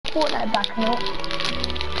Fortnite backing up.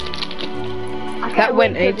 That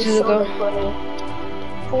went ages ago.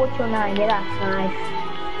 429, yeah, that's nice.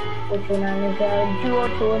 429 is duo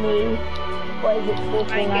 20. What is it?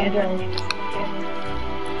 429 girls.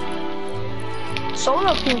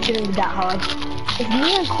 Solo queue shouldn't be that hard. If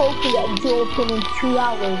me and Cole can get duo pin in 2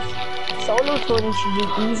 hours, solo tuning should be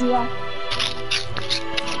easier.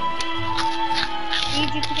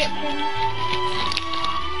 Easy to get pinned.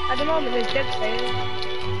 At the moment, there's dead players.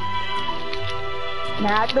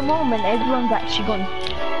 Now, at the moment, everyone's actually gone.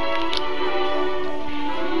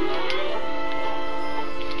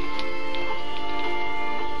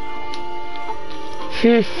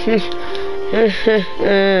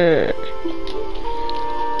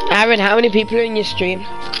 Aaron, how many people are in your stream?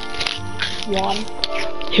 1.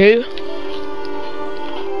 Who?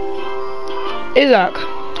 Isaac.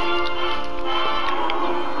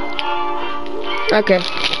 Okay.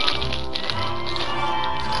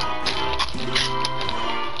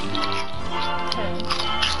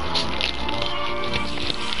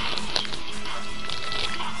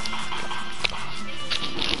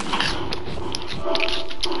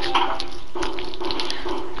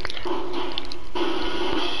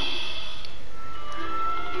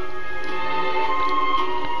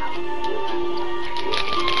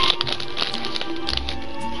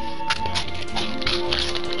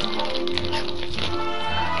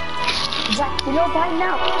 Zach, you know by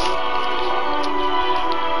now.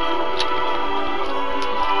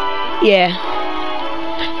 Yeah.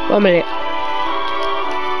 1 minute.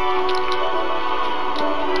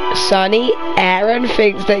 Sonny, Aaron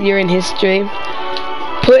thinks that you're in his stream.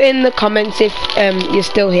 Put in the comments if you're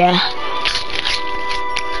still here.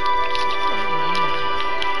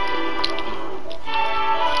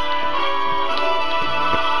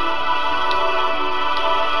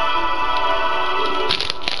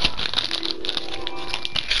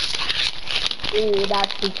 Ooh,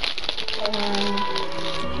 that's it.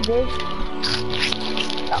 This,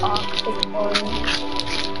 the Arctic orange.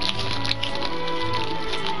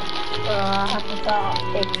 I have to start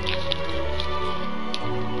Arctic.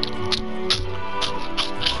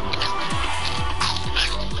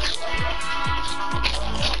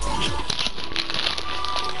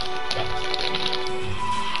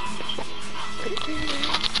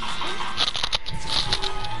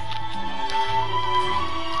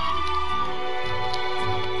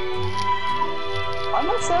 All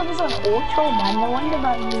my servers on auto, man. No wonder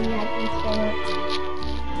about me having server.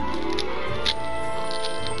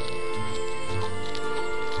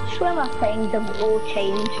 I swear my settings have all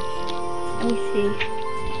changed. Let me see.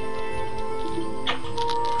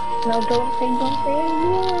 No, don't say yes.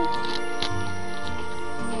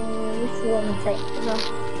 This is what I'm saying.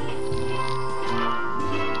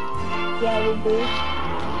 Yeah, we do.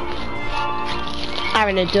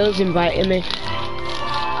 Aaron, it does inviting me.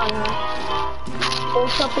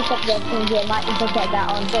 Also pick up the thing here, might even get that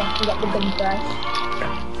on so I can get the gun first.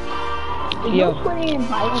 If you're putting in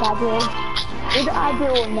fighting that way, either I do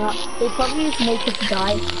or not, they probably just make us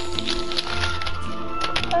die.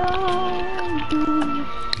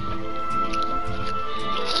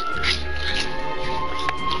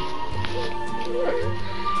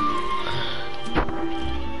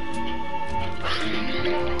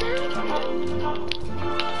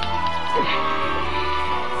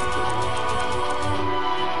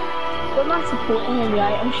 We're not supporting in the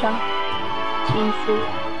item shop. G-suit.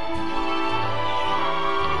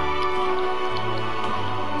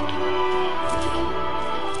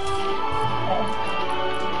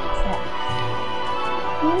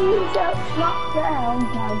 Who's up, knock down?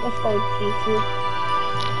 Now let's go G-suit.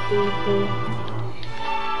 G-suit.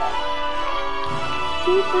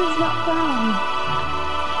 G-suit's knocked down.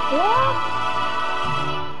 What?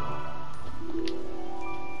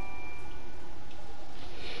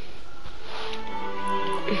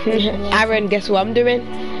 Aaron, guess what I'm doing?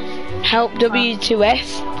 Help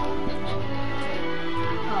W2S.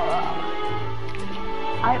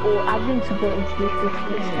 I've been supporting G-suit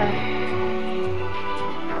this time.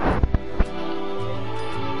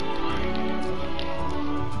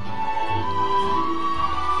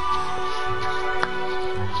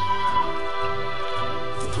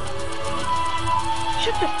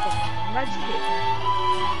 Shut the fuck up, that's it.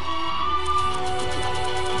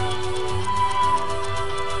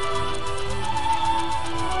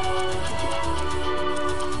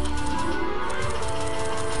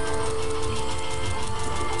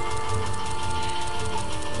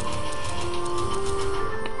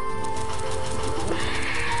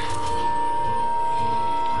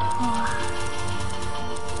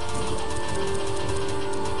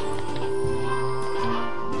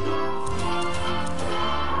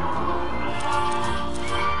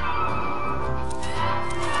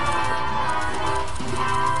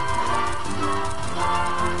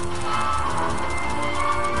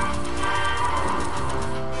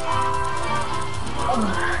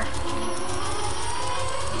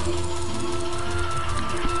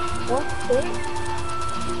 What's it?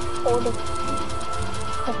 All the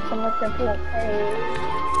customer support page.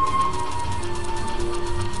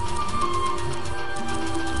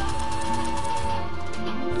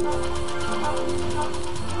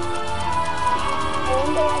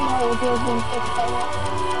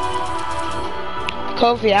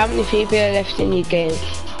 Kofi, how many people are left in your game?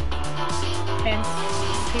 10.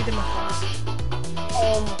 See them apart.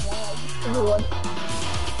 Lord.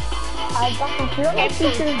 I got a few Game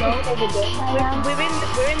pieces phone, bro. over the game. We're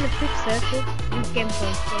in the 5th circle. This game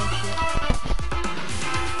phone.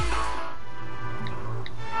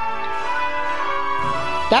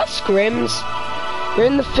 That's scrims. You're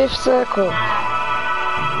in the 5th circle.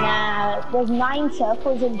 Nah, there's 9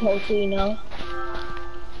 circles in total, you know.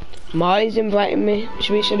 Marley's inviting me.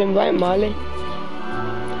 We should invite Marley.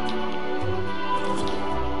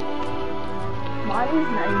 Marley's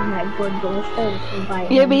not even that good, but we're still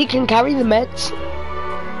inviting Yeah, him. but he can carry the meds.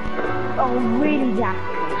 Oh, really, Jack?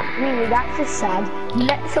 Really, that's just sad. You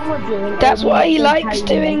let someone do it. That's what he and likes carry the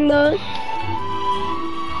doing, though.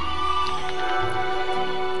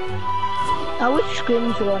 I wish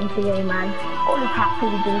scrims were on today, man. Only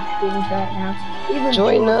happily doing scrims right now. Even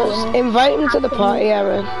Join us. Jordan, Invite him to the party,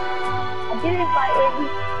 Aaron. I did invite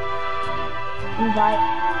him. Invite.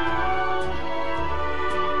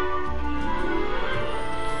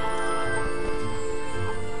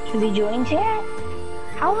 Should he join yet?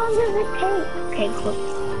 How long does it take? Okay, cool.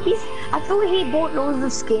 I thought he bought loads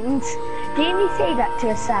of skins. Didn't he say that to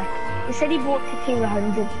us? He said he bought to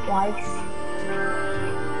 200 twice.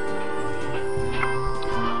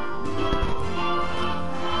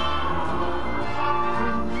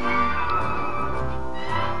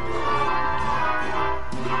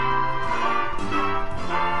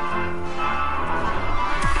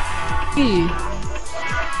 Hey,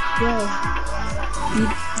 Yeah.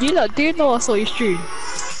 do you know I saw your stream?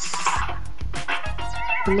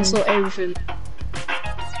 And I saw everything.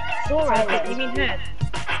 Saw it, you mean heard?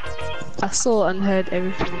 I saw and heard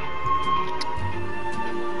everything.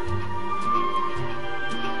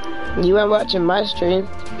 You weren't watching my stream.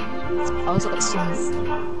 I was watching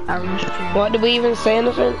Aaron's stream. What, did we even say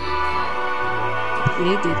anything? Yeah,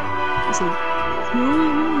 he did. He said,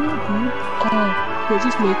 we're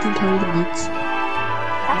just making carry the meds.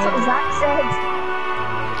 That's what Zach said.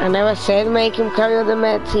 I never said make him carry the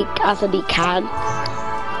meds. I said he can.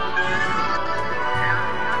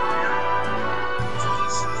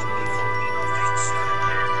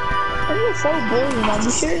 You're so boring, man.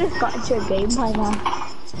 You should have just got into a game by now.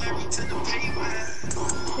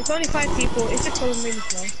 It's only 5 people, it's just going really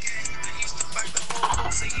slow.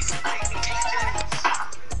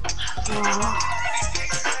 Wow.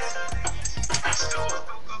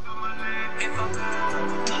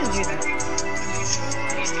 You should do that.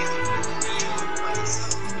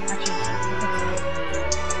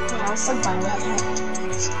 Yeah, I'll still buy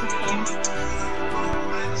that.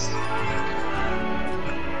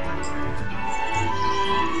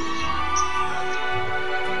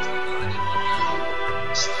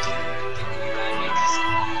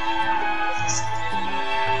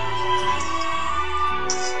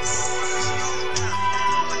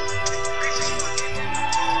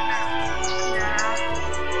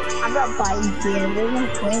 I'm not buying gear, there's no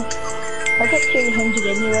point. I'll get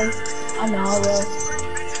 300 anyway. I know I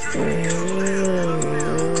will.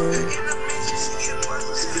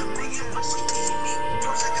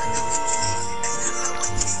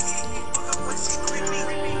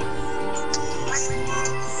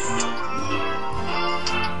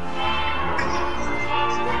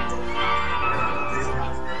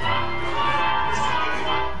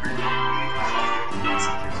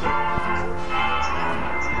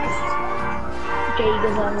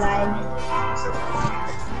 Jada's online.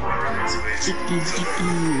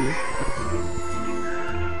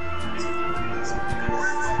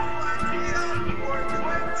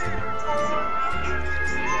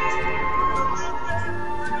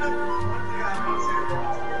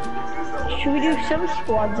 Should we do some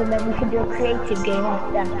squads and then we can do a creative game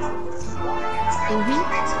after?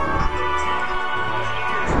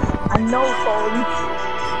 And no phones.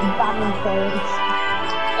 And banning phones.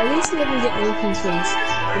 At least let me get open first.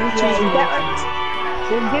 Let me Yeah, choose you one. get like,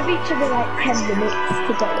 we'll give each other like 10 minutes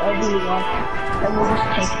to get whatever you want. Then we'll just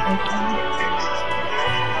take it time.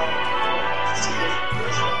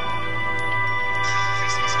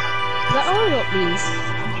 Let all up, please.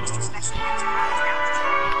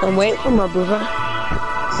 I'm waiting for my brother.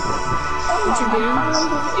 What's your game?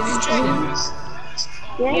 Is it training?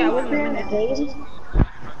 Yeah, Yeah, we're we're playing games.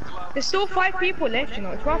 There's still 5 people left, you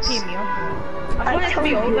know, it's worth me up. I I want it to be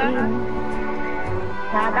told you. over.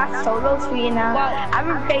 Nah, that's solo for you now. Well, I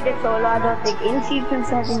haven't played a solo, I don't think, in Season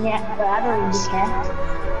 7 yet, but I don't really care.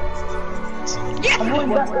 yes! I've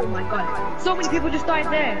already got Oh my god. So many people just died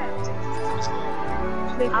there.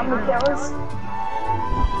 how many kills?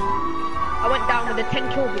 I went down with a 10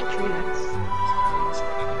 kill victory, lads.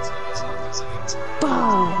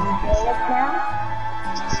 Look now.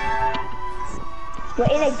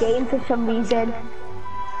 We're in a game for some reason.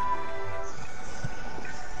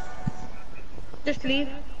 Just leave.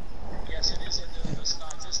 Yes, it is in the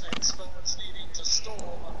slides, isn't it? Spurs needing to storm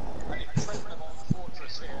an incredible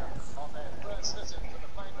fortress here on their first visit to the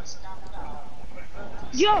famous Camp Nou.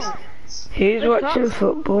 Yo! Who's watching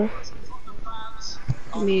football?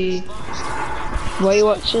 Me. What are you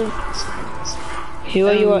watching? Who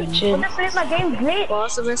are you watching? My game's glitched.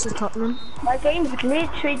 Barca versus Tottenham. My game's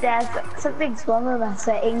glitched. There's something's wrong with my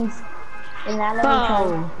settings. In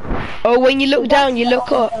Oh. Oh, when you look down, you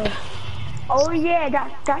look up. Oh yeah,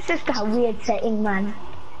 that's just that weird setting, man.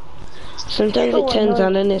 Sometimes it turns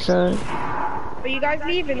on and it's on. Are you guys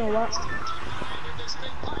leaving or what?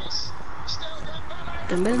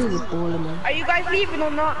 Dembele's a baller, man. Are you guys leaving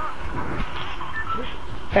or not?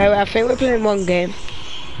 I think we're playing one game.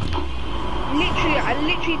 Literally, I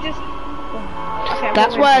literally just... Okay,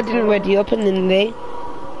 That's why I didn't ready up, and then they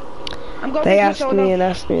asked me and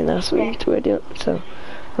asked me and asked me to ready up, so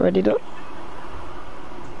I readied up.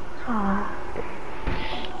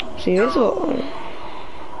 See, this what?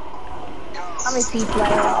 How many people are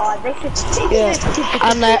there? Oh, this is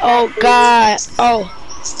I'm like, oh god, oh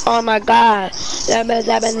my god. The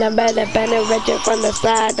penetration from the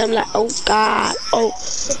side. I'm like, oh god, oh.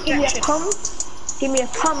 Just give me a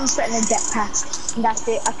pump and a jetpack. And that's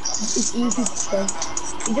it. It's easy to say.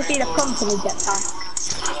 You just need a pump and a jetpack.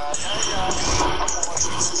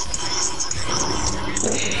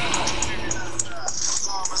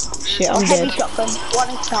 Shit, I'm Heavy dead. shotgun,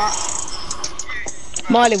 one start.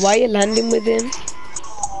 Marley, why are you landing with him?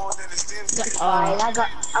 Fine,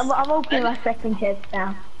 I'm opening my second chest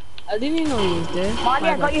now. I didn't even know he was there. Marley,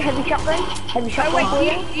 I got you heavy shotgun. Heavy shotgun. Oh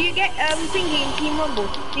wait, do you get thingy in Team Rumble?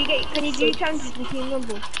 Can you do challenges in Team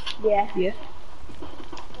Rumble? Yeah. Yeah.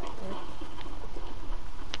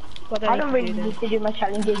 What I don't really need to do my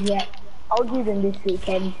challenges yet. I'll do them this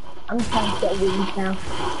weekend. I'm trying to get wins now.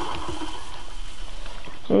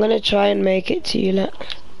 I'm gonna try and make it to you, look.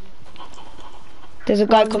 There's a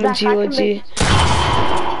guy coming towards you.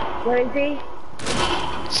 Where is he?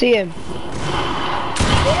 See him?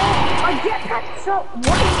 Yeah, my jetpack's up.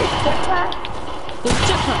 What is this jetpack? There's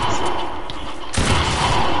jetpacks.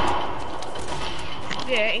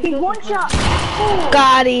 Yeah, He's one shot. Oh,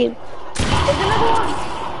 Got him. there's another one.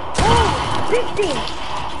 Oh, 15.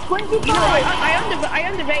 25. You know, I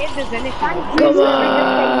underrated the Zenith. Come on.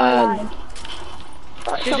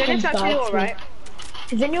 The Zenith's actually alright.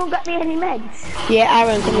 Has anyone got me any meds? Yeah,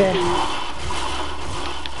 Aaron, come here.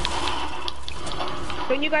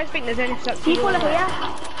 Don't you guys think the Zenith's actually People are alright? here.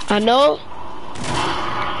 I know.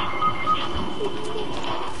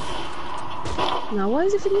 Now why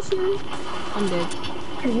is it finishing? I'm dead.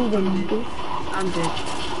 Cause he's in me. I'm dead.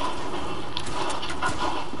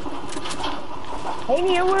 Hey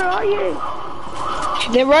Nia, where are you?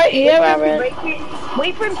 They're right here, Aaron. Break it.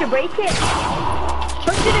 Wait for him to break it.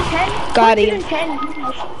 110. Got him.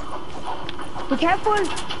 110. Be careful.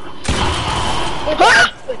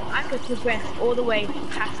 Ah! I could progress all the way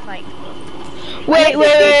past like... Wait.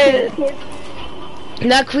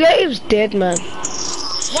 Now, Creative's dead, man.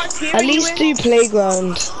 What tier At least do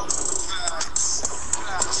Playground.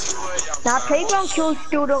 Now playground kills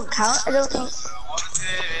still don't count, I don't think.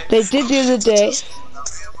 They did the other day.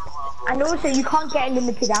 And also you can't get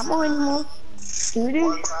unlimited ammo anymore. Do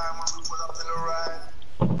you?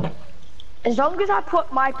 As long as I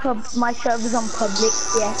put my servers on public,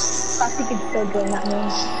 yes, I think it's still doing that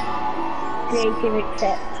means. Creative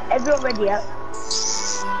accept. Everyone ready up.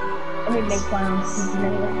 Let me make one on season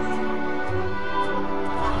anyway.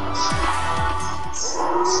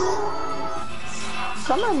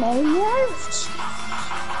 Come on, man, yes.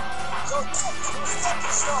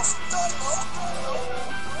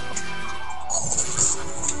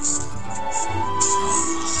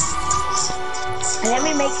 And let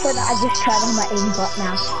me make sure that I just turn on my aimbot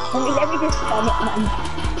now. Let me just turn it on.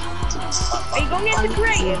 Are you going into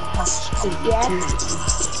creative? Yeah.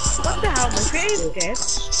 What the hell? My creative's dead.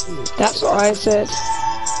 That's what I said.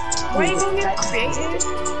 Why are you going into creative?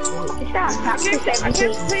 It's that I practice can't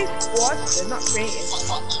everything. play squads, they're not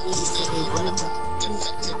creative.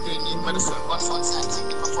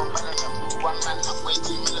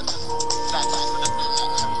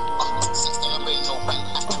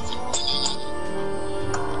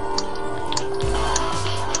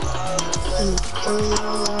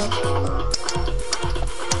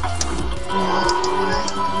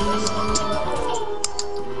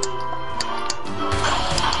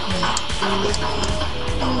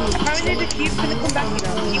 Apparently the cube's gonna come back, you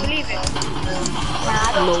know. Can you believe it? Nah,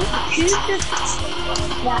 I don't. Who's just...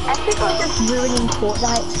 Yeah, Epic are just ruining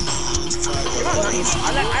Fortnite.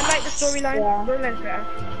 I like the storyline. Yeah. Storyline's better.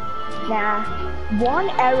 Nah. One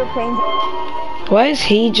aeroplane Why is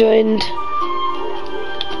he joined?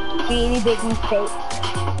 really big mistake.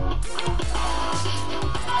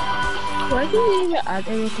 Why do you even add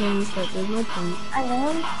anything? There's no point. I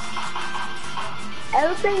know.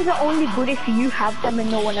 Aeroplanes are only good if you have them and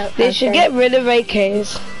no one else They has should them. get rid of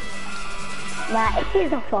AKs. Nah,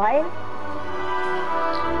 AKs are fine.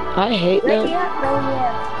 I hate Right them. here, right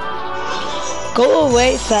here. Go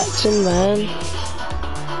away, Saxon, man.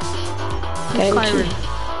 Thank Kyron.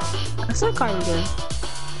 you. I saw Kyron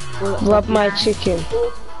there. Rob my chicken.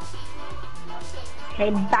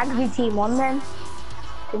 Okay, Bagsy team on then.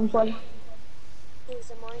 Simple. He was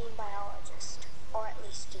a marine biologist, or at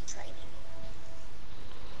least in training.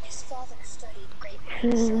 His father studied great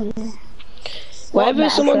medicine. Whatever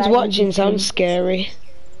What someone's matter? watching sounds scary.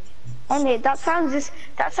 Anyway, that sounds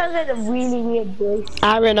like a really weird voice.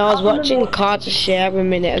 Aaron, I was watching Carter Share a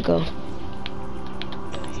minute ago.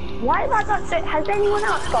 Why have I got so, has anyone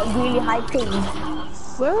else got really high ping?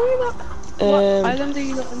 Where are you at? What island are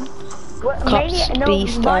you at? What, Cops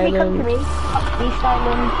Beast Marley, come Island. to me. Cops Beast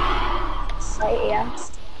Island. Right here.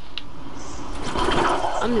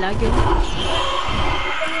 I'm lagging.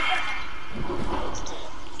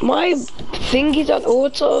 My thingy's on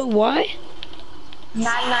auto, why?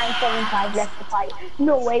 9975 left to fight.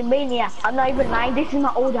 No way, Maniac. I'm not even lying. This is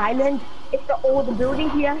my old island. It's the old building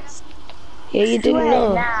here. Yeah, you didn't Swear,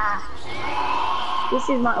 know. Nah. This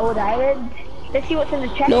is my old island. Let's see what's in the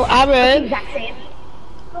chest. No, It's the Aaron. exact same.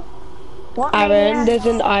 What, Aaron, Maniac? there's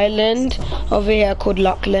an island over here called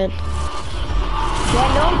Lachlan.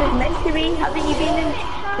 Yeah, no, there's meant to be. Haven't you been in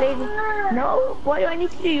places? No, why do I need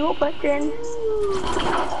to do your question?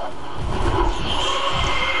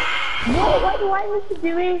 No, why do I need to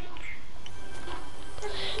do it?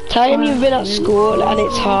 Tell him you've been at school and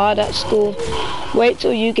it's hard at school. Wait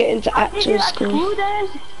till you get into I did it actual at school. school then.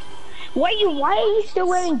 Why are you still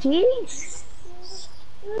wearing jeans?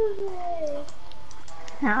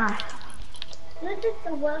 Ah. This is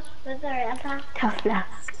the worst weather ever. Tough luck.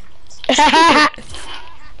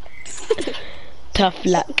 Tough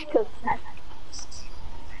luck. Tough luck.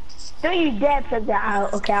 Don't you dare put that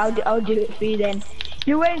out. Okay, I'll do it for you then.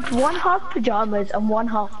 You're wearing one half pajamas and one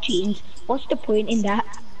half jeans. What's the point in that?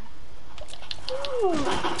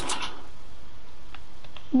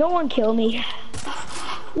 No one kill me.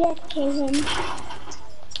 Yes, kill him.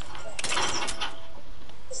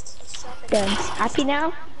 Done. Happy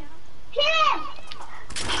now?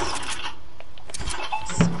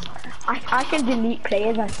 I can delete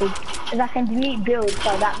players, I think. Because I can delete builds,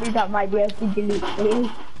 so that means I might be able to delete players.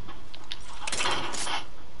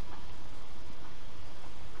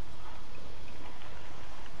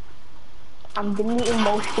 I'm deleting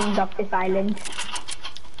most things off this island.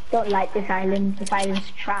 Don't like this island. This island's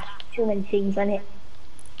trash. Too many things on it.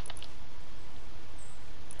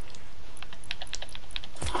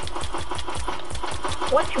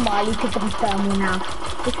 Watch Marley pick up his thermal now.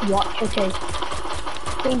 Just watch, okay?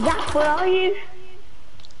 Hey, Zach, where are you?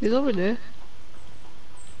 He's over there.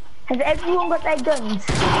 Has everyone got their guns?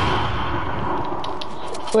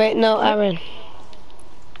 Wait, no, Aaron.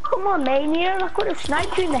 Come on, Mania. I could have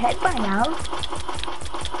sniped you in the head by now.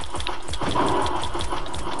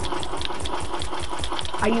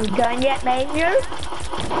 Are you done yet, Mania?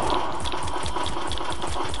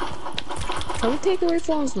 Can we take away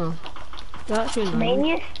phones now? They're actually nice.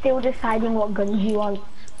 Mania's still deciding what guns you want.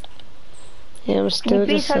 Yeah, I'm Can you still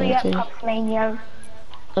please hurry up, deciding. Cops Mania?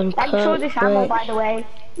 I'm Thanks for this ammo, wait. by the way.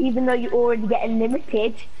 Even though you're already getting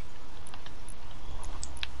limited.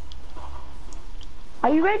 Are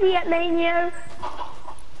you ready yet, Mania?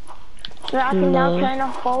 So I can now No. turn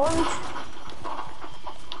off phones.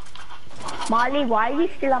 Marley, why are you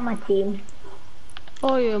still on my team?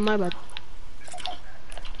 Oh yeah, my bad.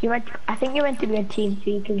 I think you went to be on team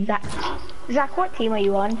 3 because Zach, what team are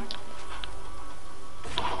you on?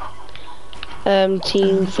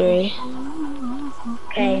 Team 3.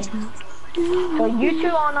 Okay. So you two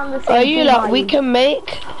aren't on the same Are you team, like, are we you? can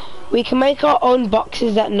make our own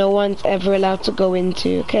boxes that no one's ever allowed to go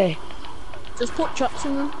into, okay? Just put traps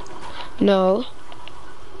in them. No.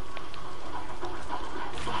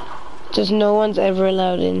 Just no one's ever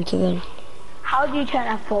allowed into them. How do you turn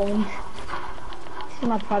off phones? This is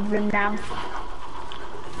my problem now.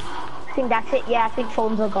 I think that's it. Yeah, I think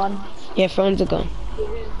phones are gone. Yeah, phones are gone.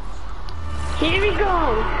 Here we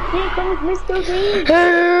go. Here comes Mr. V.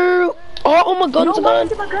 Oh, all my guns are gone.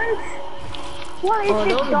 No, my guns. What is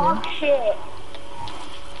this dog shit?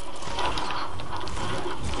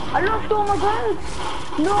 I lost all my guns.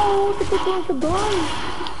 No, the guns are gone.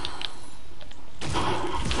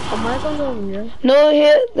 Oh, my guns are over here. No,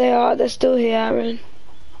 here they are. They're still here, Aaron.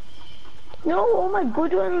 No, all my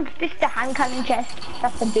good ones. This is the hand cannon chest.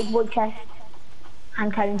 That's the big wood chest.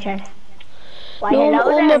 Hand cannon chest. Why, No, hello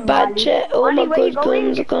all there, my bad Marley. chest, all Marley, my where you good going?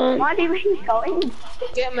 guns are gone. Marley, where you going?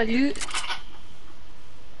 Get my loot.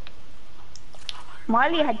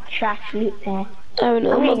 Marley had trash loot there. Aaron,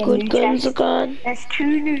 all my getting a good new guns chest. are gone. There's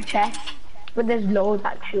 2 new chests, but there's loads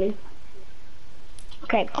actually.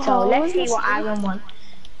 Okay, so Oh, let's see where's what this Aaron wants.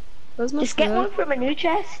 Where's my Just get slur? one from a new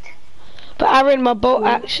chest. But Aaron, my bolt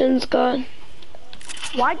action's gone.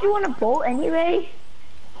 Why do you want a bolt anyway?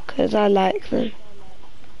 Because I like them.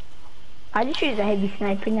 I just use a heavy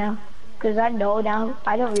sniper now. Because I know now,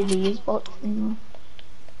 I don't really use bolts anymore.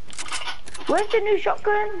 Where's the new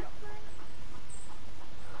shotgun?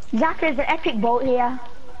 Zach, there's an epic bolt here.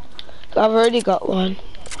 I've already got one.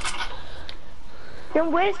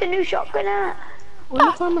 Then where's the new shotgun at? Where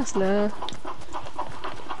you find my slur?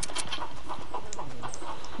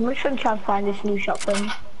 I'm just gonna try and find this new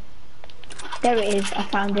shotgun. There it is, I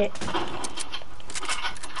found it.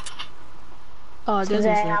 Oh, So there's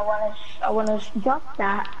my then slur. I wanna drop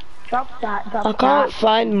that. Drop that. I can't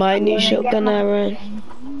find my new gonna get shotgun, my- Aaron.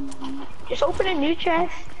 Just open a new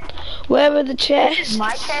chest. Where are the This is chests?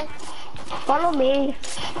 my chest. Follow me.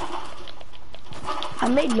 I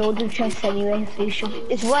made loads of chests anyway, so you should.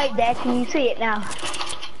 It's right there. Can you see it now?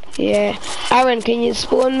 Yeah. Aaron, can you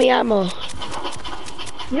spawn me ammo?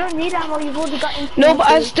 You don't need ammo. You've already got. No, but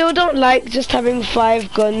I infinity. still don't like just having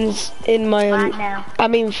 5 guns in my Right now. I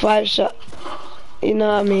mean 5 shot. You know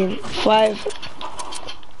what I mean? 5.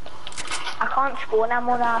 I can't spawn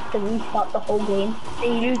ammo now. I have to restart the whole game. So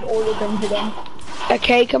you lose all your guns again.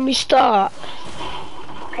 Okay, can we start?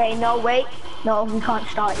 Okay, no, wait. No, we can't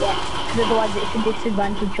start yet. Because otherwise it's a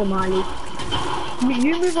disadvantage for Marley.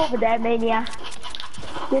 You move over there, Mania.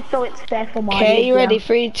 Just so it's fair for Marley. Okay, you as ready? well.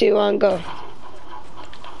 3, 2, 1, go.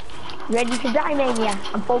 Ready to die, Mania?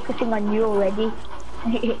 I'm focusing on you already.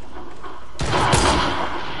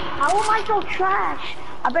 How am I so trash?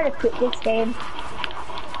 I better quit this game.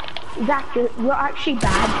 Zach, you're actually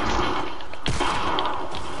bad.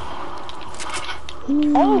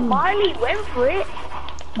 Oh, Marley went for it.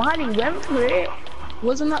 Marley went for it.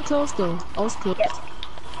 Wasn't that close though? I was close. Yep.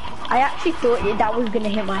 I actually thought that was gonna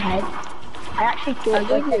hit my head. I actually I thought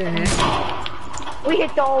gave you a hit. we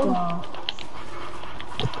hit those. Wow.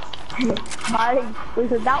 Marley, was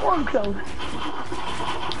that one close?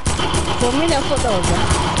 For a minute I thought that was that.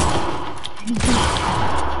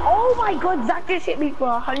 Oh my god, Zach just hit me for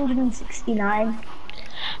 169.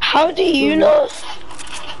 How do you know?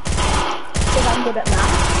 Because I'm good at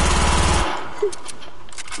math.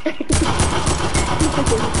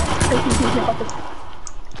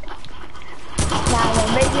 Nah,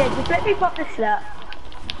 man, maybe just let me pop the slurp.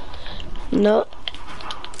 No.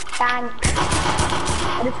 Thanks.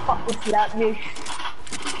 I just popped the slurp juice.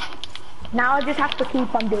 Now I just have to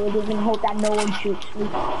keep on building and hope that no one shoots me.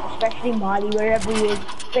 Especially Marley, wherever he is.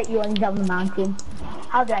 Bet you on down the mountain.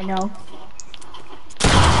 How do I know?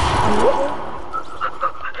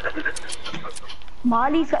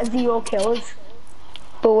 Marley's got 0 kills.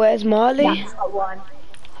 But where's Marley? That's got 1.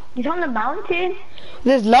 He's on the mountain.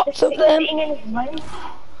 There's lots of them. Sitting in his mind.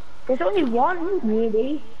 There's only one,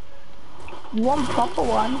 really. One proper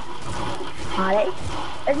one. Marley?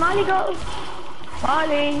 Where's Marley go?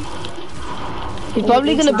 Marley? He's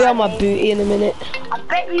probably gonna be on my booty in a minute. I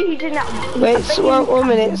bet you he's in that. Wait, one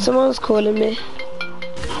minute. Someone's calling me.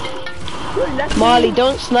 You're lucky. Marley,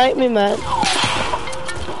 don't snipe me, man.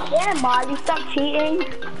 Yeah, Marley, stop cheating.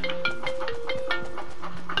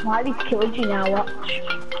 Marley's killed you now, watch.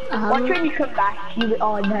 Watch when you come back, you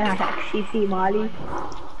oh no, I actually see Marley.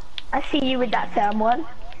 I see you with that thermal.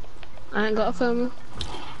 I ain't got a thermal.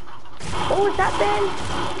 Oh, is that then?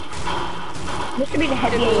 Must have been a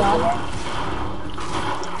heavy AR then.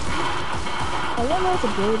 I don't know how to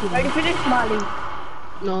build it. Ready for this, Marley?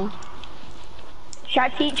 No. Shall I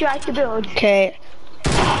teach you how to build? Okay.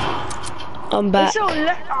 I'm back. So,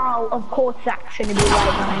 oh, of course Zach's gonna be right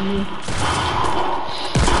behind me.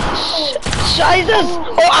 Jesus!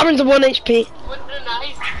 Oh, Aaron's a 1 HP.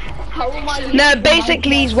 How am I? No,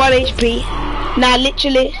 basically he's 1 HP. Nah,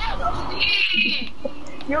 literally.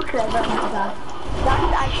 You're clever, Zach.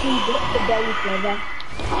 That's actually very clever.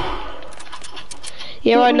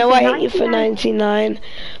 Yeah, I know I hit you for 99. 99,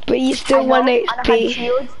 but he's still I know, 1 and I had HP.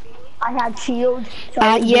 shields. I had shield. So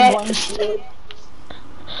I yeah. one shield.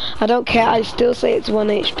 I don't care, I still say it's 1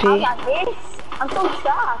 I HP. got this. I'm so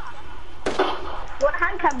sharp. What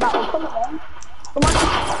hand cam battle? Come on. Come on.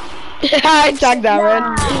 I tagged Aaron.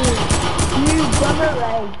 You Brother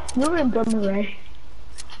Ray. You're in Brother Ray.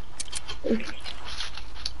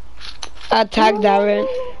 I tagged Aaron.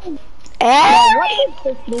 Yeah, what did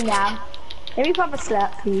push me now? Let me pop a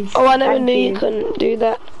slap, please. Oh, I never Thank knew you couldn't do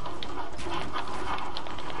that.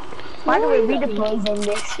 By the way, we the pros in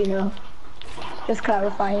this, you know. Just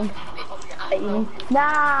clarifying.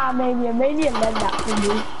 Nah, maybe I learned that from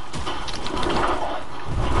you.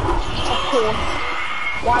 Of course.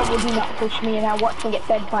 Why would he not push me and I watch him get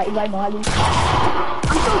third party by Marley? I'm so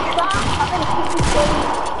trapped. I'm gonna keep this game.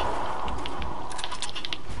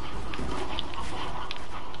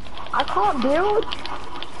 I can't build.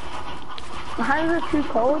 My hands are too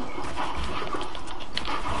cold.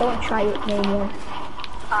 Don't try it, Mania.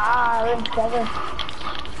 I'm clever.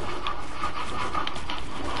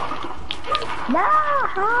 Nah,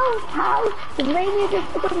 how? The Mania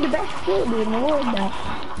just become the best build in the world now.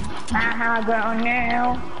 How girl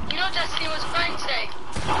now? You know Destiny was fine today.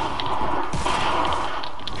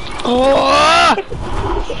 Oh!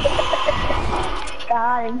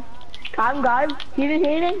 Got him. He's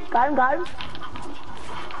hitting. Got him.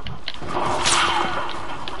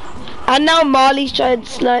 And now Marley's trying to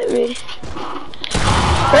snipe me.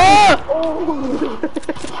 Oh! Oh!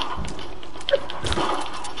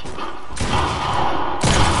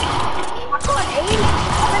 I can't aim.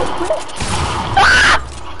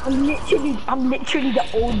 I'm literally the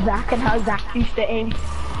old Zach and how Zach used to aim.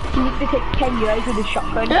 He used to take 10 years with a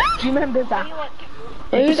shotgun. Do you remember Zach?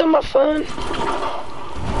 Who's on my phone?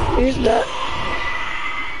 Who's that?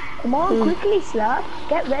 Come on, quickly, Slap.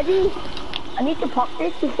 Get ready. I need to pop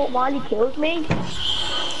this before Marley kills me.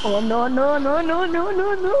 Oh no.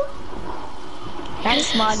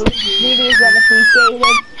 Thanks, Marley. Really is well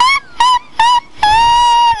appreciated.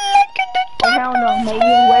 Oh hell no, maybe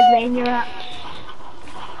where's Rainier at?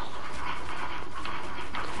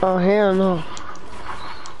 Oh hell no.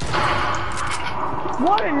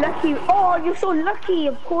 What a lucky, oh you're so lucky,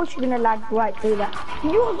 of course you're gonna lag right through that.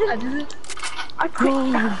 You're just, I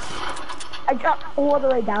couldn't, I got all the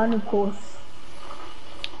way down of course.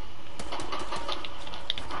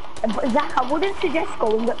 But Zach, I wouldn't suggest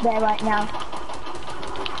going up there right now.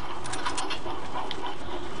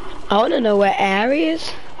 I wanna know where Air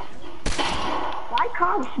is. Why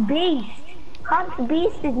Cobb's Beast? Cobb's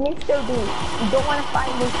Beast is Mr. Beast. You don't want to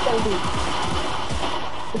find Mr. Beast.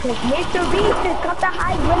 Because Mr. Beast has got the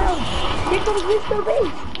high ground. Here comes Mr.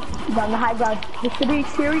 Beast. He's on the high ground. Mr.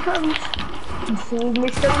 Beast, here he comes. You see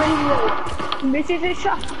Mr. Mania. Misses his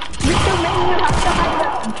shot. Mr. Mania has the high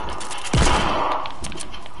ground.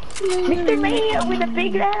 Mr. Mania with a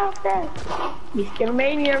big red off there. Mr.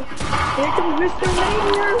 Mania. Here comes Mr.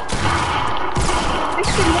 Mania.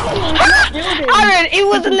 Aaron, it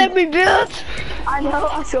wasn't let me build. I know,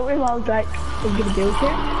 I saw him, I was like, I'm gonna build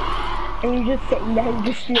him. And you're just sitting there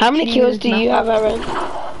just How many kills do you have, Aaron? 5.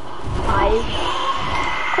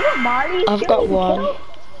 Come on, Marley. I've got 1.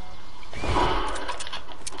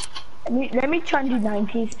 Let me try and do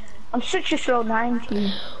 90s. I'm such a slow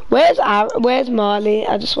 90. Where's Marley?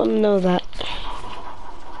 I just want to know that.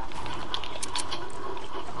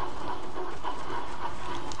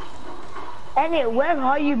 Anyway, where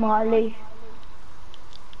are you, Marley?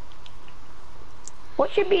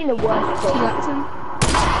 What should be in the worst place?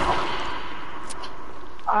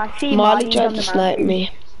 I see Marley Marley's tried on to the snipe mountain.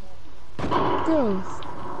 me. Go.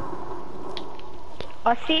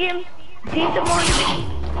 I see him. See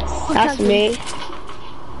someone. That's me.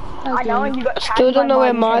 I know, and you got tagged Still don't by know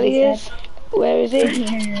where Marley, Marley is. Where is he?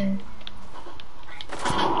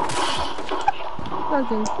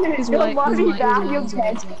 Okay. He's No, white. Marley's down, you're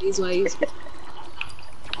dead. He's white.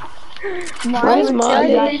 Where's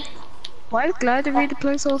Marley? Why is glad to read the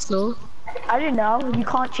play so slow? I don't know. You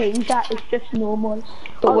can't change that. It's just normal.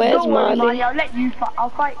 But where's don't worry, Marley? I'll let you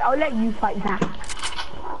fight. I'll let you fight that.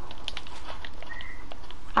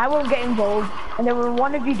 I won't get involved, and then when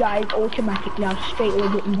one of you dies, automatically I'll straight away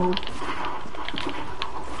get involved.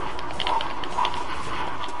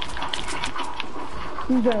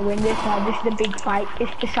 Who's gonna win this now? This is a big fight. This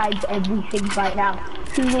decides everything right now.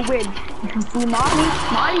 Who will win? You can see Marley.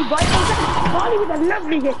 Marley right over. Marley with a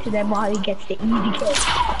lovely hit to them. Marley gets the easy kill.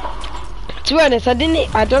 To be honest,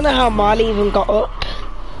 I don't know how Marley even got up.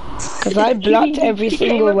 Cause I blocked every He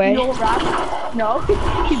single came up way. no wrap. No, he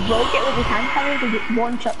broke it with his hand cannon because it's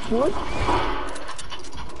one shot forward.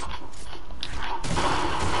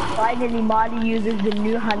 Finally, Marley uses the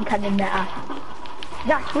new hand cannon meta.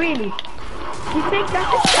 That's really. You think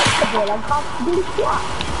that's acceptable? I can't do what?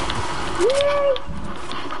 Yay!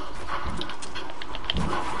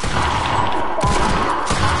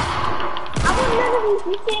 I want none of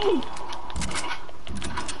these things.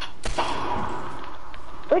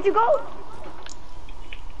 Where'd you go?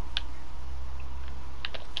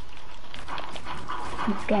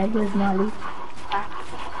 I'm scared. Where's Molly?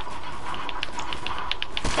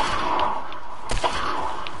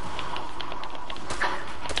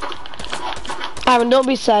 Aaron, don't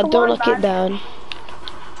be sad. Come Don't on, look man. it down.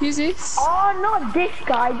 Who's this? Oh, not this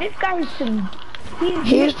guy. This guy is some...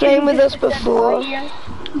 He was playing with us before. He's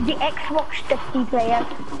the Xbox 50 player.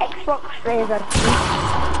 Xbox player.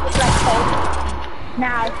 It's like cold.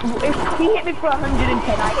 Nah, if he hit me for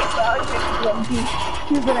 110, I hit for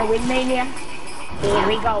 120. He's gonna win, Mania. Here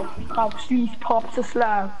we go. These pops are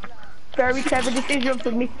slow. Very clever decision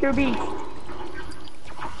from Mr. Beast.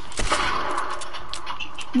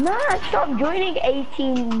 Nah, stop joining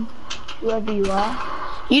 18, whoever you are.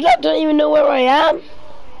 You lot don't even know where I am.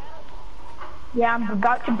 Yeah, I'm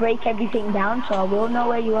about to break everything down, so I will know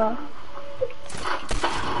where you are.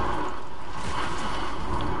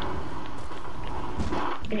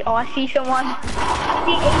 Oh, I see someone. I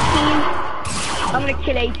see 18. I'm gonna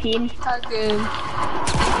kill 18. Tag him.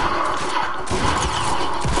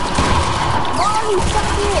 Oh, he's got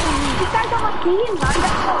it. This guy's on my team, man.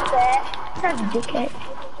 That's not fair. That's a dickhead.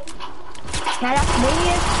 Now that's me.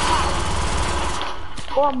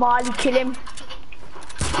 Oh, Marley, kill him.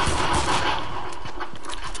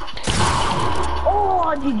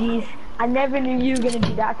 Oh, GG's. I never knew you were gonna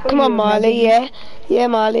do that. Come on, Marley. Yeah. Yeah,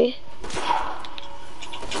 Marley.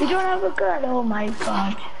 You don't have a gun? Oh my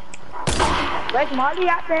god. Where's Marley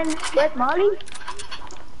at then? Where's Marley?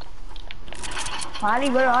 Marley,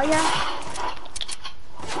 where are ya?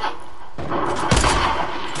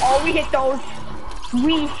 Oh, we hit those.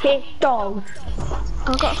 We hit those.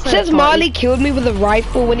 I got It says Marley killed me with a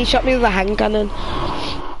rifle when he shot me with a hand cannon.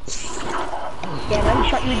 Yeah, when he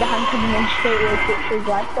shot you with the hand cannon and straight away took his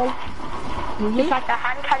rifle. Just like a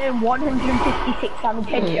hand cannon, 156 damage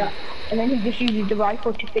headshot. And then he just uses the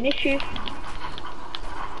rifle to finish you.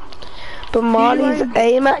 But Marley's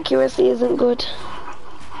aim accuracy isn't good.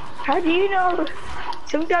 How do you know?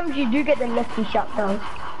 Sometimes you do get the lucky shot though.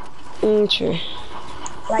 True.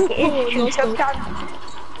 Like it is true. Sometimes.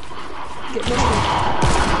 Get this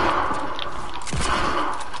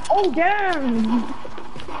Oh damn!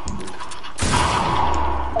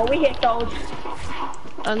 Oh, we hit those.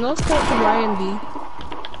 And let's go to Ryan B.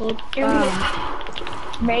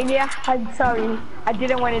 Mania, I'm sorry. I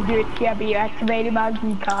didn't want to do it here, but you activated my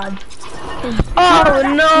green card. Oh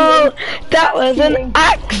no! That was an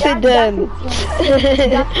accident!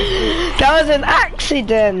 That was an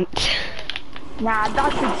accident! Nah,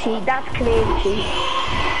 that's a cheat. That's clear cheat.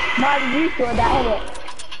 Marty, you saw that,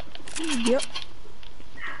 innit? Yep.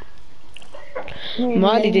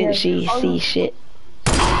 Marley didn't see shit.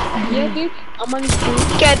 Yeah, dude. I'm on the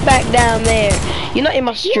stream. Get back down there. You're not in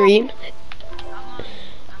my stream.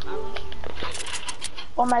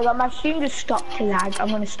 Oh my god, my stream just stopped to lag. I'm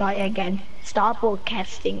gonna start it again. Start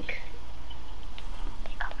broadcasting.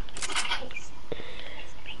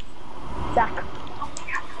 Zach.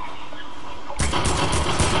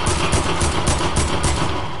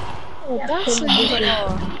 Oh, that's a good one.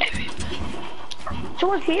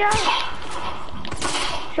 Someone's here.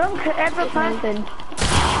 Some clever person.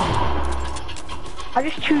 I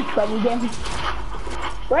just 220 them.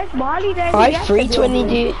 Where's Marley then? I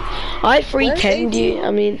 320 you. I 310 you.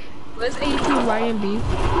 I mean. Where's 18 Ryan B?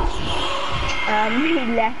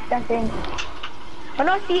 He left, I think. I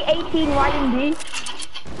don't see 18 Ryan B.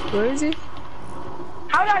 Where is he?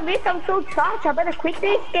 How did I miss? I'm so trash. I better quit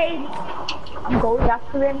this game. I'm going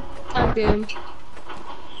after him. Tag him.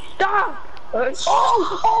 Stop!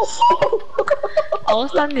 I'll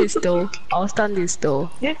stand this though. I'll stand this though.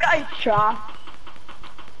 This guy's trash.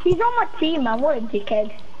 He's on my team, man. What a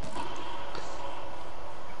dickhead.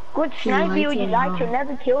 Good snipe you, you like, you'll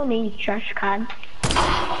never kill me, you trash can.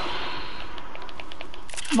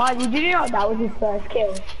 Man, did you know that was his first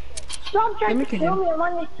kill? Stop trying to kill me, I'm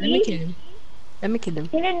on this team. Let me kill him. Let me kill him.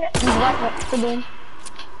 He didn't right next to me.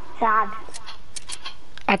 Sad.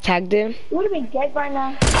 I tagged him. He would have been dead by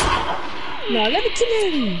now. No, let me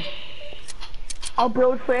kill him. I'll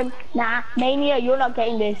build for him. Nah, Mania, you're not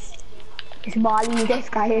getting this. It's Marley, this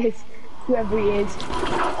guy is. Whoever he is.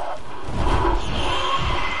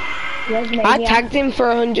 I tagged him for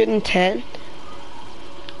 110.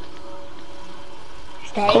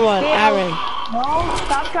 Stay Come on, still. Aaron. No,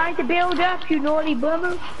 stop trying to build up, you naughty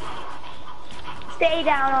bummer. Stay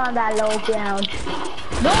down on that low ground.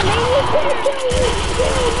 No, Mania,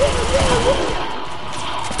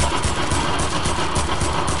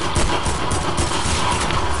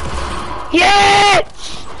 Yes!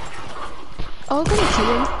 Oh, I'm gonna kill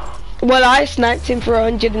him. Well, I sniped him for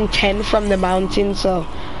 110 from the mountain, so.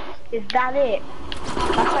 Is that it?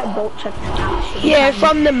 That's like boat check. Yeah,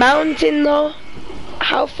 from the mountain though.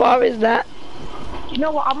 How far is that? You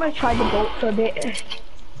know what? I'm gonna try the boat for a bit.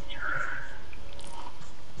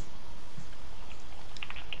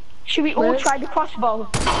 Should we all try the crossbow?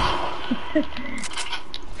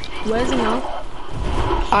 Where's he now?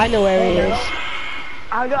 I know where he is.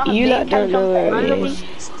 I don't have You lot daytime don't know where something. he is.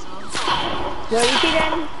 Where is he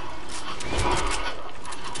then?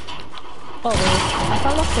 Oh, wait. I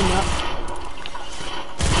fell off the map.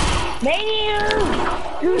 Mania!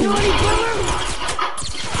 You naughty brother!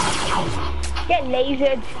 Get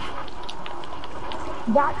lasered.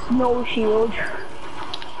 That's no shield.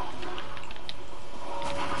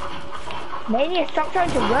 Mania, stop trying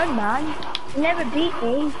to run, man. You never beat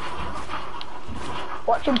me.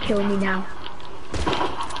 Watch him kill me now.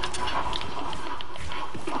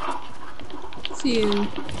 See you.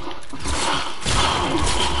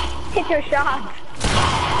 Hit your shot.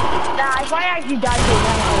 Nah, if I actually died right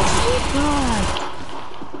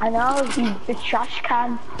now. I know, he's the trash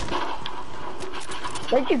can.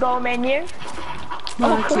 Where'd you go, Menu?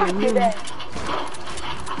 Oh, crap, you're there.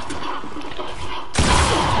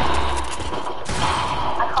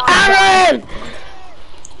 Aaron!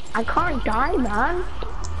 I can't die, man.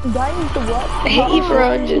 I'm dying to what? I hit you for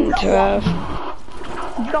 112.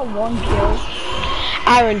 He's got 1 kill.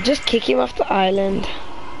 Aaron, just kick him off the island.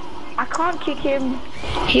 I can't kick him.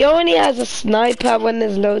 He only has a sniper when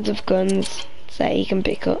there's loads of guns that he can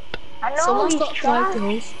pick up. I know, Someone's he's got 5 trash.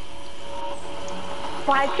 kills.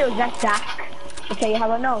 5 kills, that's Zach. I'll tell you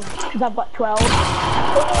how I know. Because I've got 12.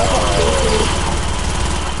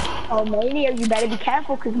 Oh, Mania, you better be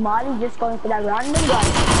careful because Marley's just going for that random gun.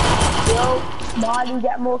 Yo, Marley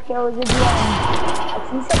get more kills at the end. I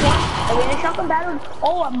see someone. They're in a shotgun battle.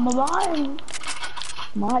 Oh, Marley.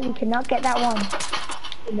 Marley cannot get that one.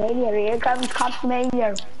 Mania, here comes Cops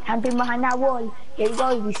Mania. Camping behind that wall. Here he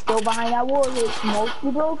goes, he's still behind that wall. It's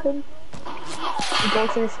mostly broken. He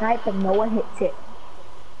goes to the sniper, no one hits it.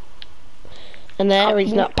 And there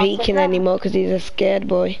he's not peeking anymore because he's a scared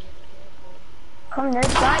boy. Come on,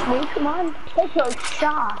 let's fight me, come on. Take your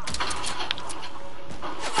shot.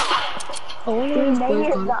 Oh,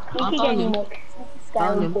 Mania's not peeking anymore.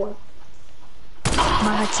 Scary boy.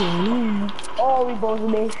 Martin. Oh, we both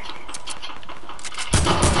missed.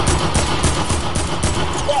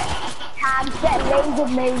 Get laser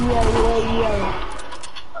Mania, radio.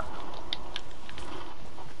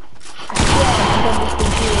 I swear I'm gonna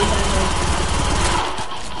computer damage.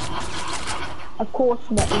 Of course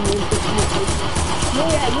not in this.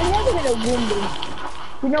 Yeah, you're never gonna win this.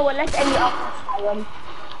 You know what, let's end it off this Siren.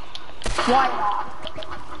 Why not?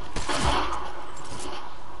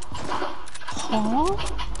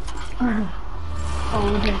 Huh?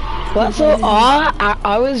 Oh, okay. What? So,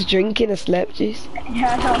 I was drinking a slurp juice.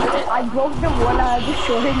 Yeah, no, I broke the wall and I just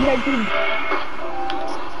showed it again.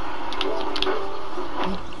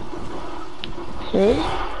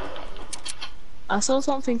 I saw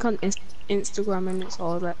something on Instagram and it's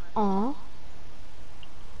all like, aw.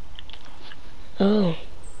 Oh.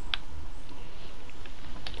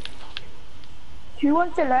 Do you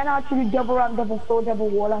want to learn how to do double ramp, double floor, double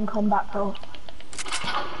wall and combat pro?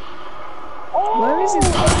 Oh! Where is it? I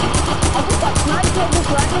just got sniped at this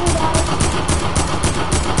random guy.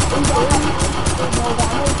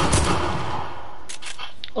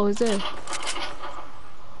 Oh, is it?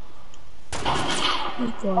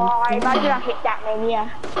 Oh, I imagine I hit that Mania.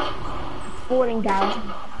 Falling down.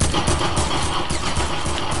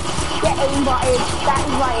 Get aimbotted. That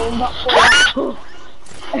is my aimbot.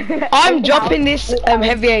 I'm dropping this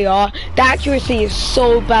heavy AR. The accuracy is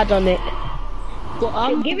so bad on it.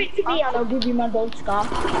 But give it to me and I'll give you my gold scar.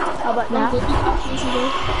 How about that?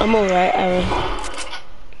 I'm alright, Aaron.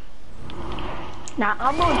 Nah,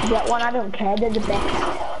 I'm going to get one. I don't care. They're the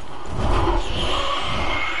best.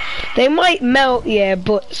 They might melt, yeah,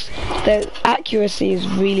 but the accuracy is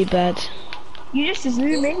really bad. You just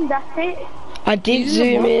zoom in, that's it. I did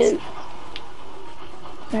zoom in.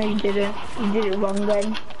 No, you didn't. You did it wrong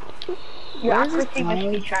then. Your accuracy must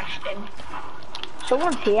be trashed in.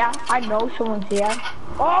 Someone's here. I know someone's here.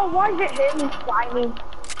 Oh, why is it him? He's slimy.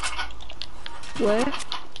 Where?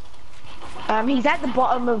 He's at the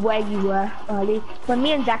bottom of where you were, early. When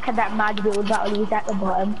me and Zach had that mad build battle, he was at the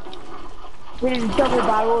bottom. With his double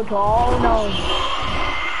barreled. Oh no.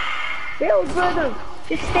 Build, brother.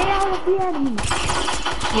 Just stay out of the enemy.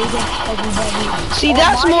 See,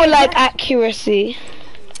 that's more like accuracy.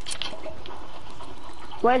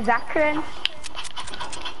 Where's Zach then?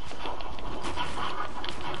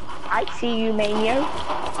 I see you, Mania.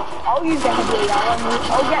 I'll use the heavy AR on you.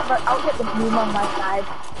 I'll get the bloom on my side.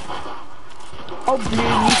 Oh,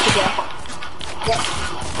 bloom, you forget. Yeah.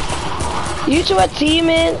 You two are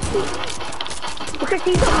teaming. Because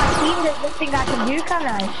he's on my team, there's nothing I can do, can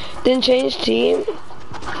I? Then change team.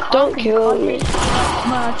 Don't kill me.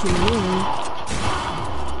 Not kill me.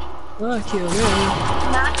 Not kill me.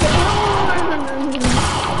 Not kill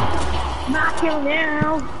Not kill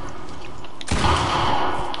now.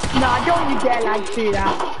 Nah, don't you dare like do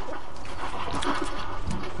that.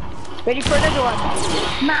 Ready for another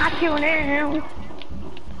one? Not kill now.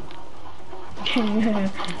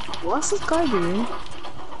 What's this guy doing?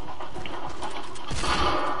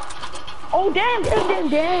 Oh damn.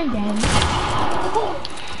 Oh,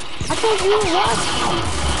 I told you what?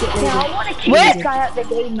 Yeah, I want to kick this guy out the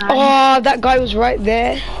game, man. Oh, that guy was right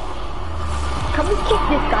there. Can we kick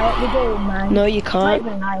this guy out the game, man? No, you can't.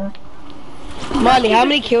 Not even I. Marley, how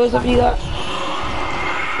many kills have you got?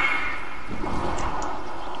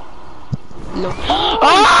 No.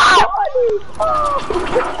 Ah!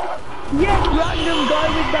 Yes, random guy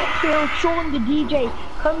with that kill. Sean the DJ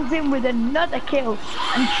comes in with another kill,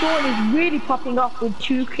 and Sean is really popping off with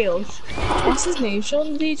 2 kills. What's his name?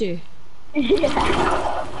 Sean DJ? Yeah,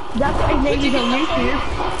 that's what his name is on YouTube.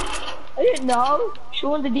 I didn't know.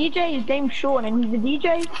 Sean the DJ, his name's Sean, and he's a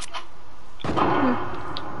DJ.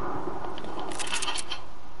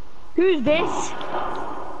 Who's this?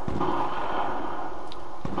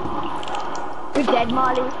 You're dead,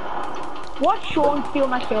 Marley. Watch Sean steal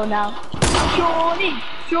my kill now. Shawnee!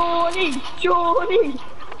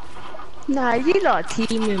 Nah, you not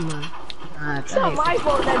teaming, man. Nah, It's not my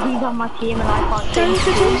fault that he's on my team and I can't Don't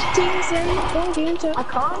change teams in. Don't get into it. I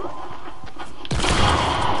can't.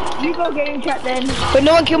 You go get in chat then. But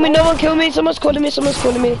no one kill me, someone's calling me.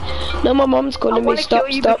 No, my mom's calling me. Stop.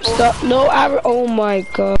 No, arrow. Oh my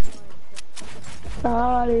god.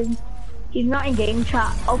 Darling. He's not in game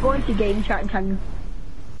chat. I'll go into game chat and tell him.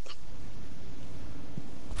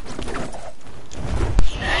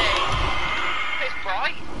 It's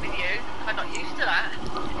bright with you. I'm not used to that.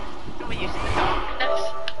 You're used to the darkness.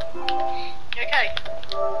 You okay?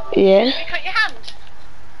 Yeah. You cut your hand.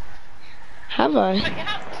 Have I? Cut your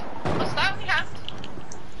hand. What's that on your hand?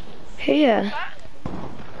 Here. That?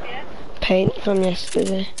 Yeah. Paint from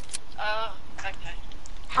yesterday. Oh, okay.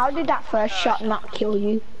 How did that first shot not kill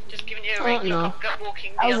you? Just giving you a Oh, ring. no. You're not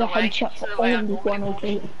walking That the was a other way. headshot To for the way I'm only walking.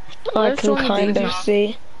 108. I Where's can Sean kind DJ? of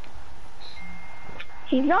see.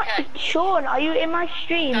 He's not. Okay. Sean, are you in my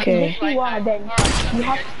stream? Okay. If you are, then you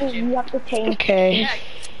have to change. Okay. Okay.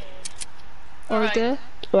 Right there.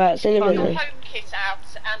 Right, it's in the Get your middle. home kit out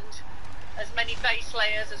and as many base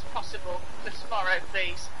layers as possible for tomorrow,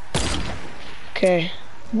 please. Okay.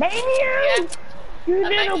 Mania! Yeah. You And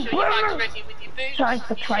make little sure your bag's boomer! ready with your boots, Sorry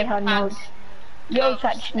for your tryhard shin mode. pads, You're gloves,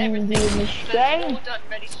 touching me doing everything. this So it's game. all done,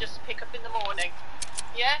 ready to just pick up in the morning.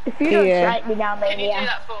 Yeah? If you don't Yeah. strike me down, Can you do Mania.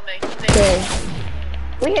 that for me? Okay.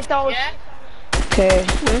 We hit those. Yeah? Okay.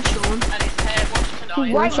 Where's Sean? And his hair wash He's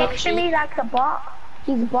tonight. right next to me like a bot.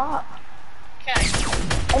 He's a bot. Okay.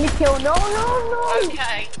 And he killed. No.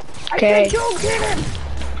 Okay. Okay. I said don't get him.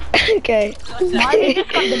 Okay. Marley just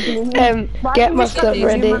got the blue. Get my just got stuff the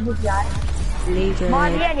ready. blue on his eye. Laser.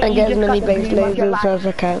 Marley And you get as just many got the base blue on your lasers eye. as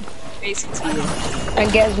I can. Basically.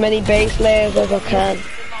 And get as many base layers as I can. The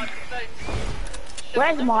microphone's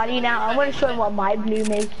Where's Marley now? I want to show him what my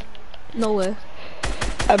bloom is. Nowhere.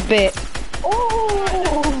 A bit.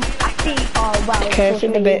 Oh, I see. Oh wow. Okay, I've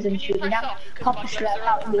seen a bit. Pop a slap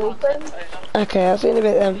out in the open. Okay, I'll see you in a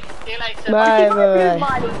bit then. See you later. Bye, Bye. bye.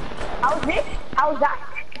 Marley. How's this? How's that?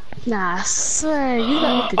 Nah, I swear, you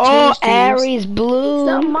got to Oh, change teams. Aries It's not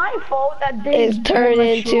Bloom my fault that they is turned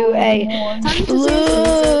into a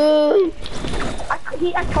Bloom.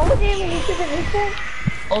 I told him and he didn't listen.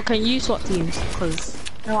 Or can you swap teams? Cause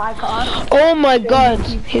No, I can't. Oh my god,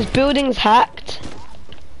 his building's hacked.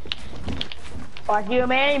 What do you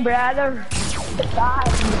mean, brother?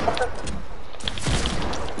 Die.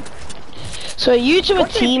 So you two are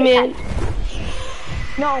What's your teaming.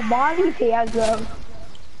 No, Marley's here as well.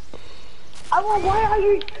 Oh, why are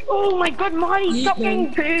you? Oh my god, Marley, stop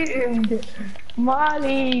getting boomed.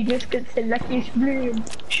 Marley just gets the luckiest bloom.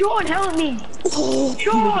 Sean, help me.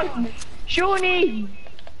 Sean! Shawnee!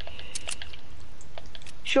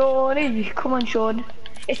 Shawnee, come on, Sean.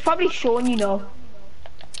 It's probably Sean, you know.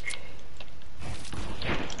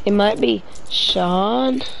 It might be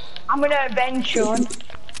Sean. I'm gonna avenge Sean.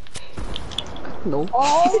 no.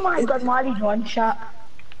 Oh my god, Marley's one shot.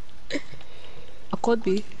 I could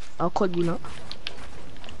be. I could be not.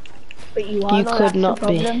 But you are, You though, could that's the not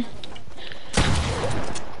be. problem.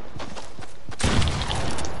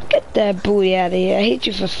 Get That booty out of here. I hate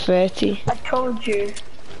you for 30. I told you.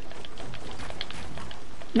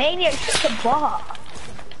 Maniac's such a bot.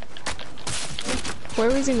 Where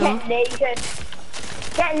is he now? Get naked.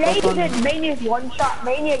 Get naked. Maniac's one shot.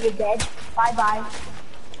 Mania, you're dead. Bye bye.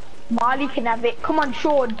 Marley can have it. Come on,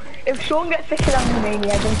 Sean. If Sean gets the kill on the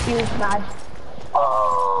Mania, then feels bad.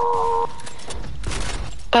 Oh!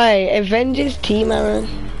 Alright, Avengers team, Aaron.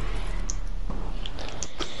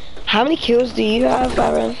 How many kills do you have,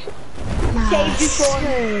 Aaron? Save you,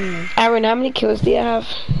 Sean. Aaron, how many kills do you have?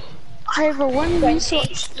 I have a one 20.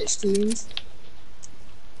 streams.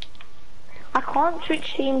 I can't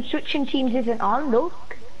switch teams. Switching teams isn't on, look.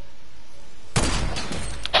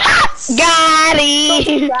 Got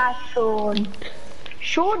it! Sean.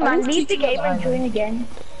 Sean, man, leave the game and join again.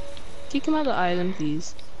 Kick him out of the island,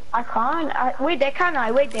 please. I can't. Wait there, can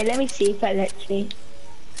I? Wait there, let me see if I let me.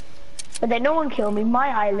 But then no one kill me. My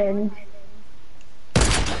island.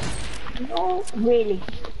 No, really.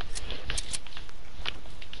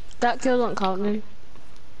 That kill don't count then.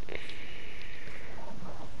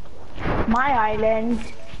 My island.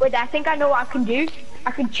 Wait, I think I know what I can do.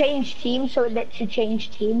 I can change teams, so it lets you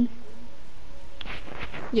change team.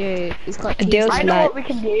 Yeah, it's got Deals I know like- what we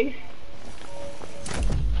can do.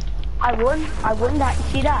 I won that. You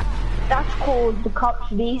see that? That's called the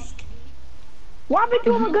Cops Beast. What happened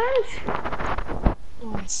to all my guns?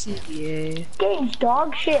 Oh, I see, yeah. Game's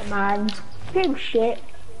dog shit, man. Game shit.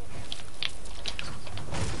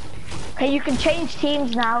 Okay, you can change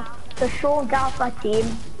teams now. So Sean, get off my team.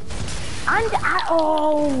 And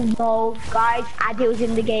oh no, guys, Adil's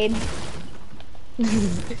in the game.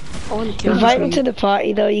 I want to kill Invite him. me to the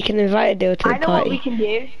party though, you can invite Adil to I the know what we party. can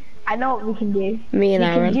do. I know what we can do. Me and We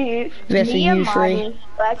Aaron. can do versus me and you three. Marty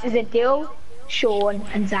versus Adil, Sean,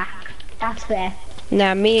 and Zach. That's fair.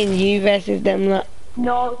 Nah, me and you versus them lot.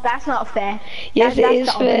 No, that's not fair. Yes, it That's is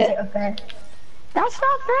the fair. opposite of fair. That's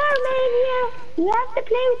not fair, man. You have to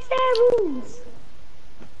play with fair rules.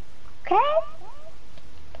 Okay?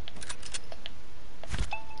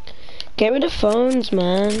 Get rid of phones,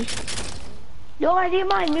 man. No idea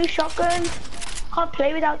my new shotgun. Can't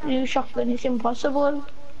play without the new shotgun. It's impossible.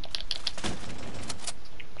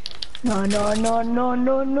 No, no, no, no,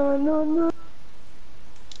 no, no, no, no.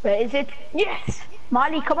 Where is it? Yes!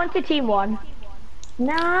 Marley, come on to team 1.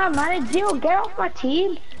 Nah, man, it's 0. Get off my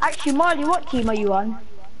team. Actually, Marley, what team are you on?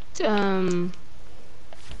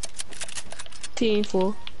 Team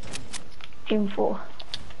 4. Team 4.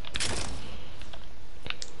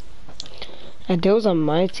 Adil's on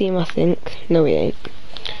my team, I think. No, he ain't.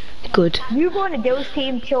 Good. You go on Adil's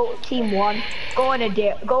team, team 1.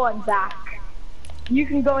 Go on Zach. You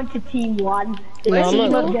can go into team 1. The No, I'm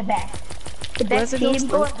team not. of the best. The best Where's Adil's team,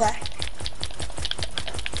 go on team? Zach.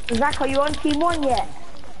 Zach, are you on team 1 yet?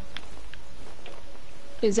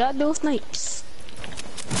 Is that those snipes?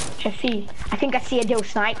 I see. I think I see Adil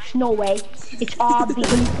snipes. No way. It's RB.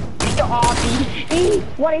 It's the RB. Hey,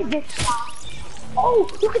 what is this? Oh,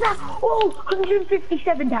 look at that. Oh,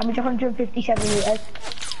 157 damage, 157 meters.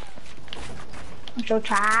 I'm so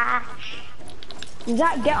trash.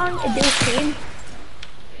 Zach, get on Adil's team.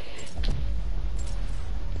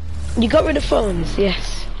 You got rid of phones?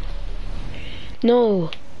 Yes. No.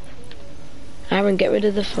 Aaron, get rid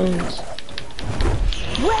of the phones.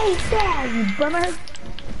 Wait there, you bummer.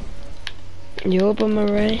 You're Bummer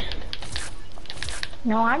Ray.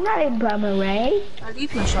 No, I'm not in Bummer Ray. I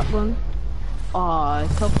leave my shotgun. Oh,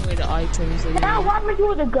 took away the items. And Now, what with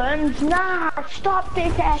all the guns? Nah, stop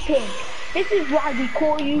this epic. This is why we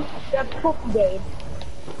call you the Puff Game.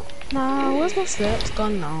 Nah, where's my slip? It's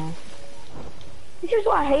gone now. This is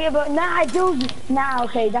what I hate about. Nah, I do. Nah,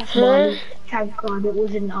 okay, that's Marley. Thank God it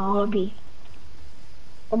was an RB.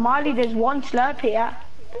 But Marley, there's one slurp here.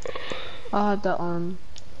 I had that on.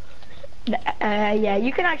 Yeah,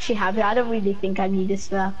 you can actually have it. I don't really think I need a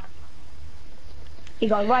slurp. You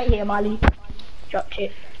got it right here, Marley. Dropped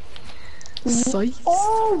it. Sight.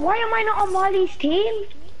 Oh, why am I not on Marley's team?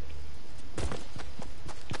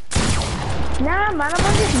 Nah, man, I'm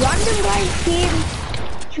on this random guy's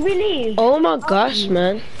team. Should we leave? Oh my gosh,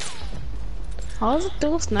 man. How's it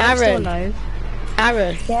those snipes still Aaron. alive?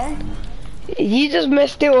 Aaron, Yeah? you just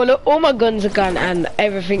messed it all up. All my guns are gone and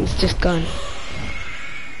everything's just gone.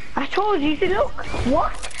 I told you to look.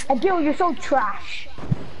 What? Adil, you're so trash.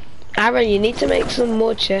 Aaron, you need to make some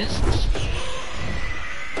more chests.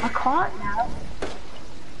 I can't now.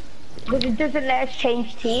 Because it doesn't let us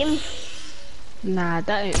change teams. Nah,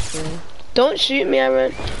 that ain't fair. Don't shoot me,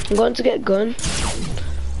 Aaron. I'm going to get gun.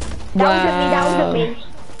 That wasn't me.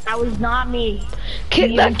 That was not me.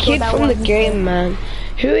 Kick You that even kid thought that from the wasn't game, me. man.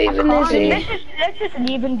 Who even is he? Let's just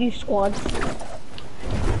leave and do squads.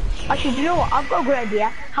 Actually, do you know what? I've got a good idea.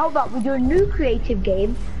 How about we do a new creative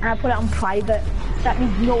game and I put it on private? That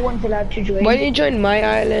means no one's allowed to join. Why don't you join my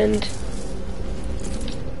island?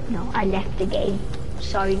 No, I left the game.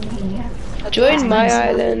 Sorry, Mania. Join my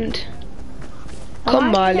island. Come,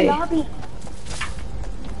 Marley.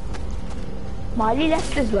 Marley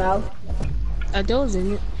left as well. Adele's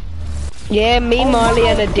in it. Yeah, me, Marley,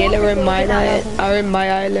 and wow. Adele are in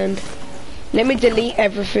my island. Let me delete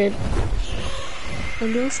everything.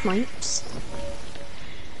 Adele snipes.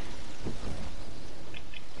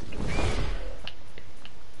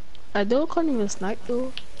 Adele can't even snipe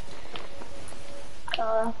though.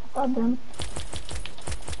 Problem.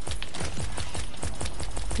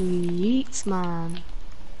 Yeets, man.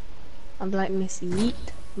 I'm like Miss Yeet,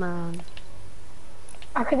 man.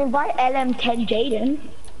 I can invite LM10 Jaden.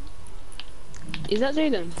 Is that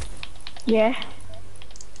Jaden? Yeah.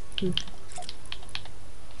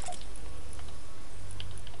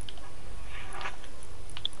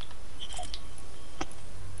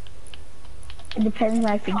 It depends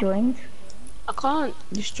on if he joins. I can't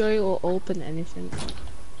destroy or open anything.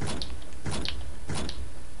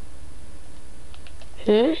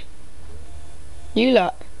 Huh? You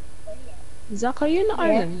lot. Zach, are you in the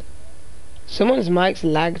island? Someone's mic's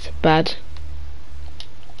lagged bad.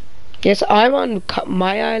 Yes, I'm on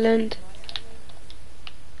my island.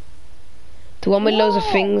 The one with loads of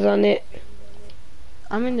things on it.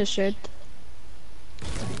 I'm in the shed.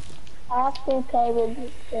 I have to play with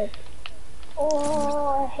this.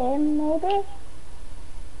 Or him, maybe?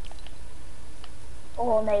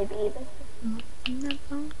 Or maybe even.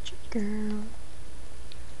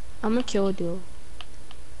 I'm gonna kill you.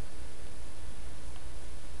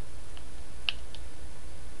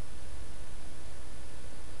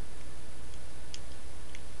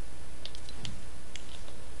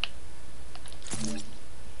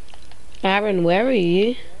 Aaron, where are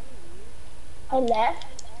you? I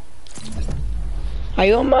left. Are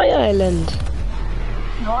you on my island?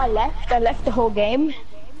 No, I left. I left the whole game.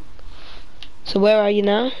 So where are you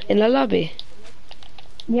now? In the lobby?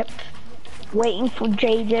 Yep. Waiting for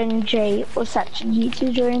Jaden, Jay, or Sachi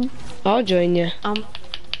to join. I'll join you.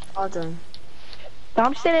 I'll join. But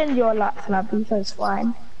I'm still in your lobby, so it's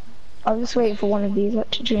fine. I'll just wait for one of these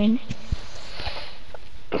to join.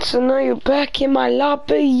 So now you're back in my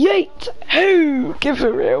lobby, yeet! Who? Give it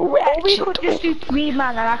real Or we reaction. could just do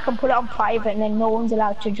 3-man and I can put it on private and then no one's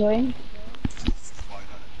allowed to join.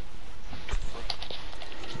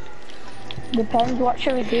 Depends, what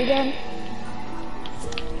should we do then?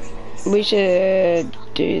 We should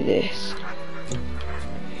do this.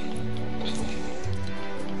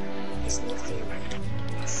 His new theory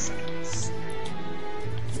shows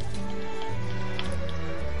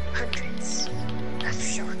hundreds of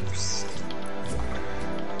sharks.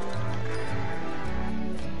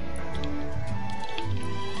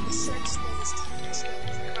 The shark spends teams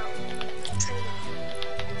about training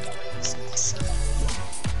employees of the shark.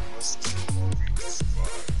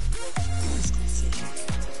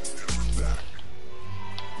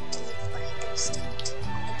 To live by instinct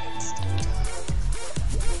and instinct alone.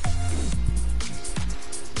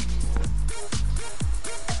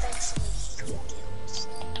 Eventually he grew gills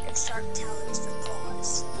and sharp talons for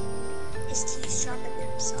claws. His teeth sharpened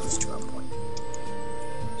themselves to a point.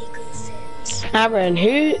 He grew fins. Aaron,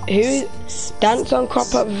 who dance on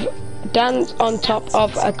top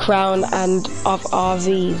of a crown and of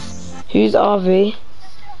RVs? Who's RV?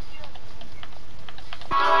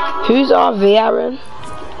 Who's RV, Aaron?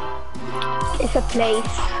 It's a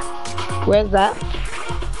place. Where's that?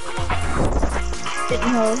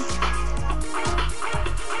 Didn't know.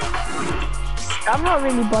 I'm not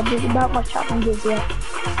really bothered about my challenges yet.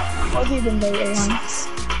 I'll do them later on.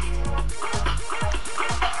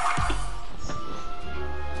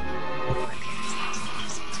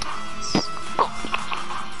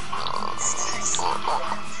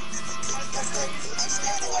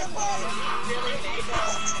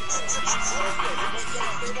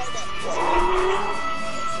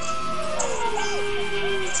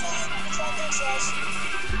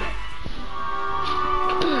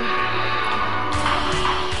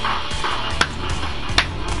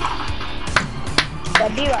 I'll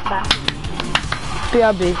be right back.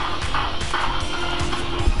 BRB.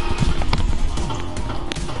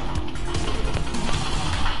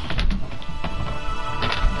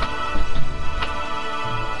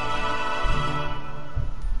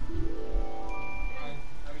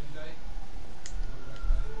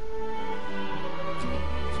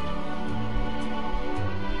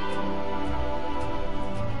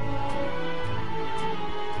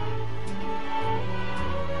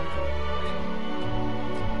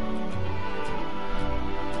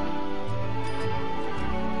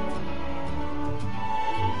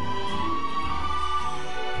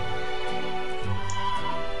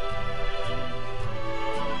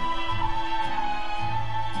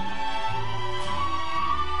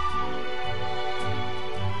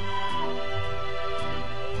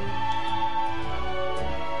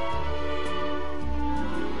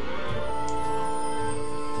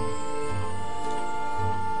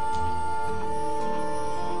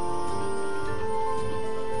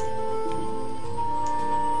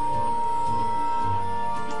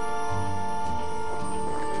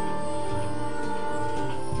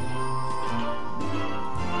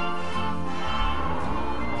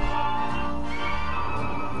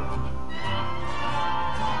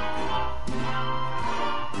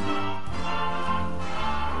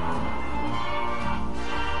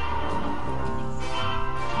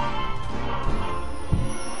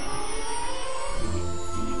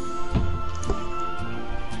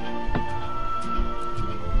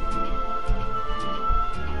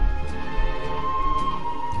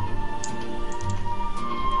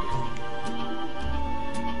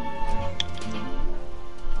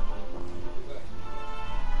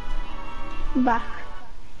 back.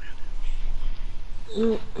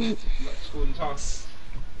 Let's go and toss.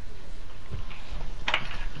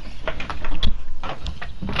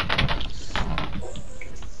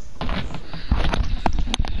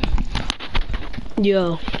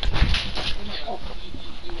 Yo.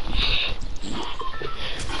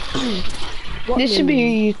 This should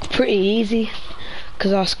be pretty easy,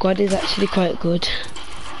 because our squad is actually quite good.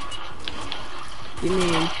 You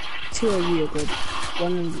mean 2 of you are good.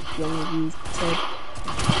 One of you said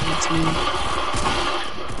it's me.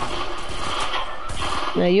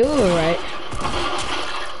 Now you're alright.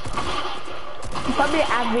 I'm probably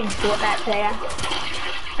average Fortnite player.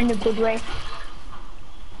 In a good way.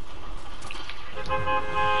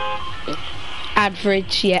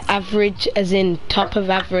 Average, yeah, average as in top of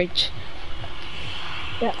average.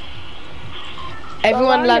 Yeah.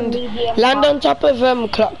 Everyone Well, I'm the land medium on top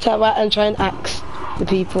of clock tower and try and axe the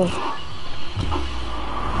people.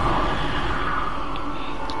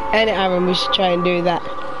 And Aaron, we should try and do that.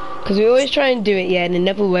 Because we always try and do it, yeah, and it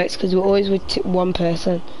never works because we're always with one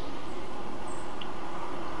person.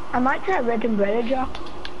 I might try Red Umbrella drop.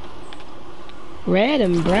 Red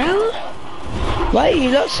Umbrella? Why are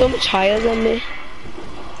you not so much higher than me?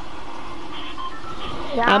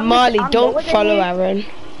 Yeah, And Marley, I'm don't lower than follow you. Aaron. He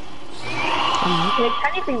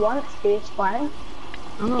can if he wants to, it's fine.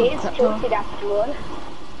 Oh, He's tilted after all.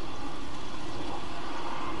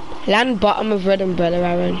 Land bottom of Red Umbrella,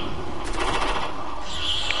 Aaron.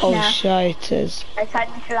 Oh, Nah. shiters. I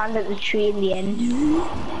decided to land at the tree in the end.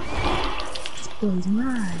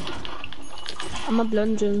 I'm a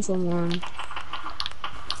bludgeon someone.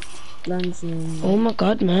 Bludgeon. Oh my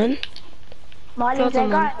god, man. Marley's there,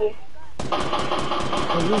 someone. got you.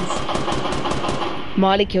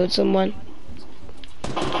 Marley killed someone.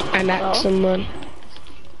 And axed someone.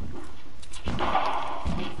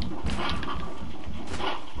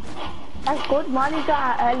 That's good. Marley's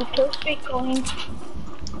got an early kill streak going.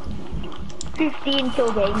 15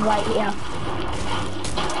 kill game right here.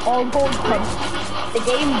 All gold punch. The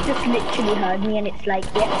game just literally heard me and it's like,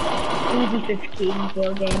 yeah, easy 15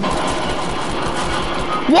 kill game.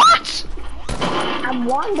 What? I'm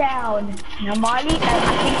one down. Now Marley,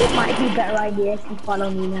 I think it might be a better idea if you follow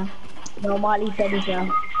me now. No, Marley said as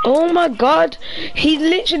well. Oh my god. He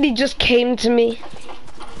literally just came to me.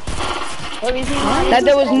 Or is he Marley? Like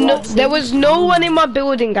there was no one in my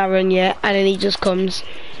building, Aaron, yet, and then he just comes.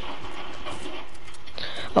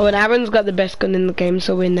 Oh, and Aaron's got the best gun in the game,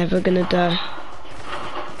 so we're never gonna die.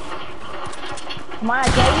 Come on, I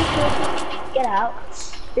dare you to get out.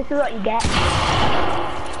 This is what you get.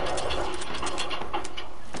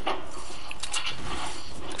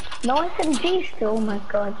 No SMG still, oh my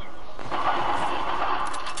god.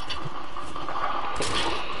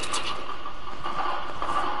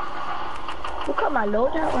 Look at my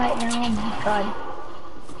loadout right now, oh my god.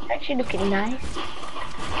 It's actually looking nice.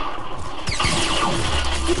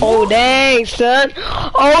 Oh dang, son.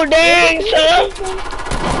 Oh dang, son.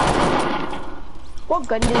 What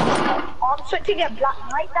gun did this have? Oh, I'm switching to get Black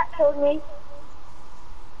Knight, that killed me.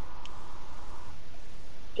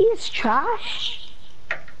 He's trash.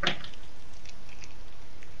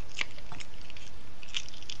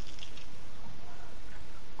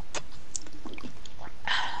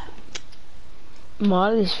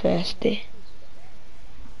 Marley's thirsty.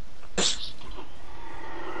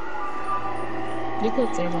 You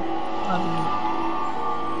could say that. Probably.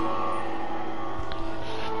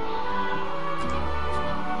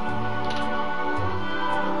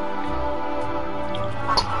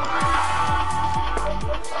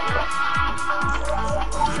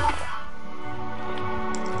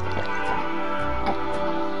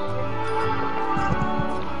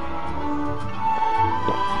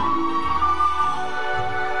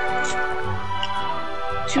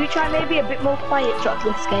 Should we try maybe a bit more quiet drop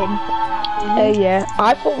this game? Yeah,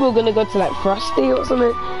 I thought we were gonna go to like Frosty or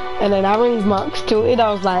something, and then Aaron's marks tilted.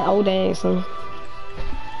 I was like, oh dang, son.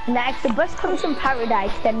 Now if the bus comes from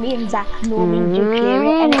Paradise, then me and Zach normally do clear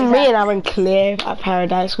it. And Me and Aaron clear at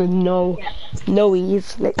Paradise with no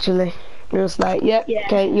ease, literally. It was like, yep, Yeah.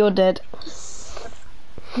 okay, you're dead.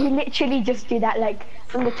 we literally just do that, like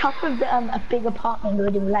from the top of the a big apartment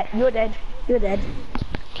building. We're like, you're dead, you're dead.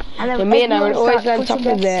 And then So me and Aaron everyone always starts on top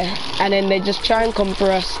pushing of us. there, and then they just try and come for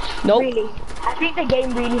us. Nope. Really, I think the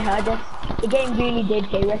game really heard us. The game really did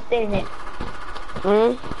hear us, didn't it?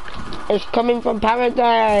 It's coming from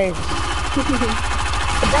Paradise.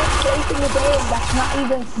 The best place in the game that's not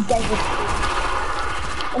even desert.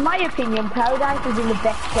 In my opinion, Paradise is in the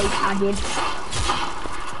best place added.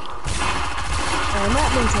 That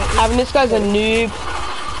means it. Aaron, this guy's a noob.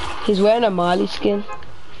 He's wearing a Marley skin.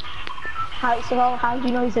 How do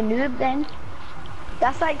you know he's a noob then?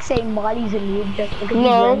 That's like saying Marley's a noob just because he's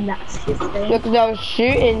No. wearing that shit thing. Because I was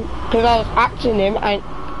shooting, because I was asking him, and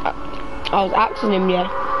I was asking him, yeah,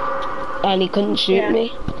 and he couldn't shoot Yeah.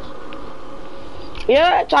 me. You know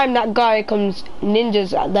that time that guy comes,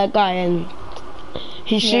 ninjas at that guy, and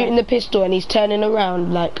he's Yeah. shooting the pistol and he's turning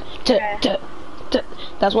around like, Yeah.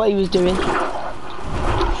 that's what he was doing. Look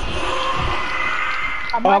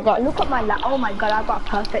at my oh my god, I got a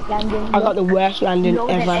perfect landing. I got the worst landing lower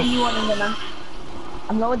than ever. anyone in the map.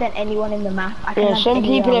 I'm lower than anyone in the map. I can Yeah, have some any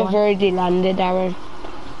people other have one, already landed, Aaron.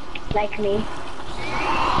 like me.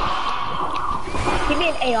 Give me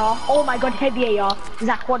an AR. Oh my god, heavy AR.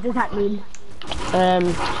 Zach, what does that mean?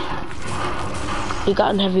 You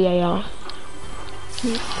got an heavy AR.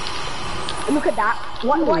 Look at that.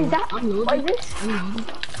 What is that? I'm What is this?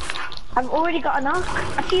 I've already got an arc.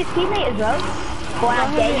 I see his teammate as well. Boy,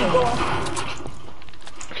 there you go.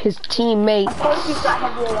 His teammate. Of course he's got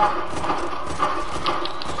heavy AR.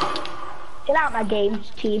 Get out my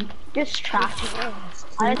games, team. Just trash.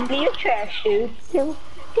 Honestly, you're trash, dude.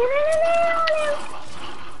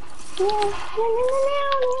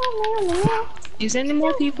 Is there any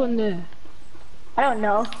more people in there? I don't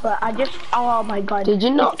know, but I just, oh my god. Did you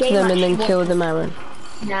knock This game them and then actually kill them, Aaron?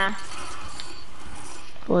 Nah,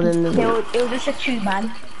 Or then it was just a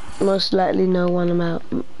 2-man. most likely no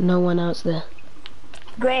one else there.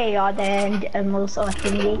 Grey AR there and also a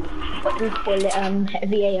thingy. What do we call it?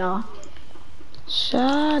 Heavy AR.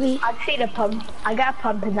 Shawty. I'd see the pump. I got a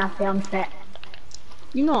pump and that's it, I'm set.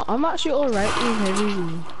 You know, I'm actually alright with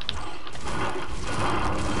heavy.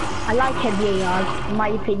 I like heavy ARs. In my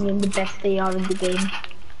opinion, the best AR in the game.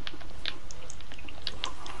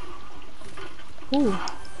 Ooh.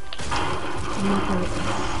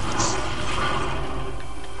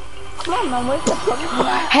 Come on, man, where's the pump?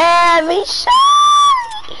 Heavy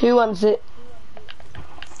shot! Who wants it?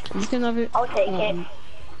 You can have it. I'll take it.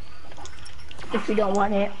 If you don't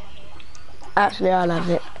want it. Actually, I'll have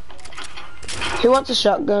it. Who wants a I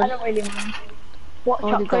shotgun? don't really mind. What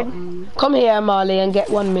Already got shotgun? Come here, Marley, and get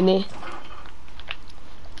 1 mini.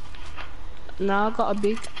 Now I got a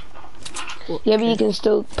big. Yeah, but you can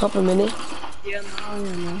still pop a mini. Yeah,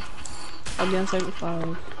 no. I'll be on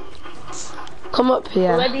 75. Come up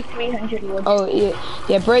here. Already 300 wood. Oh,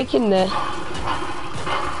 yeah, break in there.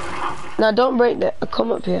 No, don't break there.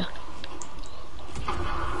 Come up here.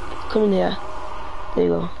 Come in here. There you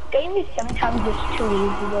go. Game is sometimes just too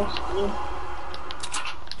easy though, Steve.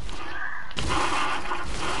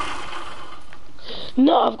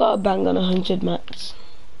 No, I've got a bang on 100 mats.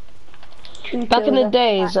 Two Back in the kills,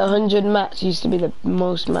 days, that's 100 mats used to be the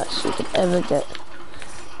most mats you could ever get.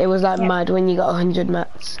 It was like Yeah. mad when you got 100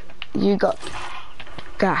 mats. You got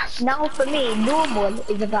gas. Now for me, normal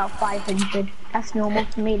is about 500. That's normal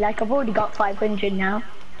for me. Like I've already got 500 now.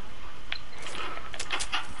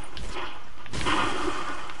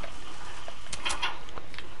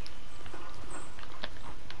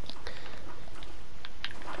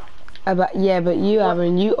 But you,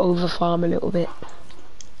 Aaron, you over farm a little bit.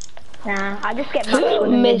 Nah, I just get max Who one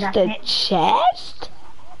and then missed that's the it. chest?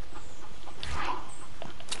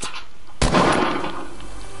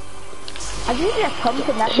 I just get pump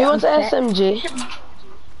and that's Who it, wants an I'm set. SMG?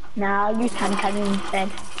 Nah, I'll use hand cannon instead.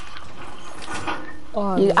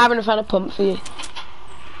 Oh, Aaron found a pump for you.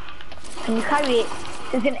 Can you carry it?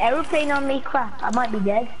 There's an aeroplane on me, crap. I might be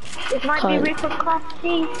dead. This might Can't. be Reaper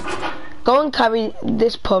Crafty. Go and carry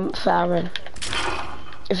this pump for Aaron.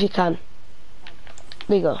 If you can.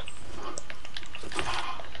 There you go.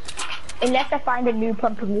 Unless I find a new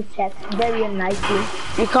pump in this chest. Very unlikely.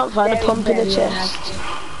 You can't find a Very, pump in the very chest.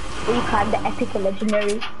 unlikely. You find the epic or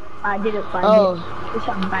legendary. I didn't find Oh. it. Just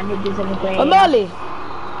some bandages and a grey. Oh, Marley!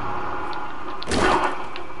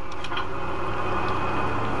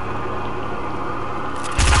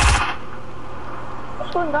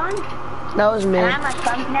 What's going on? That was me. Can I have my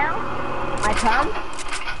pump now? My pump?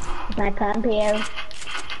 My pump here.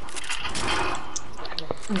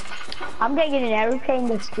 I'm gonna get an aeroplane.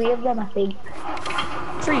 There's 3 of them, I think.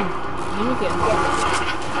 3. You look at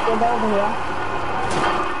Yeah, they're over here.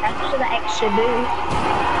 That's for the extra boost.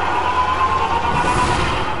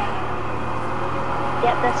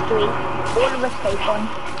 Yep, that's 3. All of us take one.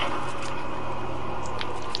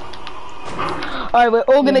 Alright, we're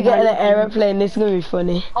all gonna get in an aeroplane. This is gonna be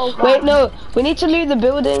funny. Oh, God. Wait, no. We need to loot the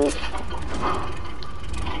building.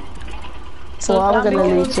 So I'm gonna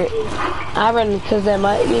loot it. Aaron, because there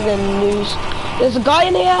might be the news. There's a guy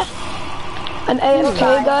in here. An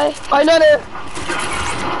AFK guy. I know it.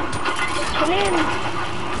 Come in.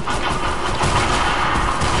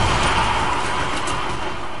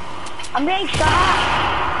 I'm getting shot at.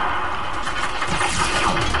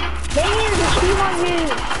 There he is. Team on you.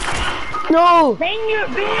 No! Main your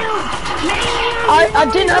build. I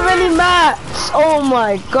didn't have any mats! Oh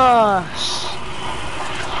my gosh.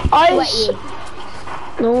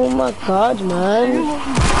 Oh my god, man.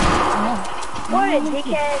 What a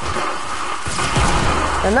dickhead.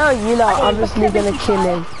 And now you lot are obviously gonna kill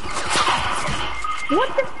him. What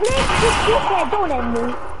the flip? This dickhead, don't end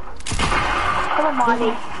me. Come on,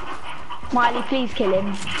 Marley. Marley, please kill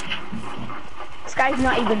him. This guy's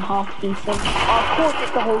not even half decent. Oh, of course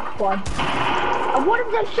it's the whole squad. And what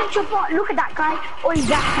is that shit your bot? Look at that guy. Oh,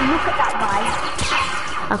 exactly, look at that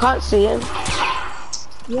guy. I can't see him.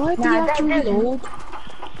 Why do you have to reload?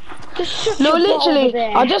 Just shut No, your bot over literally,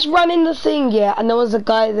 there. I just ran in the thing, yeah, and there was a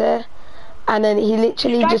guy there. And then he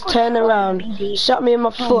literally just turned around, shot me in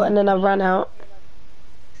my foot, and then I ran out.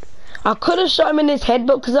 I could have shot him in his head,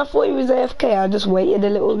 but because I thought he was AFK, I just waited a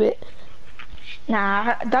little bit.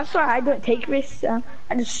 Nah, that's why I don't take risks. I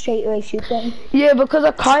just straight away shoot them. Yeah, because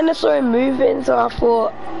I kind of saw him moving, so I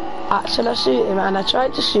thought, should I shoot him? And I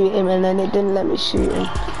tried to shoot him, and then it didn't let me shoot him.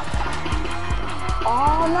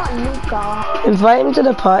 Oh, not Luca. Invite him to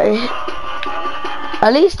the party.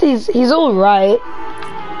 At least he's all right.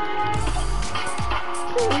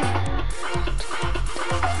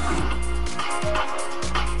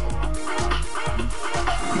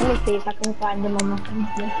 Let me see if I can find him on my phone.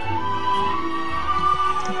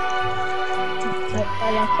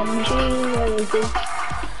 LSMG, where is he?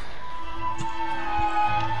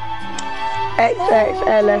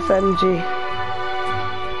 XXLSMG.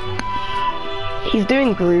 He's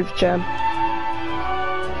doing Groove Jam.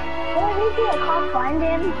 Where is he? I can't find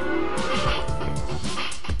him.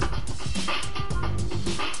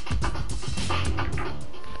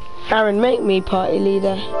 Aaron, make me party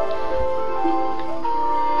leader.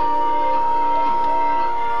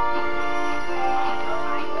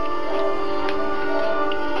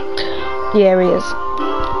 Yeah, he is.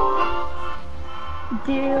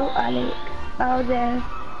 Alex, Bowser,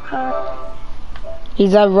 Cut.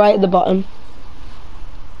 He's right at the bottom.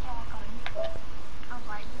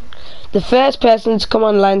 The first person to come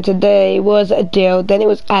online today was Adele, then it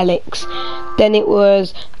was Alex, then it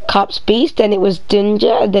was Cops Beast, then it was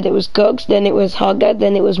Dunja, then it was Gugs, then it was Hogger,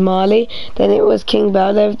 then it was Marley, then it was King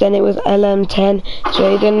Bowlev, then it was LM10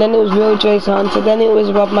 Jaden, then it was Real Jace Hunter, then it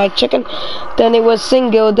was Rob Mike Chicken, then it was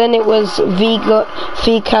Single, then it was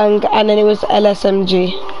V-Kang, and then it was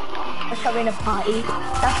LSMG. Let's having a party.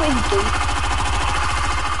 That's what he do.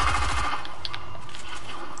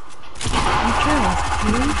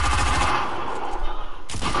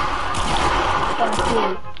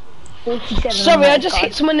 Sorry, I just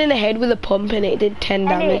hit someone in the head with a pump and it did 10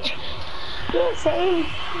 damage. Yeah, same.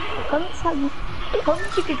 Pumps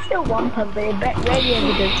you can still one pump, but it rarely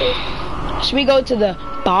ever does it. Should we go to the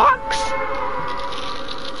box?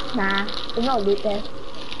 Nah, there's no loot there.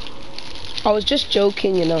 I was just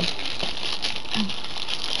joking, you know.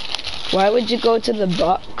 Why would you go to the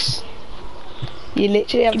box? You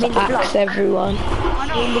literally have to axe everyone.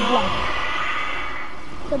 In the block.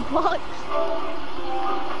 The box.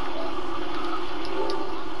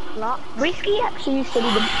 Risky actually used to be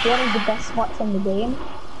one of the best spots in the game.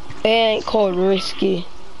 It ain't called risky.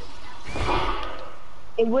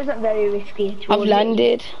 It wasn't very risky at all. I've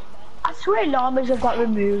landed. I swear llamas have got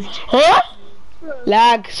removed. Huh?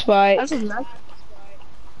 Lag spike. That's a lag.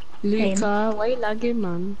 Luca, why you lagging,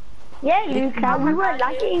 man? Yeah, Luca, we were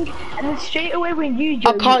lagging, and then straight away when you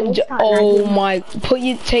I can't. Oh my!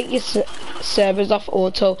 Take your servers off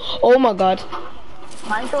auto. Oh my god.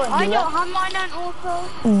 I don't have mine on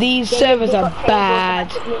auto. These servers are bad.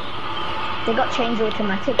 They got changed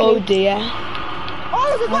automatically. Oh dear.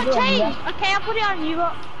 Oh, they got changed. Okay, I'll put it on you.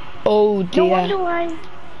 Oh No wonder dear. why.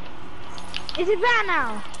 Is it better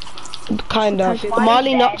now? Kind of.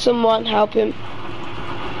 Marley knocked someone. Help him.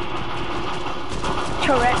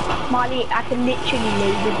 Correct, Marley. I can literally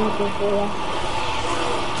leave the people for you.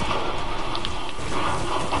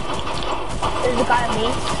 There's a guy on me.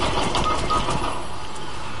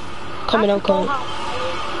 Coming, I'm coming.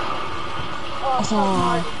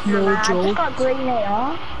 Oh, no I just joke. got green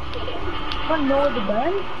AR. Got no the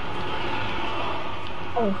gun.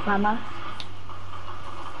 Oh, mama.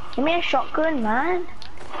 Give me a shotgun, man.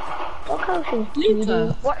 Look how she's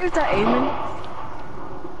Luca, what is that aiming?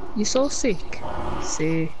 You're so sick.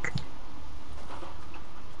 Sick.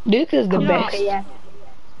 Luca's the best. Okay, yeah.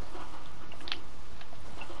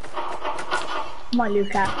 Come on,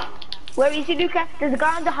 Luca. Where is he, Luca? There's a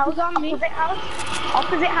guy on the house, opposite house.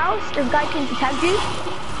 Opposite house, there's a guy trying to tag you.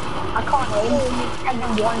 I can't aim. Tagged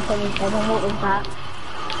him 127, what was that?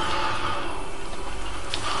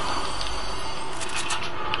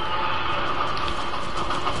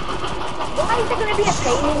 Why be a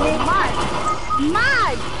pain in this.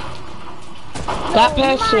 Mad! That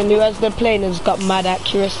person who has the plane has got mad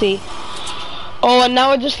accuracy. Oh, and now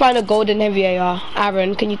I just find a golden heavy AR.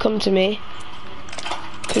 Aaron, can you come to me?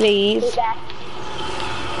 Please.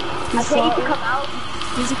 I tell you to come out.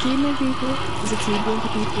 There's a keyboard, people. There's a keyboard,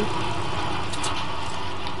 people.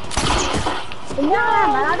 No,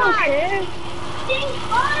 man, I don't care.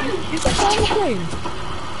 Is that on the plane?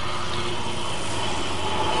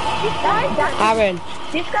 Aaron,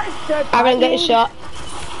 This guy's so Aaron, get a shot.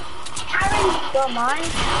 Aaron, don't mind.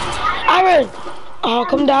 Aaron! Oh,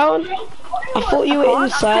 come down. I thought you were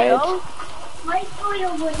inside.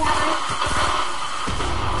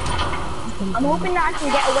 I'm hoping that I can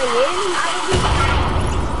get away in.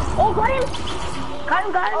 Oh, got him! Got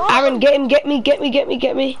him. Aaron,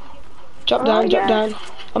 get me. Drop down.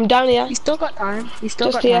 I'm down here. You still got time. You still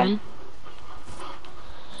Just got here. time.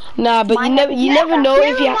 Nah, but you never know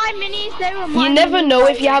if you never know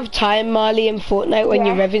if you have. have time, Marley, in Fortnite when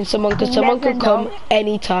you're revving someone, because someone Never could come know.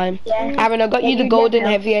 anytime. Yeah. Aaron, I got you the you golden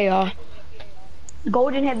never know. heavy AR.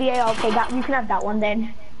 Golden heavy AR, okay, you can have that one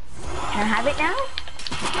then. Can I have it now?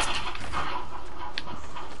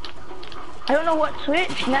 I don't know what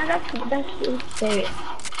switch. No, that's it.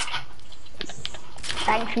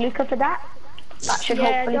 Thanks, Luca, for that. That should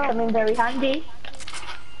hopefully come in very handy.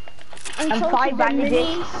 And 5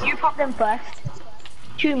 bandages. You pop them first.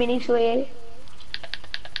 2 minis for you.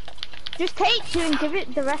 Just take 2 and give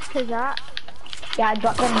it the rest to that. Yeah, I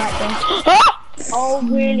dropped them right there. Ah! Oh,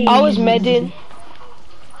 really? I was medding.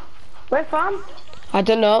 Where from? I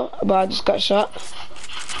don't know, but I just got shot.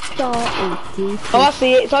 So, Oh, I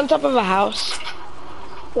see it. It's on top of a house.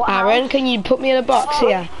 what Aaron, house? can you put me in a box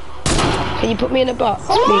here? Can you put me in a box,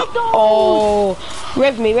 Oh, please? no. Oh,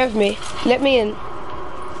 rev me. Let me in.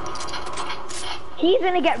 He's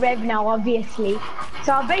gonna get rev now, obviously.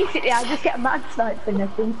 So basically, I'll just get a mad snipe for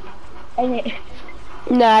nothing. Ain't it?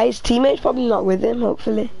 Nah, his teammate's probably not with him,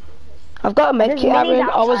 hopefully. I've got a med There's kit, minis Aaron.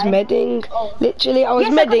 I was outside. medding. Literally, I was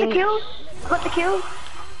Yes, I got the medding. kill. Got the kill.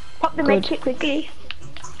 Pop the med kit quickly.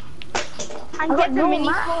 And I get got the no minis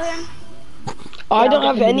mats. for him. I Yeah, don't I'll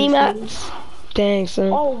have get the any minis. mats. Dang,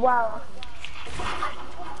 son. Oh, wow.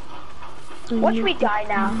 Watch me die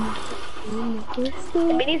now.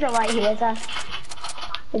 The minis are right here, so.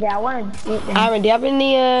 Yeah, I want to do it then. Aaron, do you have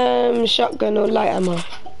any shotgun or light ammo?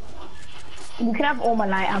 You can have all my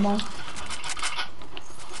light ammo.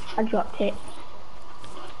 I dropped it.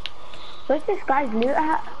 Where's this guy's loot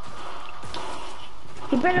at?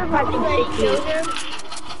 He better have like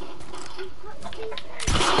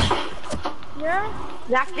Yeah?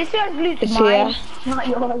 Zach, this guy's loot It's is mine, here. not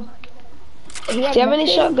yours. Do you have any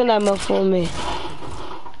shotgun ammo for me?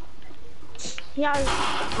 Yeah.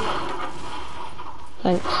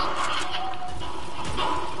 Thanks.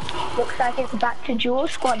 Looks like it's back to dual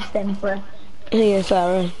squads then, bro. Yes,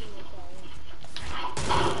 Aaron.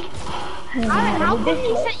 Aaron, how come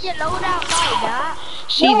you set your loadout like that?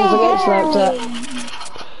 She doesn't get sniped at.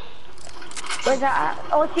 Where's that at?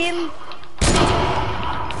 Oh, see him?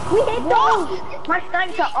 We hit those! My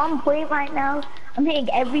snipes are on point right now. I'm hitting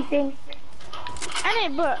everything.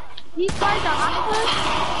 Ain't it, but these guys are hackers.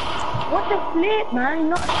 What the flip, man?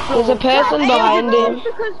 Not There's a person behind him.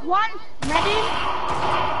 Because one's ready.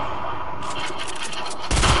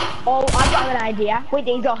 Oh, I've got an idea. Wait,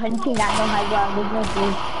 these are hunting that on my ground. There's no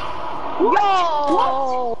food.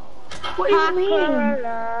 What? What do you mean?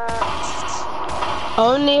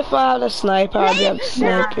 Only if I had a sniper, I'd be able to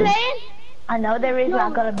snipe him. I know there is, but I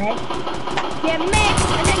got a med. Yeah, mate.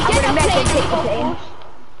 And then I'm get gonna a med and take the plane. plane.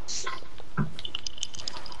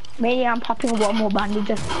 Maybe I'm popping one more bandage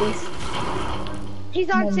just for this. He's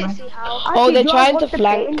on Never mind. 60 health. Oh, they're Actually, trying what's to the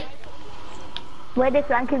flank. plane? Where they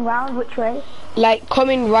flanking round? Which way? Like,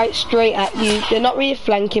 coming right straight at you. They're not really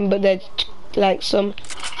flanking, but they're like some.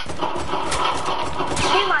 See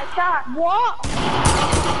my shot. What?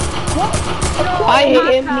 No, I hit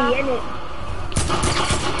him. Me, innit?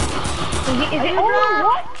 Is it? Oh,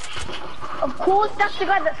 what? Of course, that's the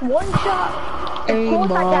guy that's one shot. Of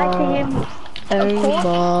course, I died to him. Of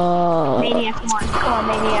course. Mania, come on,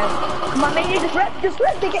 Mania. Come on, Mania, just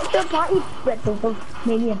rep, they get to the party. Rep,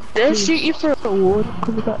 Mania. They'll shoot you for a reward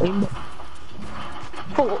because we got aimed.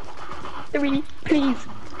 4, 3, please.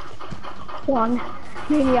 1,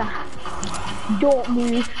 Mania. Don't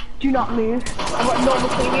move. Do not move. I've got no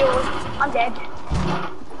materials. I'm dead.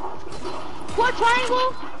 What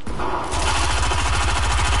triangle?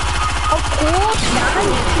 Of course, man.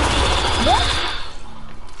 What?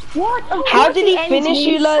 What? Of How course did he ends finish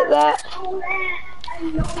me. you like that?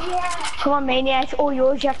 Come on, Mania, it's all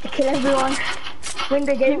yours. You have to kill everyone. Win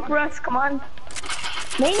the game for us. Come on.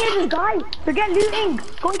 Mania's a guy. Forget looting.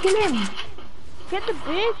 Go and kill him. Get the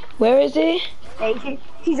big. Where is he? Hey,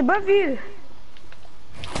 he's above you.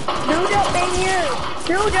 Build up, Mania.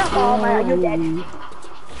 Build up. Oh my god, you're dead.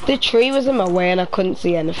 The tree was in my way and I couldn't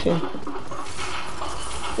see anything.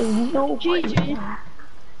 There's no GG.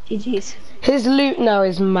 GG's. His loot now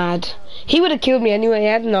is mad. He would have killed me anyway, he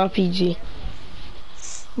had an RPG.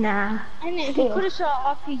 Nah. And if he could have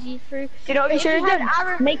shot RPG through. You know what you should have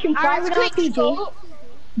done? Make him fly with RPG.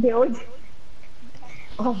 Build.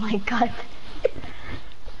 Oh my god.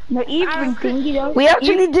 No, even thingy though. We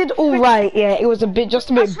actually did alright, yeah. It was just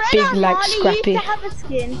a bit big, like scrappy. Used to have a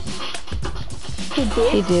skin. He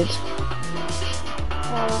did. He did.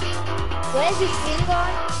 Where's his skin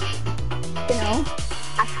gone? You know,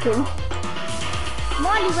 ask him.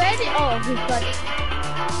 Molly, where did? Oh, he's got it.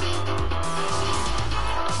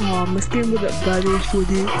 Oh, my skin was that bad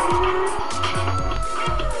already.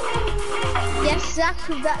 Yes,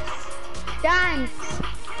 exactly. That's dance.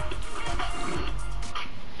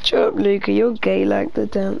 Shut up, Luca, you're gay like the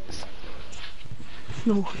dance.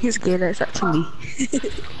 No, he's gay, that's actually me.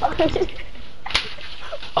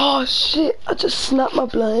 Oh shit, I just snapped my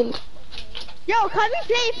blind. Yo, can we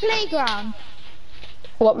play Playground?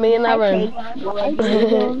 What, me and Aaron?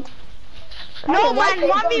 No, man,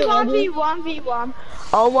 1v1v1v1.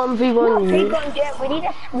 I'll 1v1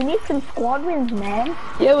 you. We need some squad wins, man.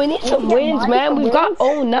 Yeah, we need some wins, man. We've got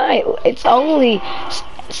all night. It's only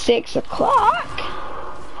 6 o'clock.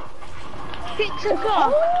 6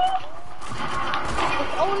 o'clock.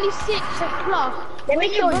 It's only 6 o'clock. Let me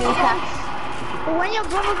show you that. But when your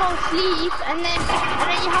brother goes sleep and then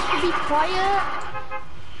you have to be quiet.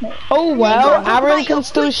 Oh well, Aaron can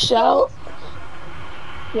still shout.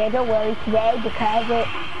 Yeah, don't worry. Today, because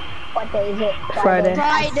what day is it? Friday.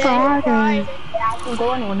 Friday. Yeah, I can go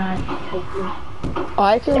on all night.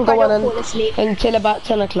 I can go on until about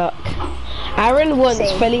 10 o'clock. Aaron once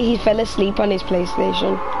he fell asleep on his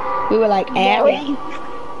PlayStation. We were like, Aaron.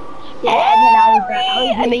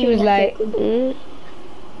 And he was like, Yeah.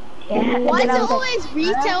 Why is it always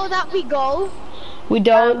retail that we go? We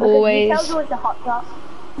don't always.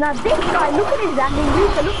 Now this guy, look at his landing.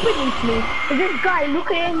 Look beneath me. This guy, look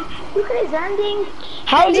at him. Look at his landing.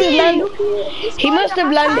 How's his landing? He must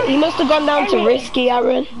have landed. He must have gone down to risky,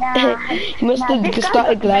 Aaron. He must have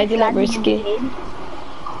started gliding at risky.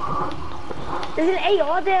 There's an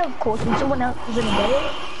AR there, of course, and someone else is gonna get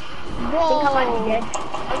it. Whoa. I might be dead.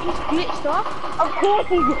 I just glitched off. Of course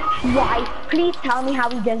he's. Why? Please tell me how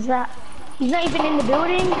he does that. He's not even in the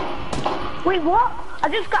building. Wait, what? I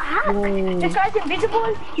just got hacked. This guy's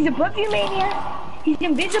invisible. He's above you, Mania. He's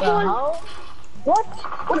invisible. What?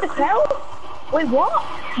 What the hell? Wait, what?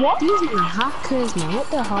 What? These are hackers, man. What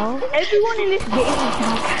the hell? Everyone in this game is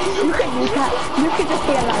hacked. Look at Luca. Look at this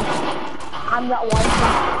here, like. I'm that one.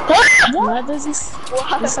 Why does this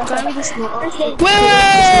guy just not...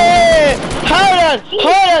 Wait! Hold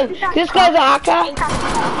on! This guy's a hacker.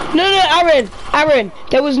 No, Aaron.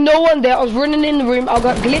 There was no one there. I was running in the room. I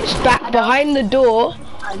got glitched back behind the door.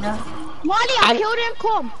 Molly, I killed him.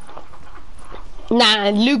 Come. Nah,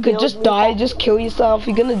 Luca, just die. Just kill yourself.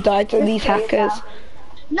 You're gonna die to these hackers.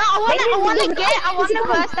 No, I wanna the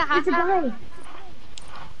first hacker.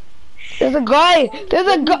 There's a guy.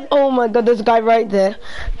 Oh my god, there's a guy right there.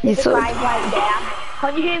 There's a guy right there.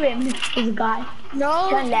 Can you hear him? There's a guy. No.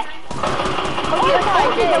 Turn left.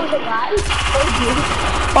 There was a guy.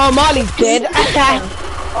 Oh, Molly's dead.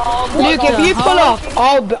 Luke, if you pull off,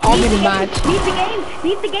 I'll be mad.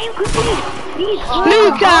 Leave the game quickly. Please.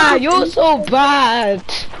 Luca, you're so bad.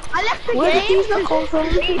 I left the Where game. did these not come from?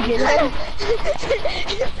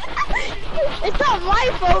 It's not my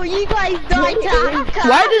fault. You guys died to hacker.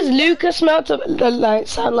 Why does Luca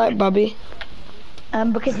sound like Bobby?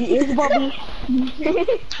 Because he is Bobby.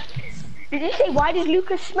 Did you say why does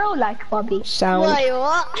Lucas smell like Bobby? Sound. Wait,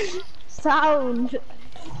 what? Sound.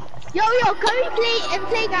 Yo, can we play in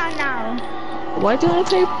Playground now? Why do I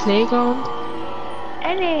play Playground?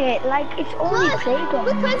 Like it's only Playground.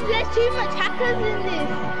 Because there's too much hackers in this.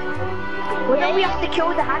 Well, then we have to kill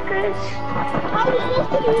the hackers. How are we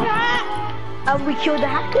supposed to do that? And we kill the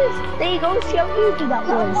hackers. There you go. See how easy that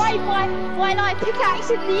was. Why not pickaxe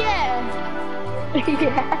in the air?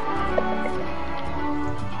 Yeah.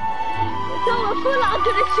 So I feel like I'm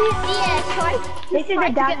gonna shoot the air. This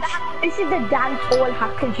is the dance all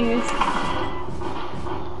hackers use.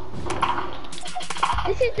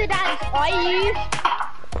 This is the dance I use.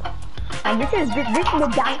 And this is the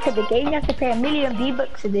dance of the game. You have to pay 1 million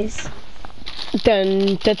V-Bucks for this.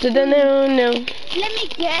 Dun, da, da, da, no. Let me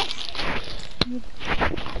guess.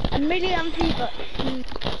 1 million people.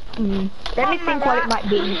 Let me think what it might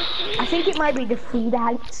be. I think it might be the free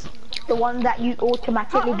dance. The one that you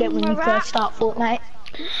automatically get when you first start Fortnite.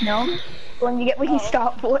 No? The one you get when you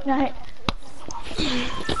start Fortnite.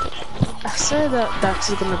 I say that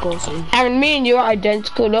that's gonna go soon. Aaron, me and you are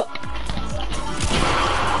identical, look.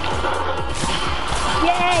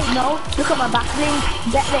 Yay! No, look at my back bling.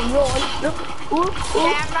 Better than yours. Look. Ooh,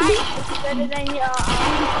 Yeah, right. It's better than your.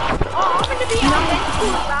 Oh, I'm gonna be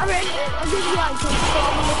identical, Aaron. I'm gonna be identical.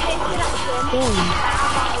 I'm gonna take it up to him.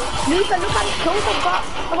 Look how many kills I've got.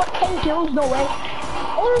 I've got 10 kills, no way.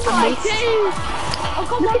 Oh my days! I've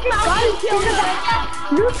got 1,000 kills.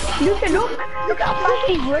 Look how fast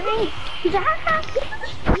he's running. He's a hacker.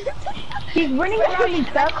 He's running around in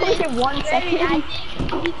circles in 1 second.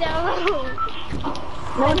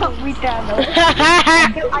 No, not retard, no.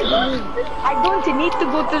 I'm going to need to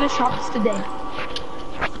go to the shops today.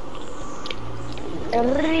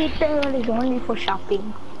 Retail is only for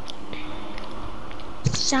shopping.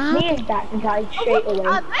 Me and that guy straight away. I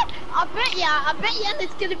bet you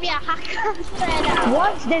there's gonna be a hacker straight up.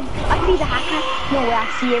 What? I see the hacker. No way, I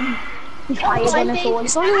see him. He's higher than us all.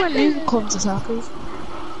 It's only when Luca comes as hackers.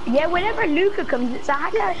 Yeah, whenever Luca comes, it's a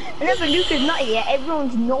hacker. Whenever Luca's not here,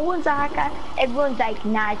 no one's a hacker. Everyone's like,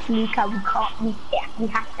 nah, it's Luca, we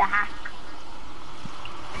have to hack.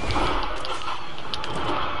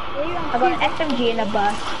 I got an SMG in a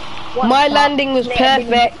bus. My landing was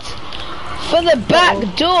perfect. For the back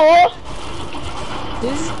door.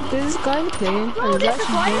 This guy playing. Oh, this is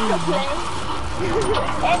why you're playing.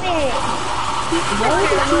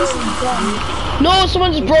 No,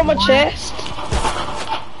 someone just broke my chest.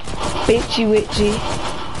 Bitchy witchy.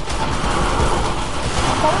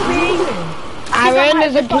 Aaron,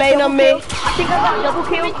 there's a plane on me. I think I got double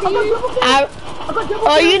kill.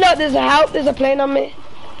 Oh, you know there's a plane on me.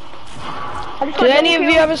 Do any of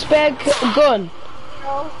you have a spare gun?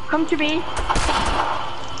 No. Come to me.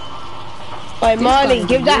 Alright, Marley,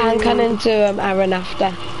 give that hand cannon to Aaron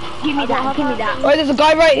after. Give me that. Oh, there's a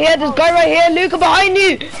guy right here. Luca behind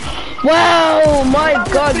you. Wow, my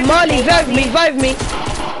God, Marley, revive me.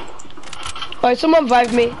 Alright, someone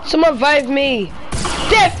revive me.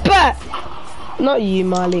 Death bat. Not you,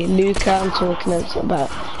 Marley. Luca, I'm talking about.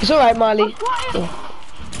 It's alright, Marley.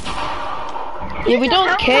 Yeah, we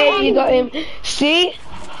don't care. You got him. See?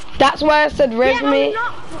 That's why I said rev me.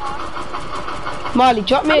 Marley,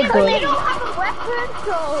 drop me a gun. They don't have a weapon,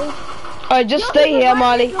 so. Alright, just stay here,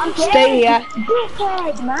 Marley. Stay here.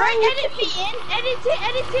 Dickhead, man. Right, edit me in. Edit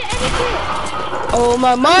it. Oh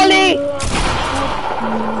my Marley!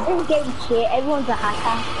 This game shit. Everyone's a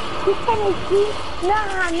hacker. He's 10 HP.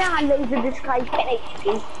 Nah, laser. This guy's 10 HP.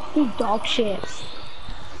 He's dog shit.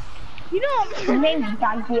 You know, His name's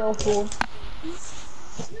Daggy04.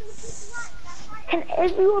 Can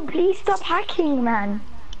everyone please stop hacking, man?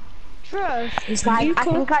 trust. Is Guys, I Luca?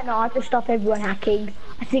 think I know how to stop everyone hacking.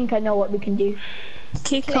 I think I know what we can do.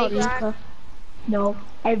 Kick out Luca. No,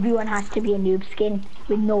 everyone has to be a noob skin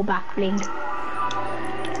with no back bling.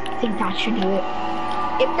 I think that should do it.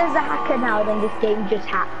 If there's a hacker now, then this game just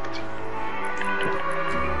hacked.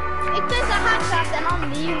 If there's a hacker, then I'm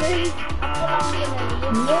leaving. I'm gonna leave.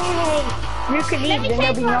 Yay! Luca leaves, then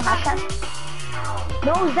there'll be no hacker.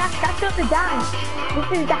 No, Zach, that's not the dance. This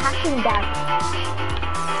is the hacking dance.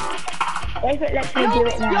 If it lets me do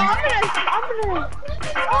it now. I'm gonna.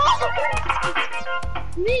 Oh!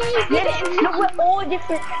 Me, you did Yes, it. look, we're all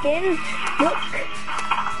different skins. Look.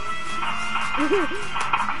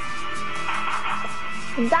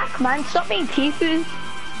 Zach, man, stop being Tifu.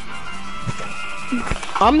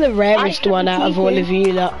 I'm the rarest one out of all of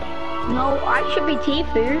you lot. No, I should be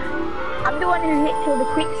Tifu. I'm the one who hits all the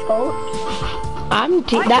quick scopes.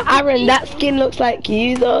 That Aaron, that skin looks like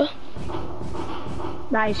you though.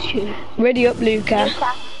 That is true. Ready up, Luca.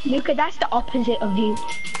 Luca, that's the opposite of you.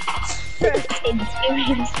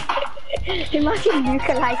 Imagine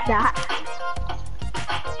Luca like that.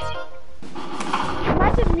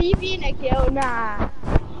 Imagine me being a girl, nah.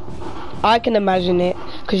 I can imagine it,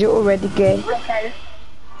 because you're already gay. Okay.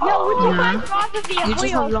 Yo, would you Nah. guys rather be a You boy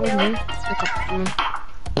just or have long girl? hair. Look up.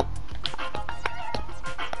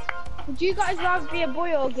 Would you guys rather be a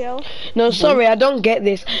boy or girl? No, sorry, I don't get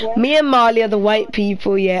this. Me and Marley are the white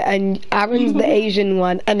people, yeah, and Aaron's the Asian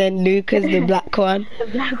one, and then Luca's the black one. The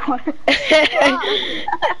black one.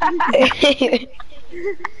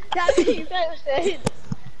 That makes no sense.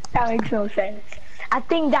 That makes no sense. I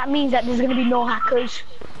think that means that there's gonna be no hackers.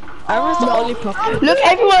 Aaron's the only proper. Look,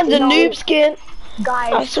 everyone's a No. noob skin.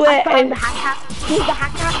 Guys, I swear, found the hacker. Who's the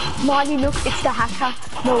hacker? Marley, look, it's the hacker.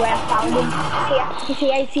 No way, I found him.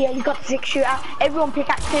 Here, he's got the 6-shooter. Everyone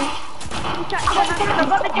pickaxe him. I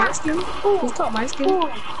got the tag. He's got my skin. Ooh.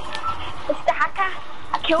 hacker.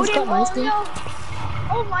 I killed He's him. got my skin.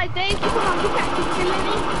 Oh my days, look at him killing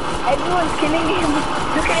me. Everyone's killing him.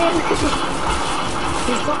 Look at him.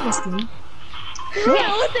 He's got my skin.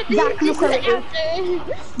 Zach, look at it.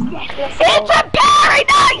 Yes, It's a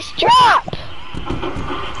paradise trap!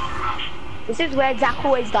 This is where Zach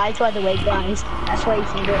always dies, by the way, guys. That's why you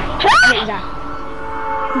can do it. Hey, Zach.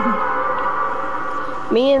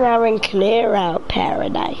 Me and Aaron clear out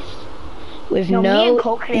paradise. With No, no me and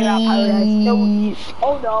Cole clear out paradise. No. ease.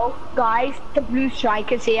 Oh no, guys, the blue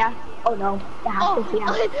striker's here. Oh no, the hacker's here.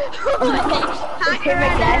 It's him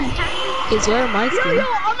again. He's wearing my Yo, skin.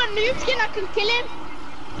 I'm a noob skin, I can kill him.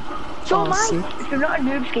 So Oh, am I. sick. If you're not a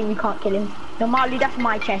noob skin, you can't kill him. No, Marley, that's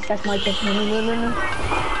my chest. That's my chest. No.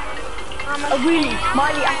 Oh really,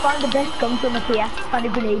 Marley, I found the best gun from up here. Found a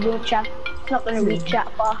grenade launcher. It's not gonna reach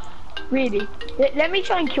that far. Really. Let me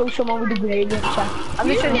try and kill someone with a grenade launcher. I'm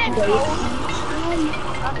just trying to kill you.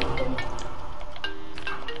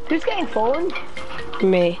 Who's getting phoned?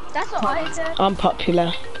 Me. That's what I said. I'm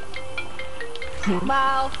popular.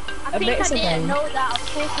 Wow. I think I it's a didn't game. know that. Of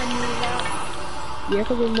course I knew that. Yeah,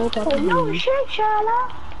 because we're more Oh popular. no shit,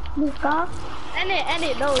 Sherlock. Luca. And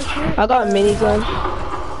it, no, it's true. I got a minigun.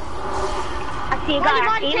 I see a guy. I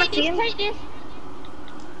see him. Take this.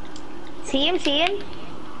 See him.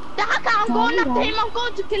 The hacker, I'm going after him. I'm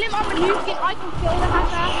going to kill him. I'm a noob skin. I can kill the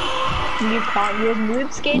hacker. You can't. You're a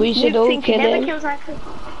noob skin. We should Noob all skin kill never him. kills hacker.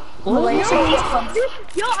 Yo,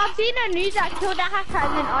 I've seen a noob that killed the hacker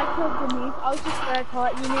and then I killed the noob. I was just third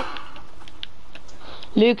part unit.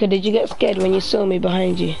 Luca, did you get scared when you saw me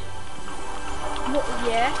behind you?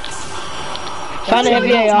 Yeah. Find a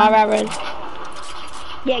heavy AR, Aaron.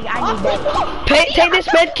 Yeah, I need that. Take this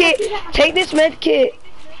med kit. Take this med kit.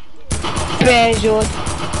 Benjamin.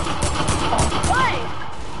 Why?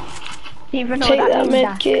 Even though Take that means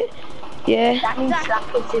med kit. Yeah. That means slap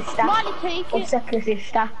his sister. Marley, take Or it. suck his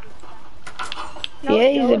sister. Yeah,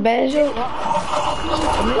 he's a Benjamin.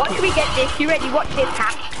 Watch me get this. You ready? Watch this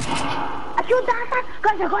hack. I killed the hacker.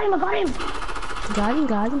 Guys, I got him. Got him. I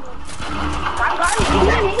got him.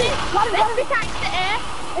 Let's be taxed the air.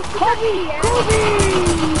 Let's be taxed the air.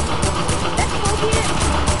 Let's go here.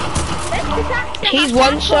 Let's be taxed the He's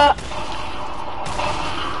one shot.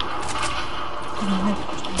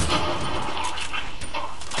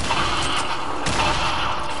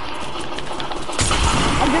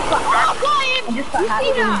 I just got hacked. got him. I just got You hacked.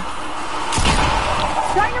 see that?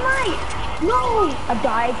 Dynamite! No! I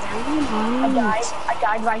died. I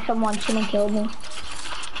died by someone. Someone killed me.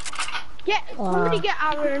 Somebody get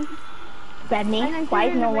Aaron. Grab me. And then Why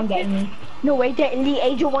is kill no him one again. getting me? No way, the elite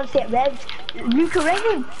agent wants to get revs. Luca, rev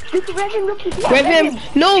him. Look, he's Rev him.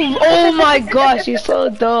 No. Oh my gosh, you're so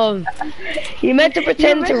dumb. You meant to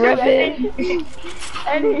pretend to rev him.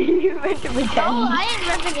 And you meant to pretend. Oh, I ain't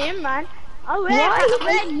revving him, man. Oh, we're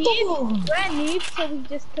noob, so we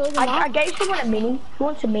just killed him I off. gave someone a mini. Who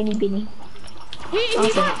wants a mini binny? He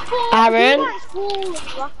wants full. Aaron? He wants full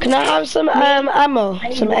rocket. Can I have some ammo?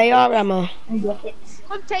 Some AR ammo. And rockets.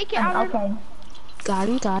 Come take it, Aaron. Okay. Got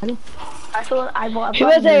him. I bought Who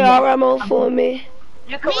has AR ammo for me?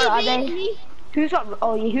 Look at where are they? Me. Who's got?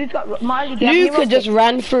 Oh yeah, who's got? Marley, do you have any Luca just rockets?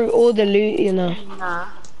 ran through all the loot, you know.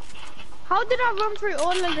 How did I run through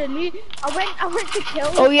all of the loot? I went to kill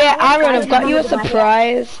him. Oh yeah, Aaron, I've got you a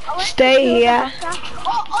surprise. I went to Stay kill the here. hacker.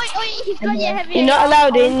 Oh, he's got your heavy You're not AR.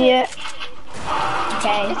 allowed in yet.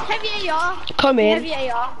 Okay. It's heavy AR. Come in. Heavy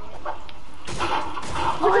AR. It's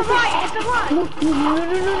a right. No.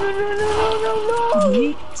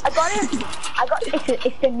 I got it.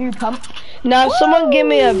 It's the new pump. Now someone give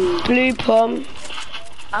me a blue pump.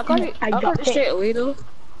 I got it. I I got got it it. straight away though.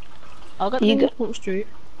 I got You the got- pump straight.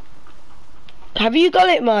 Have you got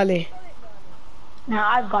it, Marley? No,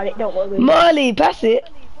 I've got it. Don't worry. Marley, pass it.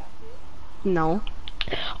 No.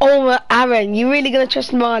 Oh, Aaron, you really gonna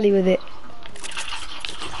trust Marley with it?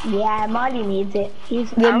 Yeah, Marley needs it. He's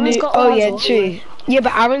The Aaron's new, got oh ours yeah, all. true. Yeah,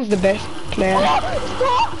 but Aaron's the best player.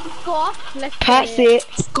 Score. Let's Pass go. it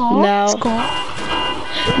now.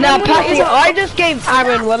 Now pass it. I just gave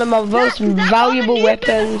Aaron one of my most valuable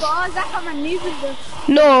weapons. Zach, I'm a noob with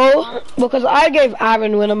the No, because I gave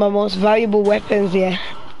Aaron one of my most valuable weapons, yeah.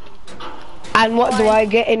 And what do I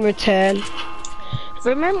get in return?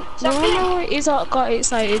 Remember when Isaac got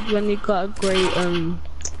excited when he got a great AR?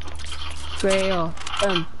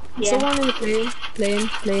 Someone in the plane.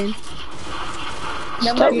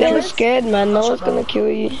 Stop getting scared, man. No one's gonna kill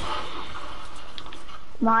you.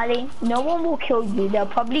 Marley, no one will kill you. They'll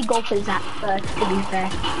probably go for Zach first, to be fair.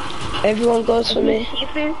 Everyone goes for me.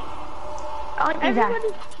 Sifu? Aren't you Zach?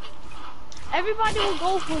 Everybody will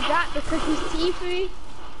go for Zach because he's Sifu.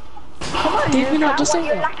 Come on, Did we not just say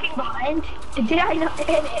you're that? lacking behind. Did I not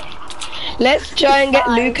hit it? Let's try and get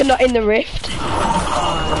Luca not in the rift. Go,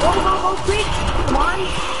 quick. Come on.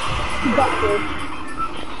 You got this.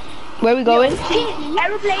 Where we going?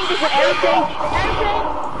 Aeroplane, there's an aeroplane.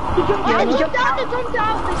 He jumped out, he jumped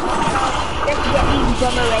out. Let's get these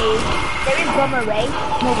Bummer Rays. There is Bummer Ray.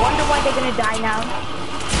 No wonder why they're gonna die now.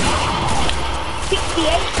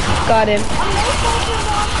 68. Got him.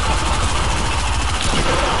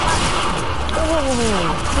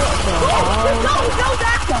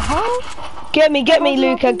 Get me,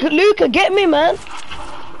 Luca. Luca, get me, man.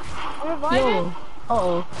 Yo.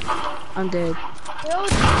 Uh-oh. I'm dead. Keep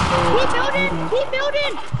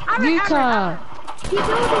building! Luca! Keep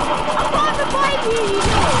building! I'm going to fight you,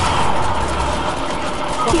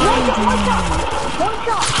 One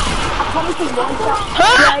shot. I promise he's one shot.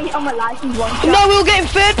 Huh? Yeah, I'm alive, he's one shot. No, we were getting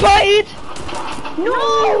third partied.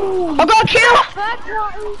 No! I got a kill.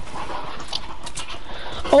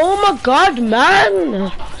 Oh my god,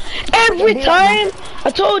 man. Every time.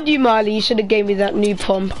 I told you, Marley, you should have gave me that new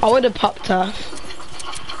pump. I would have popped off.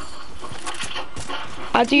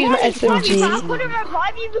 I had to use my I SMG. couldn't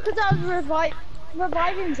revive you because I was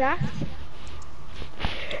reviving Zach.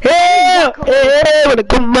 Hey, wanna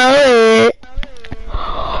come on?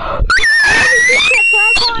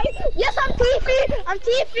 Yes, I'm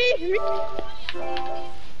TP!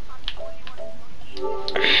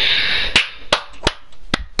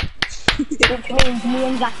 Which means me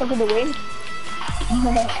and Zach are gonna win.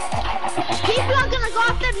 People are gonna go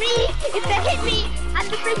after me if they hit me and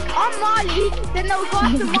they think I'm Marley, then they'll go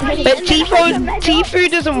after Marley. But and then they'll Tifu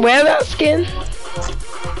doesn't wear that skin.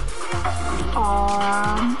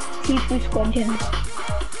 Tifu squadron.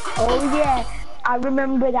 Oh yeah, I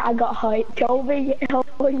remember that I got hyped over here.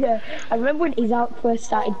 I remember when Isaac first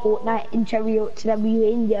started Fortnite in Cherry Oaks, and we were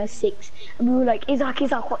in year 6, and we were like, Isaac,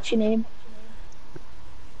 what's your name?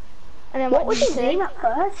 And then What was his name at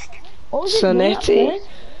first? What was his Sonetti? name at first?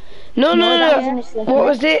 No. that wasn't his name. What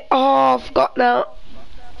was it? Oh, I forgot now.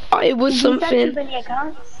 Oh, it was something.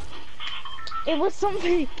 it was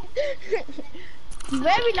something.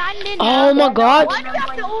 Where we landing? Oh my god. Why do we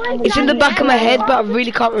have to always It's in the land back of my there? head, but I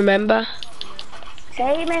really can't remember.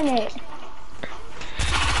 Say a minute.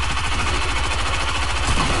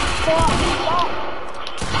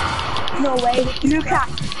 No way, Luca.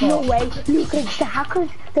 No way, Luca. It's the hackers,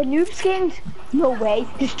 the noob skins. No way,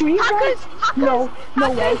 the stream guys. No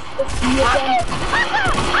way.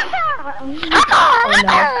 Oh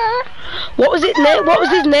no. What was it? What was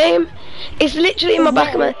his name? It's literally in my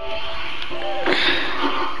back of my.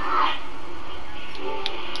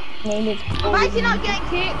 Name is. Why is he not getting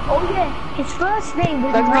kicked? Oh yeah, his first name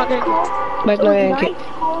was That's not Nightcore. That's not getting kicked.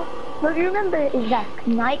 Nightcore. No, do you remember Isaac?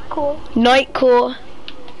 Nightcore. Nightcore.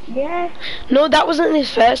 Yeah. No, that wasn't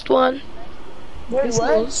his first one. There it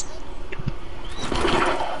was.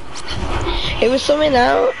 It was something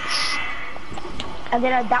else. And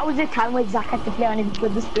then that was the time when Zach had to play on his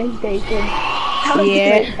brother's PlayStation.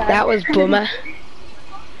 Yeah, that was bummer.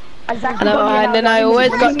 And then I always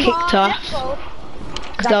got kicked off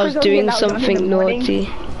because I was doing something naughty.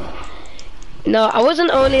 No, I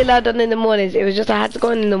wasn't only allowed on in the mornings. It was just I had to go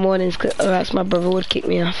in the mornings, or else my brother would kick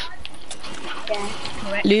me off. Yeah,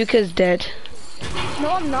 correct. Luca's dead.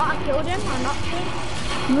 No, I'm not. I killed him. I'm not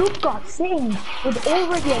killed. Luke got Singh with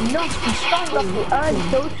already enough to strong enough to earn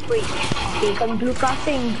those free. Because Luke got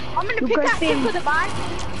Singh. I'm gonna pickaxe him for the bag.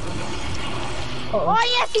 Oh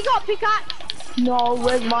yes, he got pickaxe. No,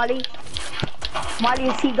 where's Molly? Molly,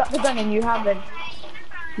 has he got the gun and you haven't?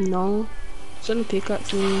 No. Shouldn't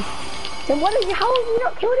pickaxe me. Then what is it? How have you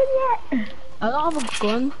not killed him yet? I don't have a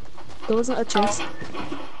gun. There wasn't a chest.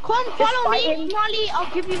 Come follow fight me, him. Molly. I'll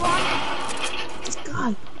give you one. This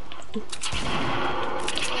guy.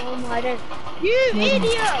 Oh my god. You idiot!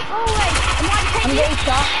 Go away. I'm getting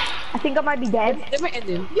shot. I think I might be dead. Let me end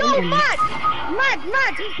him. Yo, mad!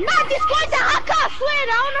 This guy's a hacker! I swear,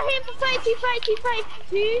 I wanna hit for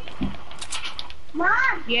 30.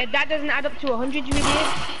 Man! Yeah, that doesn't add up to 100, you idiot.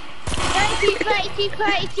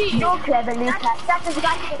 30. You're clever, Luke. That does a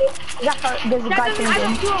guy coming in. There's a That guy doesn't coming add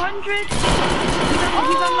in. up to 100.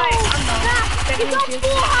 He's on like, he's on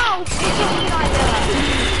full house!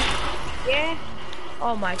 Yeah.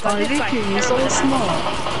 Oh my god, Oh, this guy's Ricky, you're so terrible.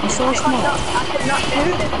 smart. You're so smart. I could not do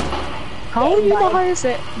it. How are you the highest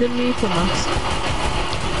than me, Thomas?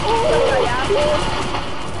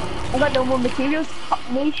 I got no more materials.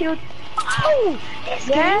 Knee shield. Oh!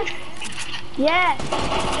 Yeah? Yeah.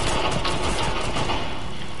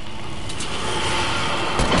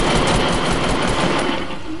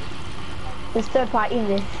 There's third party in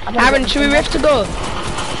this. Aaron, should we rift to go?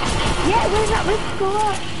 Yeah, where's that rift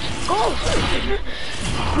go? Go!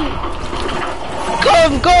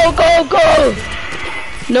 Come, go, go, go!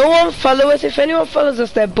 No one follow us. If anyone follows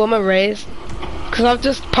us, they're bummer raised. Because I've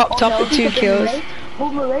just popped off with 2 kills. He's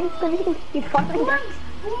following us.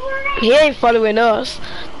 He ain't following us.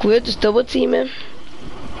 We're just double teaming.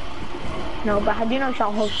 No, but how do you know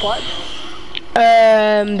shot whole spot?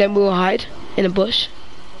 Then we'll hide in a bush.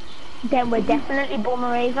 Then we're definitely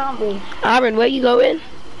boomerangs, aren't we? Aaron, where you going?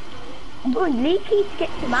 I'm going leaky to get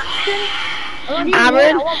some action.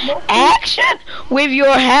 Aaron, action with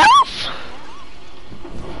your health?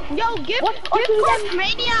 Yo, give Coach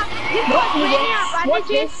Maniac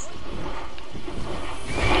bandages.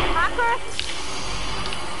 Hacker.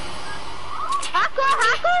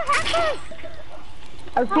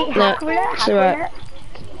 I repeat, No, hacker alert, it's hacker alright. alert.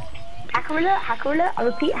 Hacker alert, hacker alert. I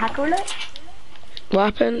repeat, hacker alert. What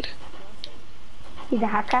happened? He's a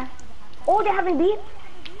hacker. Oh, they're having beef.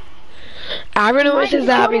 Aaron always says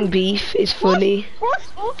they're having beef. It's funny.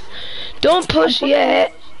 Don't push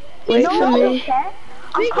yet. Wait for me.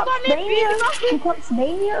 I'm Cops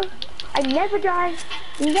Mania. I never die.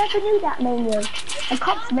 You never knew that, Mania. I'm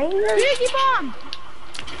Cops Mania. Bomb.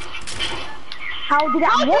 How did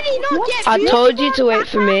that work? I told you to wait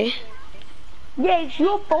for me. Yeah, it's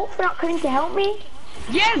your fault for not coming to help me.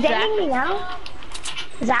 Yeah, Zach. Getting me out.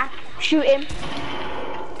 Zach, shoot him.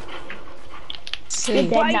 You're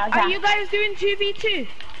dead now, Are Zach. you guys doing 2v2?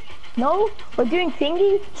 No, we're doing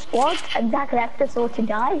thingy, squads, and Zach left us all to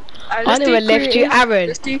die. I never left you, Aaron.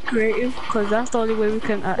 Let's do creative, because that's the only way we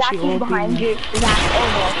can Zach actually all is behind be. you. Zach, oh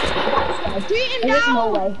no. There's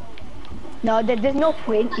no way. No, there's no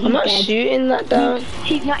point. He's I'm not dead. shooting that down.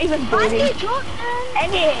 He's not even breathing. End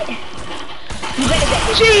it. You better get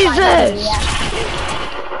this. Jesus! Yeah.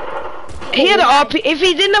 He had an RP. If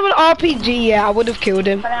he didn't have an RPG, yeah, I would have killed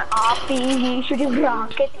him. But an RPG shooting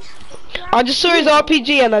rockets. I just saw his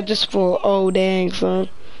RPG and I just thought, oh dang, son.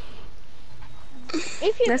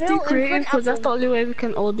 If you Let's do built in creative, front because of that's the only way we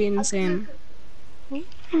can all be in the same.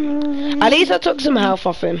 At least I took some health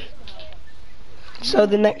off him. So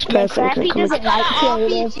the next person can He come. doesn't like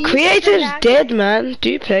creative. Creative's dead, man.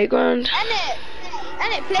 Do playground. And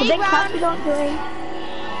it But then playground. Clappy don't do it.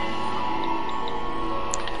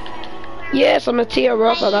 Yes, I'm a tier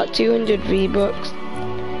up. I got 200 V-Bucks.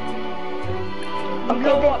 Okay,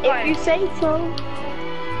 then if you say so.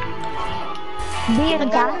 Me and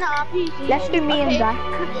Zach. Let's do me and Zach.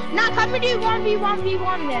 Now can we do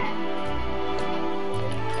 1v1v1 then?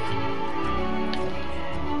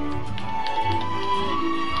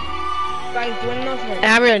 Guys, do you want to know something?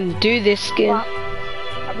 Aaron, do this skin. What?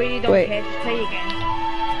 I really don't Wait. care, just play again.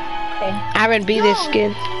 Aaron, be this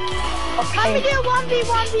skin. Can we do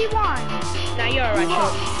 1v1v1? Nah, you're alright,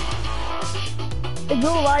 Chuck. It's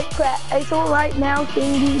alright, it's alright now,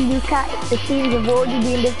 Thingy, Luca. The teams have already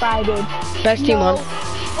been decided. Best team on.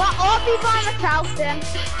 Well, I'll be by myself then.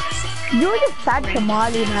 You're just sad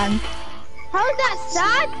Somali, man. How is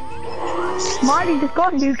that Somali just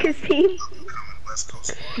got Lucas' team.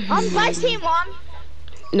 sad? I'm Vice Team 1.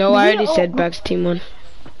 No, I already said bags team on.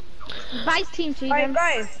 Vice Team 2 Alright, then.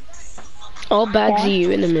 guys. I'll bags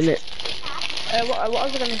you in a minute. What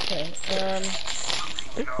was I gonna say?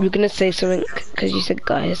 You're gonna say something because you said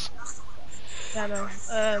guys. I don't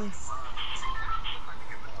know.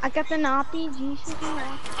 I got an RPG shooting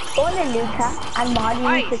now. Only Luca and Marley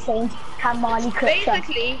Aye. need to change. Can Marley correct us?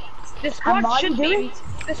 Basically, the And squad Marley should do be it?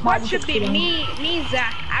 the squad Marley should be could do me,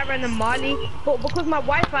 Zach, Aaron, and Marley. But because my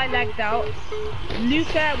Wi-Fi lagged out,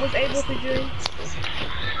 Luca was able to join.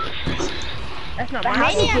 That's not my How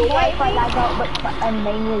house. does your Wi-Fi lag out but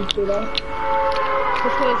Mania's do they?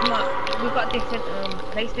 Because we've got different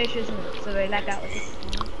PlayStations, so they lag out.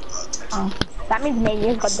 Oh. That means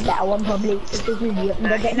Mania's got the better one probably. This is the Nah, he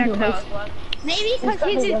lagged out as well. Maybe He's because got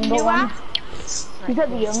his the is younger newer. one. He's got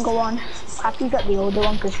the younger one. Crappy's got the older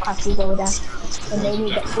one because Crappy's older. And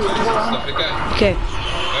Mania gets the younger one. Okay.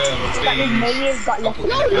 That means Mania's got less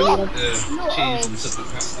experience. Cheese and stuff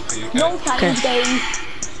that has to be okay. No challenge games.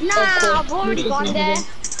 Nah, I've already gone there.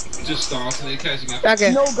 Just starting in case you get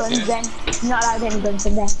Okay. No guns then. You're not allowed any guns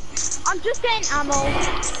in there. I'm just getting ammo.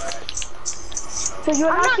 So you're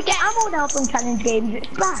I'm allowed not to get ammo now from challenge games. It's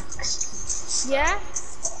back. Yeah?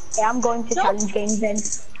 Yeah, I'm going to No. challenge games then.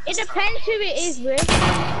 It depends who it is with.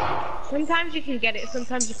 Sometimes you can get it,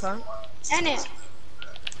 sometimes you can't. Innit?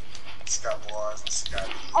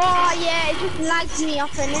 Oh yeah, it just lags me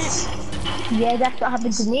off, innit? Yeah, that's what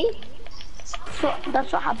happened to me. So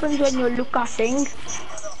that's what happens when you look at things.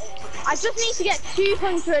 I just need to get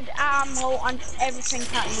 200 ammo on everything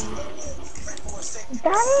at least. Is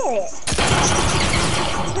that it?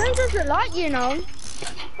 Who doesn't like, you know?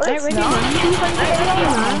 Ain't ready, man.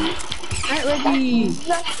 Ain't ready.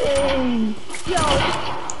 Nothing. Yo.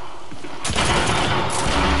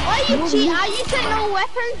 Why you cheat? I used to no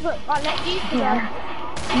weapons, but I let you to them.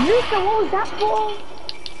 Luca, what was that for?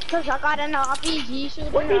 Because I got an RPG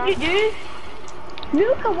shooting. What did you do?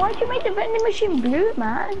 Luca, why'd you make the vending machine blue,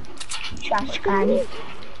 man? Trash can.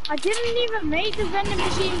 I didn't even make the vending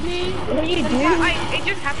machine blue. What did you do? It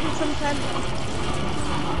just happens sometimes.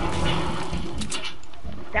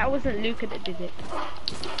 That wasn't Luca that did it.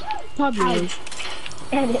 Probably. That's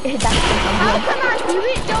How can I do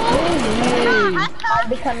it though?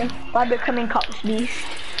 Nah, by becoming Cops Beast.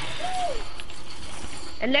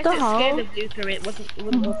 Unless it's scared of Luca, it wasn't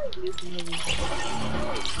Luca.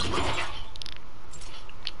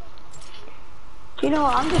 You know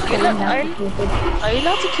what, I'm just kidding now. Are you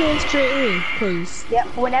allowed to kill straight away? Cause Yep,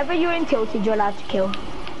 whenever you're in tilted, you're allowed to kill.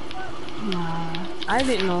 nah, I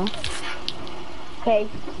didn't know. Okay,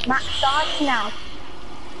 Matt starts now.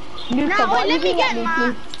 Luca, now what wait, you let me doing get at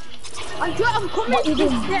Matt. I'm coming. What you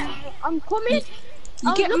doing? I'm coming.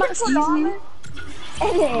 You get Matt's easily.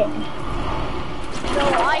 Innit? No,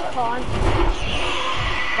 I can't.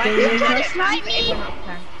 They You will trying to trust snipe me?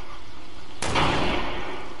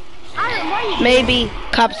 Aaron, why are you? Maybe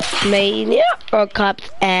Cops Mania or Cops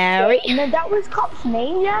Airy. No, that was Cops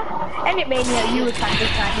Mania. And it Mania, you were trying to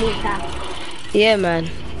snipe Luca. Yeah, man.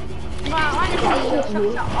 Wow, honestly, you're such a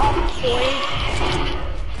boy.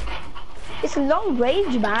 It's a long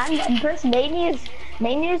range, man. And plus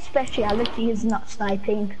Mania's speciality is not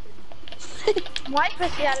sniping. My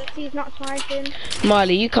speciality is not sniping.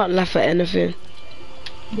 Marley, you can't laugh at anything.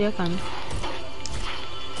 Yeah, I can.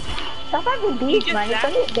 That's like a beast, man. It's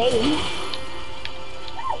only a game.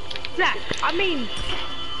 Zach, I mean,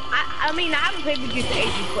 I haven't played with you for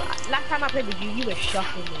ages, but last time I played with you, you were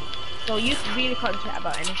shocking me. So you really can't chat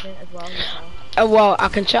about anything as well. Well, I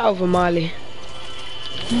can chat over Marley.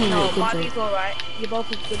 No, Marley's alright. You're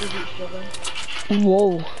both as good as each other.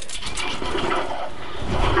 Whoa.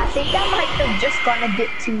 I think that might have just gone a bit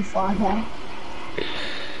too far there.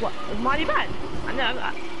 What? Is Marley bad? I know.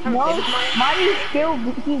 I haven't No, played with Marley. Marley's still,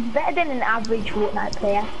 he's better than an average Fortnite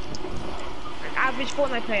player. An average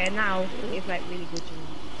Fortnite player now is like really good to me.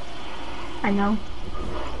 I know.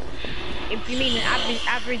 If you mean an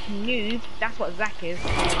average noob, that's what Zach is.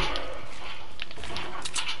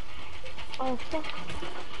 Oh, fuck.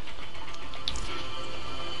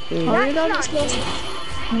 Are you allowed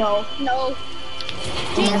to No. No.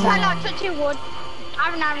 Jesus, I'm not touching wood.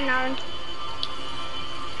 Aaron.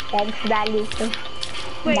 Thanks for that, Luca.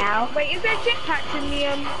 Wait, Now. wait, is there jetpacks in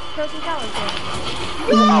the Closing Towers game?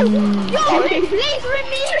 Yo, please with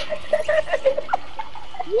me.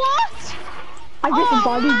 What? I just Oh,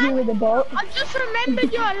 bodied man. you with a boat. I just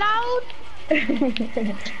remembered you're allowed.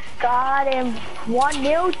 Got him.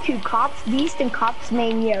 1-0 to Cops Beast and Cops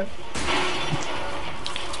Mania.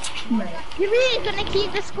 You really gonna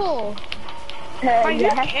keep the score? Why, who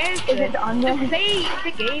Yeah. cares? Is it on there? Just play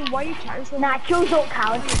the game. Why are you chatting so much? Nah, kills don't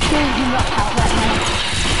count. Kills do not count right now.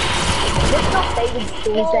 Let's not play with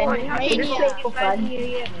kills then. We'll just play for fun.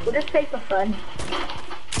 We'll just play for fun.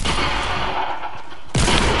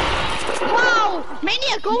 Wow!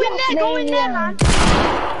 Mania, go in there, man.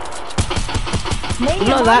 I'm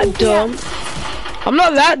not that dumb. I'm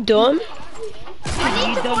not that dumb. I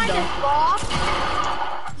need to dumb find a dog.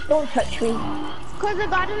 spot. Don't touch me. Cause I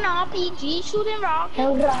got an RPG shooting rock.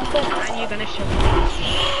 Hell, Rafa. And you're gonna show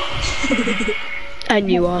me.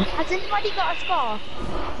 And you are. Has anybody got a scar?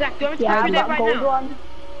 Zach, do you want me to Yeah, come I've through there got right gold now? one.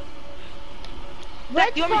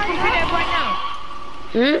 Zach, do you want me to come through there right now?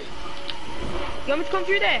 Hmm? You want me to come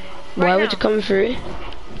through there? Why Right would now? you come through?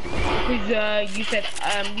 Because you said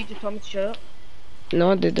you just told me to shut up.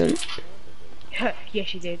 No, I didn't.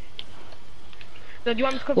 Yes, you did. So do you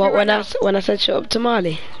want me to come What through right now? when I said shut up to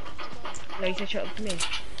Marley? No, you said shut up to me.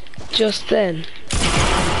 Just then.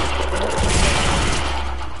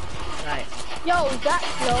 Right. Yo,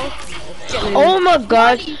 that's low. Oh my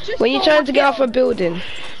god! Marley, just When you go trying to get up off a building?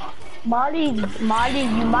 Marley, you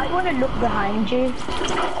might want to look behind you. Of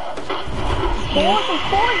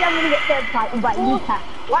course, I'm gonna get third party by Luca.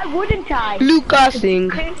 Why wouldn't I? Luca Singh.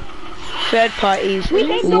 Third parties We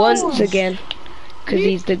make once those. again. Because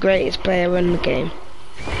he's the greatest player in the game.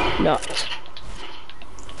 Not.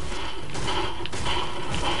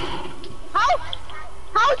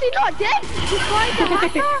 How is he not dead? He's trying to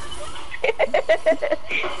hacker.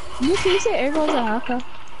 You say everyone's a hacker.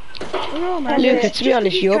 No, man. Luca, to be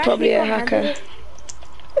honest, you're probably a hacker.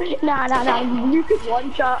 Nah, Luca's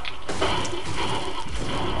one shot.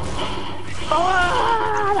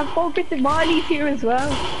 Oh, I'm focusing Marley's here as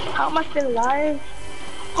well. How am I still alive?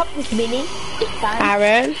 Pop this mini. It's time.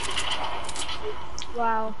 Aaron.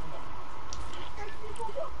 Wow.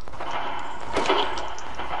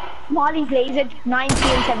 Marley's lasered 90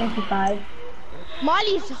 and 75.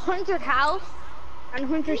 Molly's 100 health and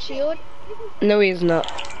 100 shield. No, he's not.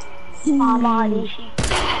 Marley.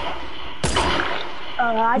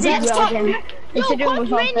 I didn't Let's realize him. Yo, Considering Pop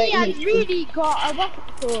we're on Mini 30 has HP. really got a weapon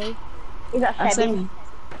tool. Is that That's Semi? him.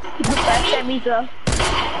 That's Semi, sir.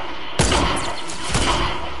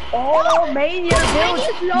 Oh, main your build.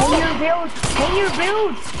 Main your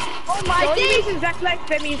build. Oh my The only days! reason Zach likes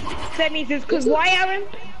semis is because why, Aaron?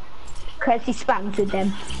 Cause he spams with them.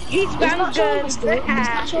 He spams guns.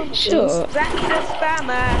 Sure. Zach's the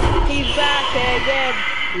spammer. He's back again.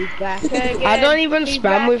 He's back again. I don't even He's spam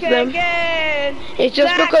back with them. again. It's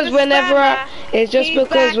just Zach because the whenever spammer. it's just He's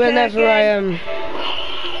because back whenever again.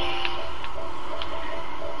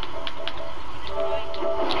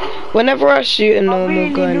 whenever I shoot a normal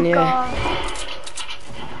Really, gun, Luca. yeah.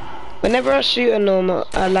 Whenever I shoot a normal,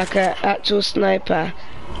 like a actual sniper,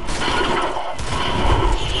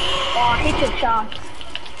 Oh, hit your shot.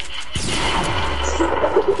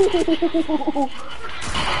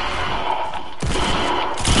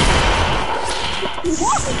 This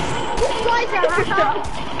guy's a hacker.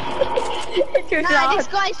 Hit your Nah, this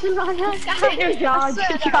shot. guy's a runner. Hit your shot. Hit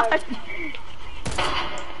your shot.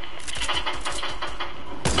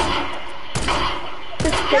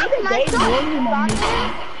 That's my shot.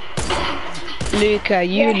 Luca,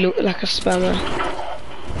 you Yeah. look like a spammer.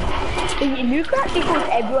 Luca actually calls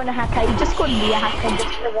everyone a hacker. He just called me a hacker just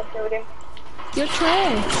because I told him. You're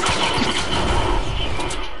trash.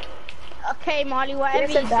 Okay, Molly, whatever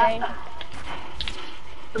Listen you to say. that.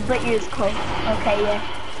 But you is cool. Okay, yeah.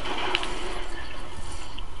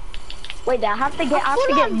 Wait, I have to get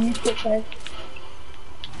used to it first.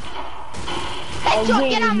 Headshot,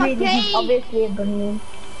 get out my He's face! obviously a bunny.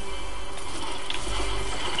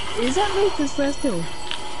 Is that Luca's first kill?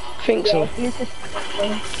 Think so. Yeah, use this.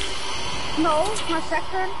 No, my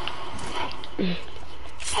second.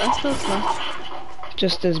 That's still trash.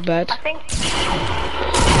 Just as bad. I think.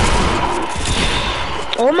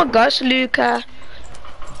 Oh my gosh, Luca.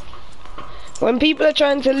 When people are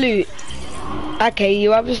trying to loot, okay,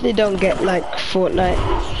 you obviously don't get like Fortnite.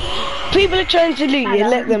 People are trying to loot, you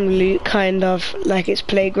let them loot, kind of like it's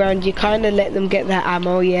playground. You kind of let them get their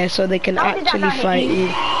ammo, yeah, so they can How did that actually not hit fight you?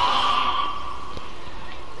 you.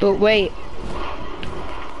 But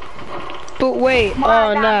wait,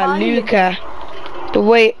 oh no, Luca. But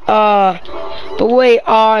wait,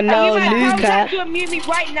 oh no, Luca. You mute me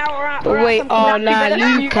right now, But wait, oh no,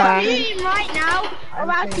 Luca. Mute him right now,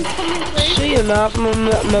 or else he's coming through. Sure you enough,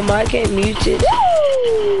 my mic get muted.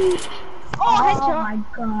 Oh, headshot. my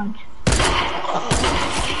god.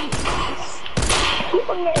 Keep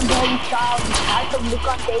on getting very child. I can look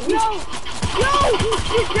on baby.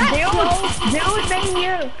 Build main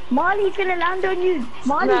you. Molly's gonna land on you.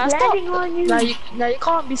 Molly's landing on you. Now you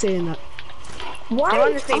can't be saying that. Why? They're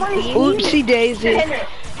on the same I'm on team. Oopsie daisy. Eat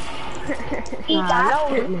Nah, that.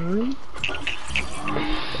 allow it, man.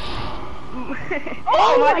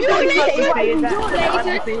 Oh my You god, laser, you're you laser.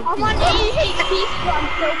 laser. I'm on 80 HP, but I'm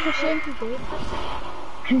still pushing today.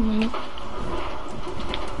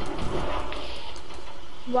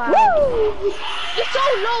 Wow. You're so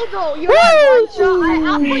low though. You're at one shot.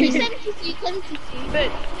 I'll put you 70, 70. But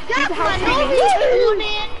That's how my no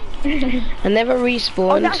respawning. I never Oh,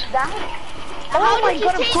 respawned. that's that. How Oh my did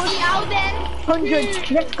god, you of take course. me out then?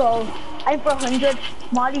 100. Let's go. I'm for 100.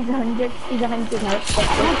 Molly's 100. He's 100 health.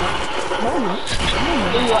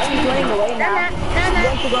 He's running away now. He's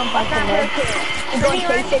going to go and fight him. He's going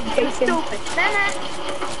to chase him.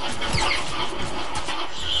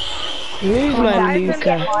 Who's my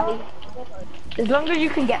Luca? As long as you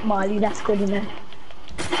can get Molly, that's good enough.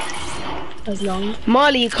 As long.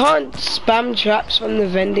 Marley, you can't spam traps from the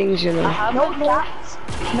vendings, you know. No traps.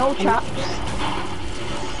 No traps.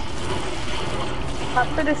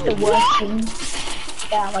 Traps are just the worst thing.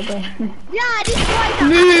 Yeah, I do. Yeah, this guy's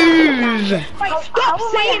Move! stop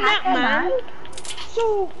saying that, man.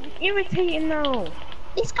 So irritating now.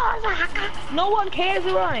 This guy's a hacker. No one cares,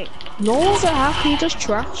 right? No one's a hacker, you just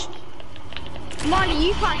trash. Molly,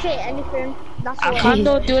 you can't say anything. That's all.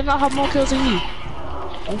 Kando, do I not have more kills than you?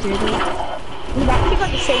 Okay, then. We've actually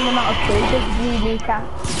got the same amount of kills as you, Luca.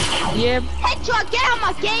 Yeah, Headshot, get out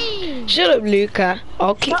my game. Shut up, Luca.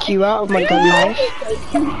 I'll kick you out of my gun life.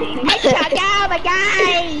 Headshot, get out my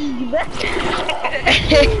game.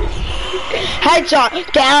 Headshot,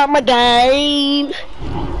 get out my game!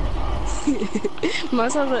 man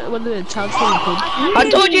sounds like one of the child from kid. I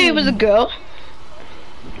told you it was a girl.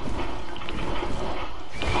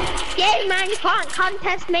 yeah, man, you can't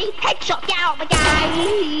contest me. Headshot, get out of my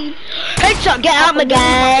game. Headshot, get out my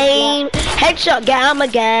game. Headshot, get out my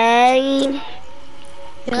game.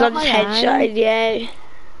 Cause I just headshotted you.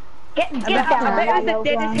 Get I down. bet it was no the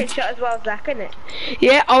deadest ground. headshot as well, Zach, innit?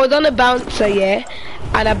 Yeah, I was on a bouncer, yeah,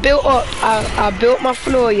 and I built up. I built my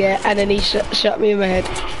floor, yeah, and then he shot me in my head.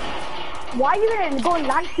 Why are you gonna go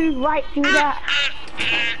land through right through that?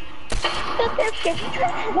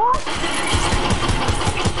 What?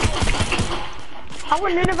 I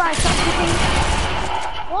want Nineveh something.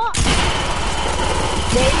 What?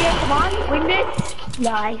 There, come on, win this.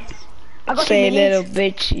 Nice. I got Say, the little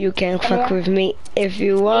minis. bitch, you can fuck here. with me if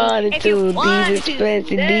you wanted If you to. want These to.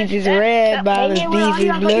 expensive, these is red bottles, Mania, where are these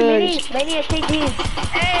you? is I got your bloods. minis. Mania, take these.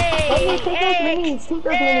 Hey, Mania, take those hey, minis. Take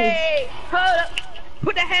those minis. hey, hold up.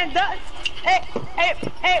 Put the hands up. Hey, hey,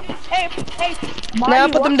 hey, hey, hey. Now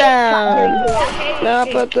put them down. Okay, Now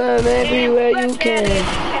okay. put them everywhere you Put that can.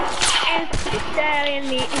 and put that in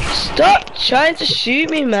me. Stop trying to shoot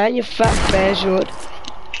me, man, you fat bearshort.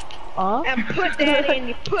 And put that in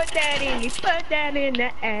you, put that in you, put that in the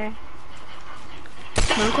air.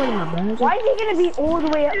 Why is he gonna be all the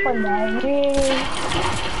way up on there? Really?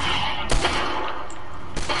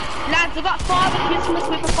 Lads, I got Father Christmas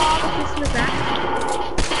with a Father Christmas app.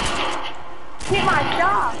 Hit my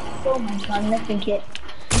shot. Oh my god, nothing hit.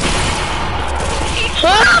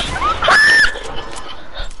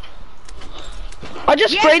 I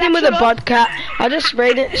just Yeah, sprayed him with a that's what vodka. I just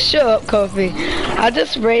sprayed it. Shut up, Kofi. I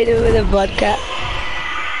just sprayed him with a vodka.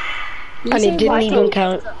 And it didn't even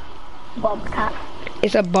count. Bobcat.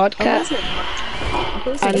 It's a vodka.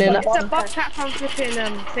 And then It's a Bobcat from flipping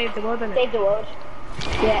Save the World, isn't it? Save the world.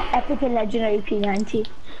 Yeah, epic and legendary P90.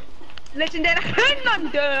 Legendary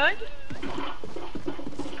London.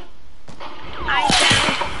 I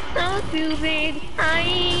sound so stupid. I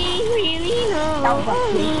really That was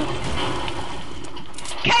know.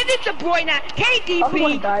 Kevin De Bruyne, Oh my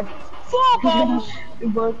KDB, god. 4 goals. We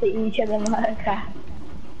both hit each other in the crap.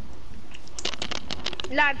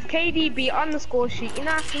 Lads, KDB on the score sheet. You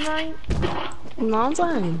know what I'm saying? No,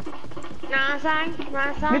 fine. Nah, sang.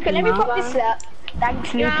 Luca, let me pop this up.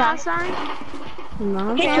 Thanks, You know what I'm Luca. saying?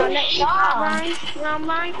 No, Hit your next shot. I'm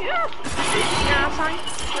like, yeah.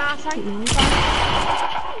 Nah, sang.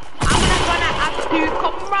 I'm not gonna have to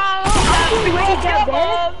come round.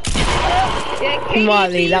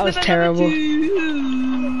 Molly, that was terrible.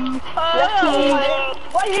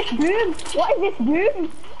 What is this boom? What is this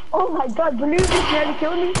boom? Oh my god, Blue just nearly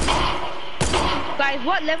killed me. Guys,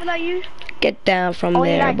 what level are you? Get down from Only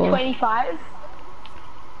there, like boy. 25.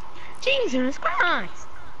 Jesus Christ.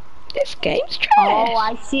 This game's Oh, trash.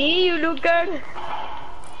 I see you, Luca.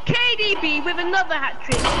 KDB with another hat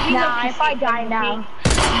trick. Nah, if I die now.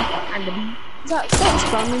 Stop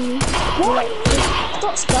spamming me. What?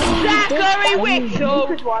 Stop spamming me. Zachary Whittle,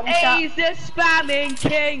 Good one shot. he's the spamming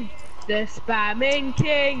king. The spamming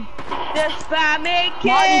king. The spamming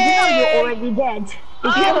king. Marty, you know you're already dead.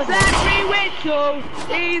 If you Oh, know that. Zachary Whittle,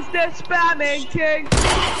 he's the spamming king.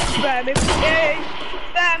 Spamming king.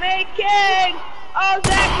 Spamming king. Oh,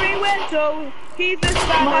 Zachary Whittle, he's the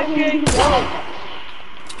spamming king.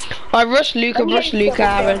 I rush Luca,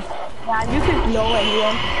 Aaron. Yeah, Luca's low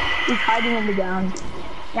anyway. He's hiding on the ground.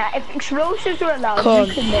 Yeah, if explosives were allowed, Come.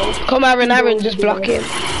 Luca knows. Come, Aaron, just block him.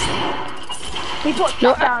 He put No,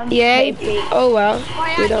 shot down. yeah, maybe. oh well,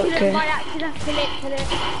 By we don't accident, by care. accident, kill it.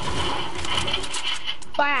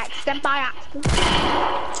 By accident, by accident.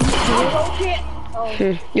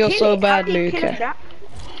 You're Kill so it. bad, How do you kill Luca. a trap?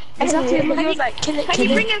 Exactly. Can He you- was like, kill it, Can kill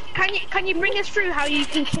you it. bring us? Can you bring us through how you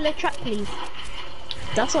can kill a trap, please?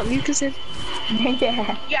 That's what Lucas said.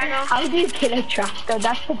 Yeah. Yeah, I know. How do you kill a trap though?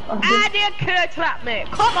 That's the problem. How do you kill a trap, mate?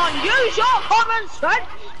 Come on, use your common sense.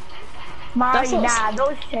 Mari, That's what- nah,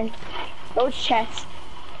 those chests,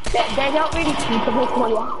 they're not really suitable for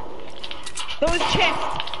you. Those chests.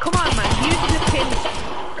 Come on, man. Use the pin.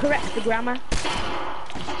 Correct the grammar.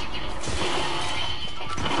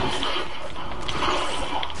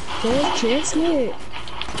 Don't chase me.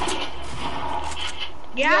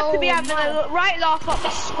 You have to be having a right laugh up the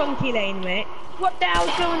spunky lane, mate. What the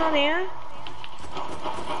hell's going on here?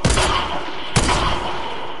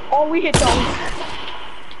 Oh, we hit those.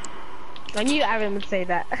 I knew Aaron would say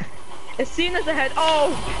that. As soon as I heard,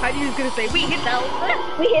 oh, I knew he was gonna say, we hit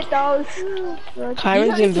those. We hit those.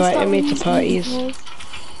 Kyron's inviting me to parties.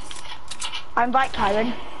 I invite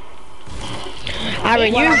Kyron.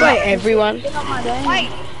 Aaron, you invite everyone. Wait,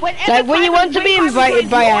 whenever Like, when you want to be invited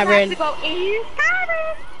by Aaron. To go, "Is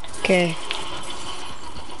Aaron?" Okay.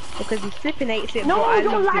 Because he flipping hates it. No, but I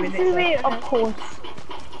don't love lie doing to it, it, so. of course.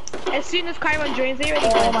 As soon as Kyron joins, he already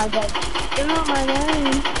Oh goes. my god. You're not my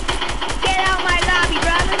name. Get out my lobby,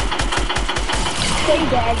 brother. Stay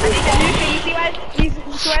there. Luca, you see why he's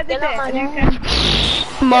swear Get out my there.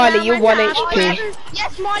 lobby. Marley, you're 1 Oh, HP.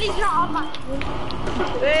 yes, Molly's not on my.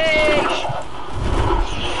 Hey.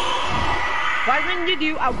 Why when you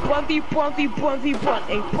do a 100.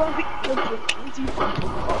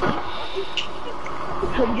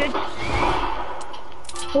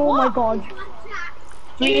 Oh my god.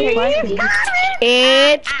 It's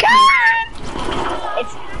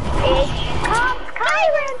Cops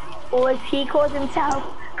Kyron. Or as he calls himself,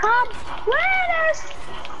 Cops Winners.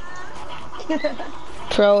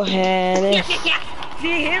 Pro Hannes. Do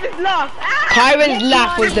you hear his laugh? Kyron's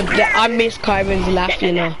laugh was the best. I miss Kyron's laugh,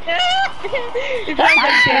 you know. It's like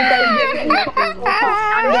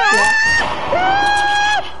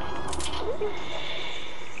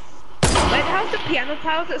Wait, how's the piano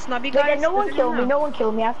tiles at Snobby But guys? then no one Does kill anyone me, know? no one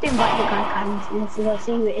kill me. I have to invite the guy Kyron to see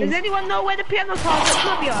who it Does is. anyone know where the piano tiles at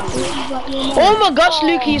Snobby are? Oh my gosh,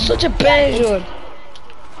 Luke, you're such a bear.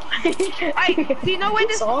 Hey, do you know where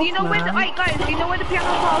this? Do you know where the? Hey guys, do you know where the piano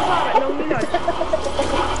tiles are at Lonely Lodge?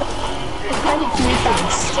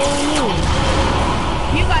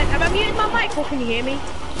 You guys, have I muted my mic or can you hear me?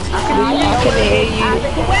 I can hear you.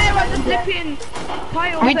 Where are the flipping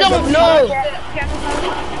tiles? We don't know. Piano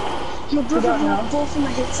tiles? My brother brought both of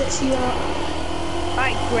my headsets here.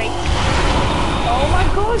 Right, great. Oh my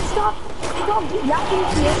god, stop yapping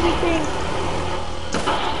to everything.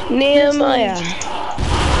 Nehemiah.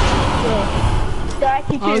 32.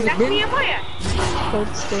 That's Nehemiah.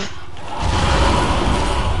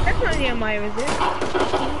 That's not Nehemiah, is it?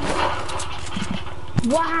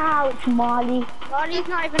 Wow, it's Molly. Molly's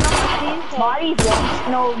not even on my team. Molly's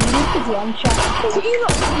one. No, Luke is one shot. Can you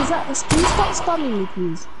not, is that, can you stop spamming me,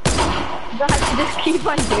 please? Guys, just keep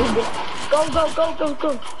on doing it. Go.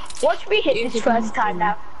 Watch me hit this first time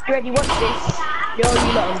now. You ready? Watch this. Yo,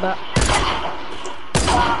 you lot on that.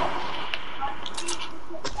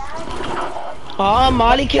 Oh,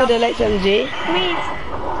 Marley killed Alex MG. Please.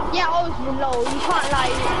 Yeah, I was below. You can't lie,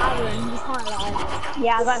 Aaron. You can't lie.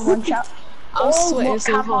 Yeah, I got one shot. I'm sweating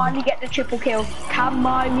so come hard. on, you get the triple kill. Come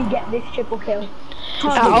on, you get this triple kill.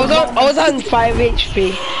 I was on 5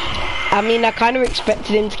 HP. I mean, I kind of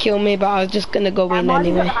expected him to kill me, but I was just gonna go in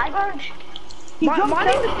Marley's got anyway. the high ground.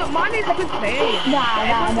 Marley's a good player.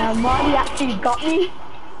 Nah. Marley actually got me.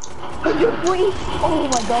 Oh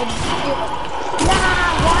my god.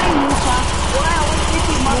 Nah, why Luca? Why I want to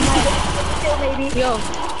see Marley kill maybe? Yo,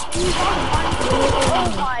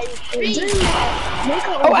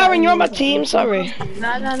 Oh, Aaron, you're on my team. Sorry, no.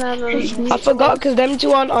 I forgot because them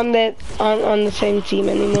two aren't on the same team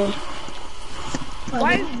anymore.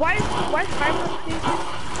 Why is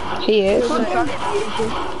Kyron? He is.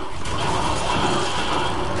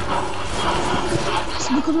 It's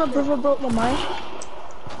because my brother broke my mic.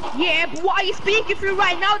 Yeah, but what are you speaking through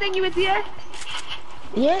right now then, you idiot?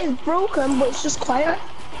 Yeah, it's broken, but it's just quiet.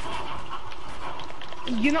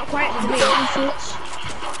 You're not quiet to me.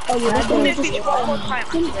 Oh, yeah, I'm gonna that's finish just one more time.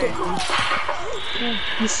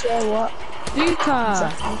 You say what?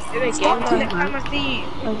 Luca. Next time I see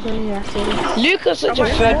you. Luca's such a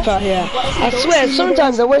third player. I swear,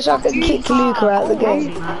 sometimes I wish I could kick Luca out of the game.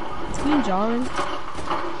 It's been jarring.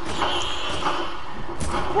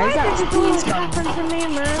 Why did this happen to me,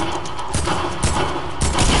 man?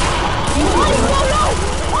 Molly, go low!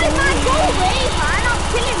 Molly, man, go away, man! I'm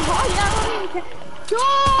killing Molly, I don't even care.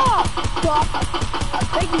 Stop! Stop! I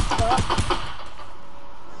beg you, stop.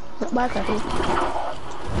 Not bad, I think.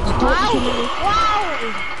 Wow!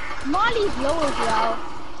 Molly's low as well.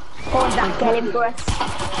 Oh, that get him for us.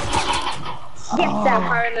 Get that.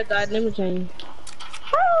 Kyron died, let me change.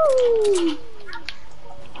 Woo!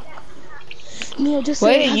 Yeah, just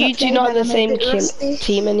Why are you two not on the same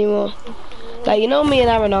team anymore? Like, you know, me and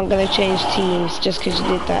Aaron aren't gonna change teams just because you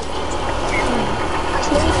did that.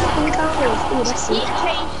 Oh, that's it.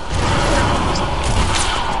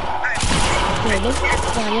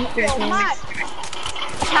 Oh, Matt.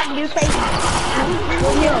 Can you say?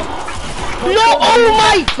 No! Oh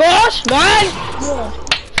my gosh, man!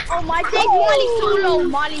 Oh my god,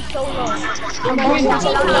 Molly solo. I'm going to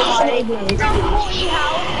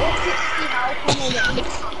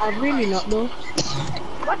I'm really not though.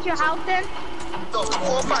 What's your house then?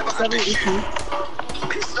 72.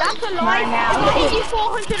 That's a lie. I'll give you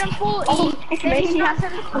 440. Oh, it's me.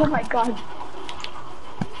 Oh my god.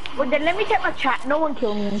 Well then let me check my chat. No one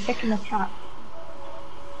killed me. I'm checking my chat.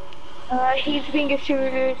 He's being a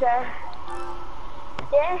loser.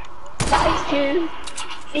 Yeah, that is true.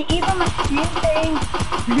 See, even my stream saying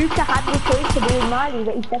Luca had the choice to be with Marley,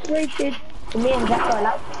 but he separated me and Zach are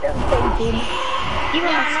allowed to stay on the same team.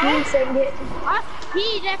 Even my stream saying it.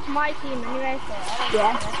 He left my team anyway, so I don't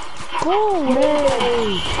Yeah. Go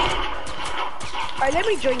away. Alright, let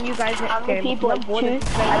me join you guys How next many game. people? I'm bored Two of this.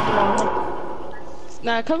 at the moment.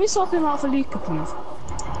 Nah, can we swap him out for Luca, please?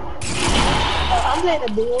 I'm playing a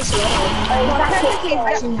duo, so Technically,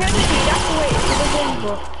 that's the way it should have been,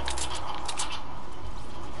 but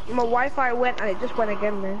my Wi-Fi went and it just went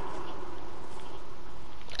again, man.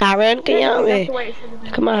 Aaron, can you help That's me? the way it should have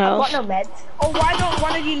been. Come on, I've got house. no meds. Oh, why don't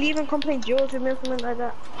one of you leave and come play duos with me or something like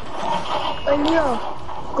that? Hey Leo,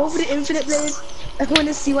 go for the infinite blade. I want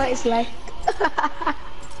to see what it's like.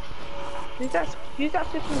 Use that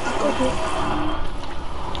system.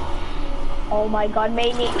 Oh my god,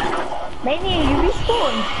 Mania, you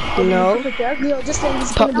respawned? No. Leo, just saying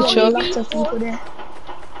there's Pop gonna the be a choke. lot of people there.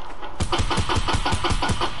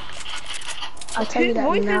 I'll tell you Whose that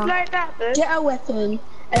voice is now. like that, man? Get a weapon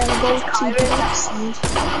and go to the backside.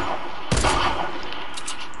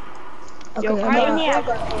 Okay, Yo, I'm gonna-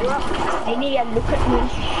 Mania, look at me.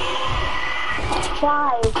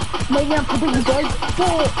 5. Mania, put the gun. 4.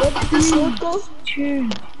 Where did the sword go? 2.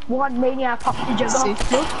 1. Mania, pop the jug See?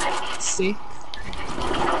 off. Look. See?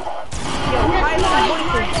 Yo, my voice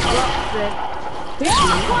is dropped, man. Yeah,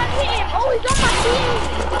 I can't hit him. Oh, he's on my team.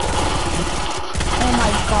 Oh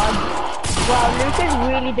my god. Wow, Luke is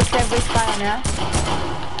really the cleverest guy on earth.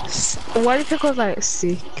 Why do you think I was like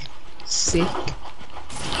sick? Sick.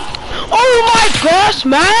 Oh my gosh,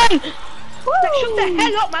 man! Shut the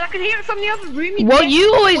hell up, man. I can hear it from the other room. Well,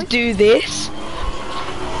 you always do this.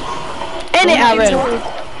 Ain't it, Aaron?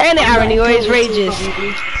 Ain't it, Aaron? He always rages.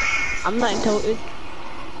 I'm not entitled.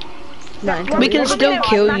 Not We entitled. can still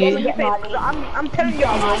kill you. I'm telling you,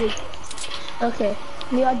 I'm ready. Okay.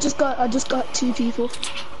 Yeah, I just got 2 people.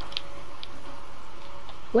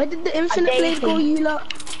 Where did the infinite blade go, you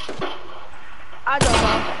lot? I don't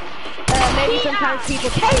know. Maybe sometimes people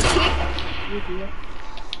take it.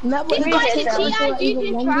 That was Didn't I before see I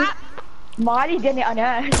even landed. Marley did it on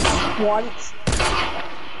earth. Once.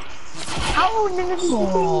 How did it Yes,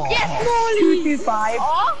 Molly. 225.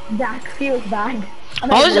 That feels bad.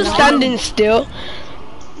 I was just standing still.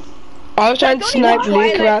 I was trying to snipe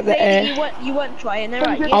Luca out the air. You weren't trying,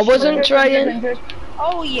 alright? I wasn't trying.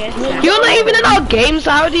 Oh, yes. You're not even in our games,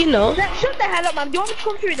 how do you know? Shut the hell up, man. Do you want me to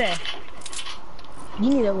come through there? You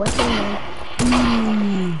need a weapon,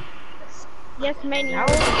 man. Yes, Mania.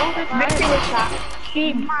 Victor was that.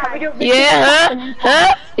 Steve, can we do Victor Yeah, huh?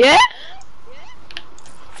 Huh? Yeah?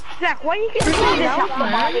 Zach, why are you getting this out,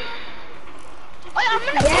 man?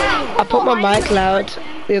 I put my mic loud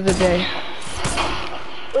the other day.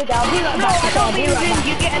 Wait, I'll be right No, back. I don't mean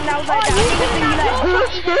you getting loud like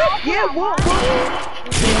that. Yeah, what?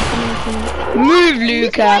 Move,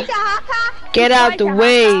 Luca. Get out the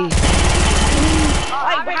way.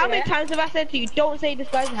 Like, how many times have I said to you, don't say this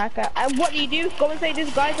guy's a hacker? And what do? Go and say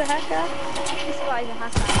this guy's a hacker? This guy's a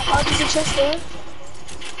hacker. Oh, there's a chest there.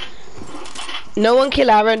 No one kill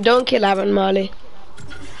Aaron. Don't kill Aaron, Marley.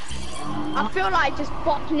 I feel like just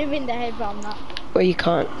bopping him in the head, but I'm not. Well, you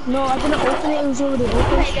can't. No, I didn't open it, it was already open.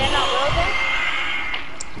 Hey, they're not well then?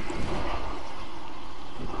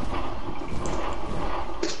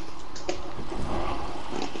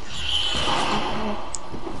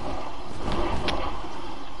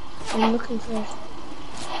 I'm looking for it.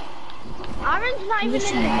 Aaron's not even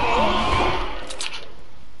in the game.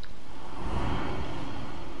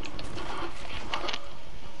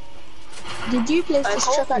 Did you place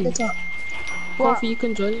this truck at the top? Coffee, you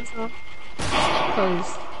can join us now.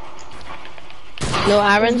 Cause No,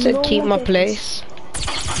 Aaron said keep my place.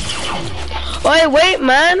 Oi, wait,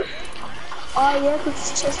 man. Oh yeah, put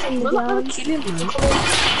this chest on the we're not gonna ground. kill him, man.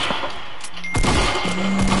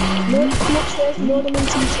 No, come upstairs, load them in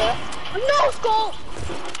t-shirt. No scope!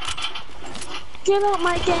 Get out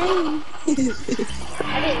my game!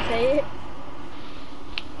 I didn't say it.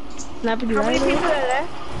 Snap it How many right people are there?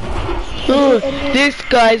 Oh, this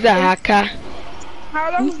guy's a hacker.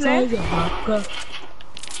 How long's left?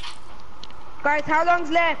 Guys, how long's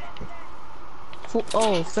left?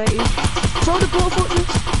 Oh, 30. Throw the ball fortress!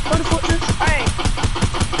 Throw the fortress! Alright.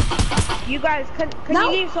 You guys, can No,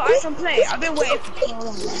 you leave so I can play? I've been waiting for so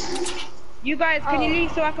long. You guys, can you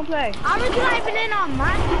leave so I can play? Aaron's not even in our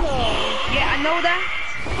match though. Yeah, I know that.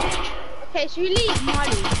 Okay, should we leave,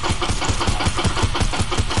 Marley?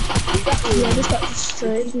 Yeah, this got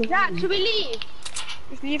destroyed. Zach, should we leave?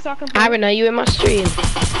 Just leave so I can play. Aaron, are you in my stream?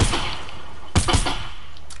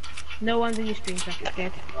 No one's in your stream, Zach, it's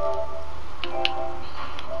dead.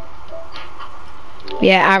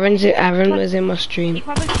 Yeah, Aaron was in my stream.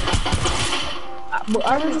 Probably. But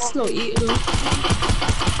I was a slow eater though.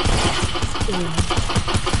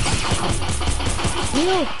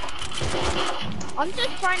 Leo! I'm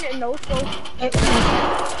just trying to know so.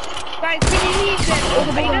 Guys, can you leave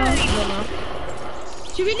them?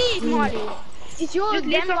 Should we leave, Marty? It's yours. Just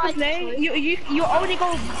leave us play. You only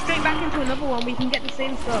go straight back into another one. We can get the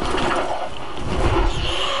same stuff.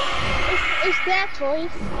 It's their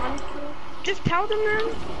choice, honestly. Just tell them now.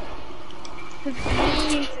 Because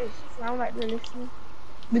we need to sound like they're listening.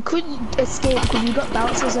 We could escape because we got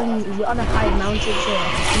bouncers and we're on a high mountain, so we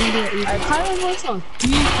can do it easy. Kyron was on.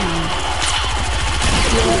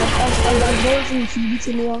 Yeah, and Rose and Phoebe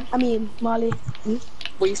to Leon. I mean, Marley.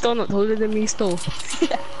 But you still not taller than me still.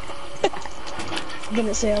 I'm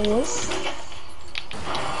gonna say I was.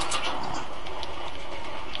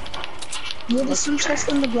 Yeah, there's some chest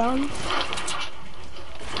on the ground.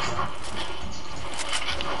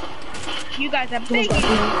 You guys are big.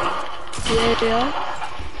 Yeah.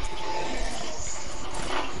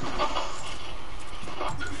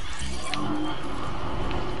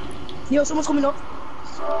 Yo, someone's coming up.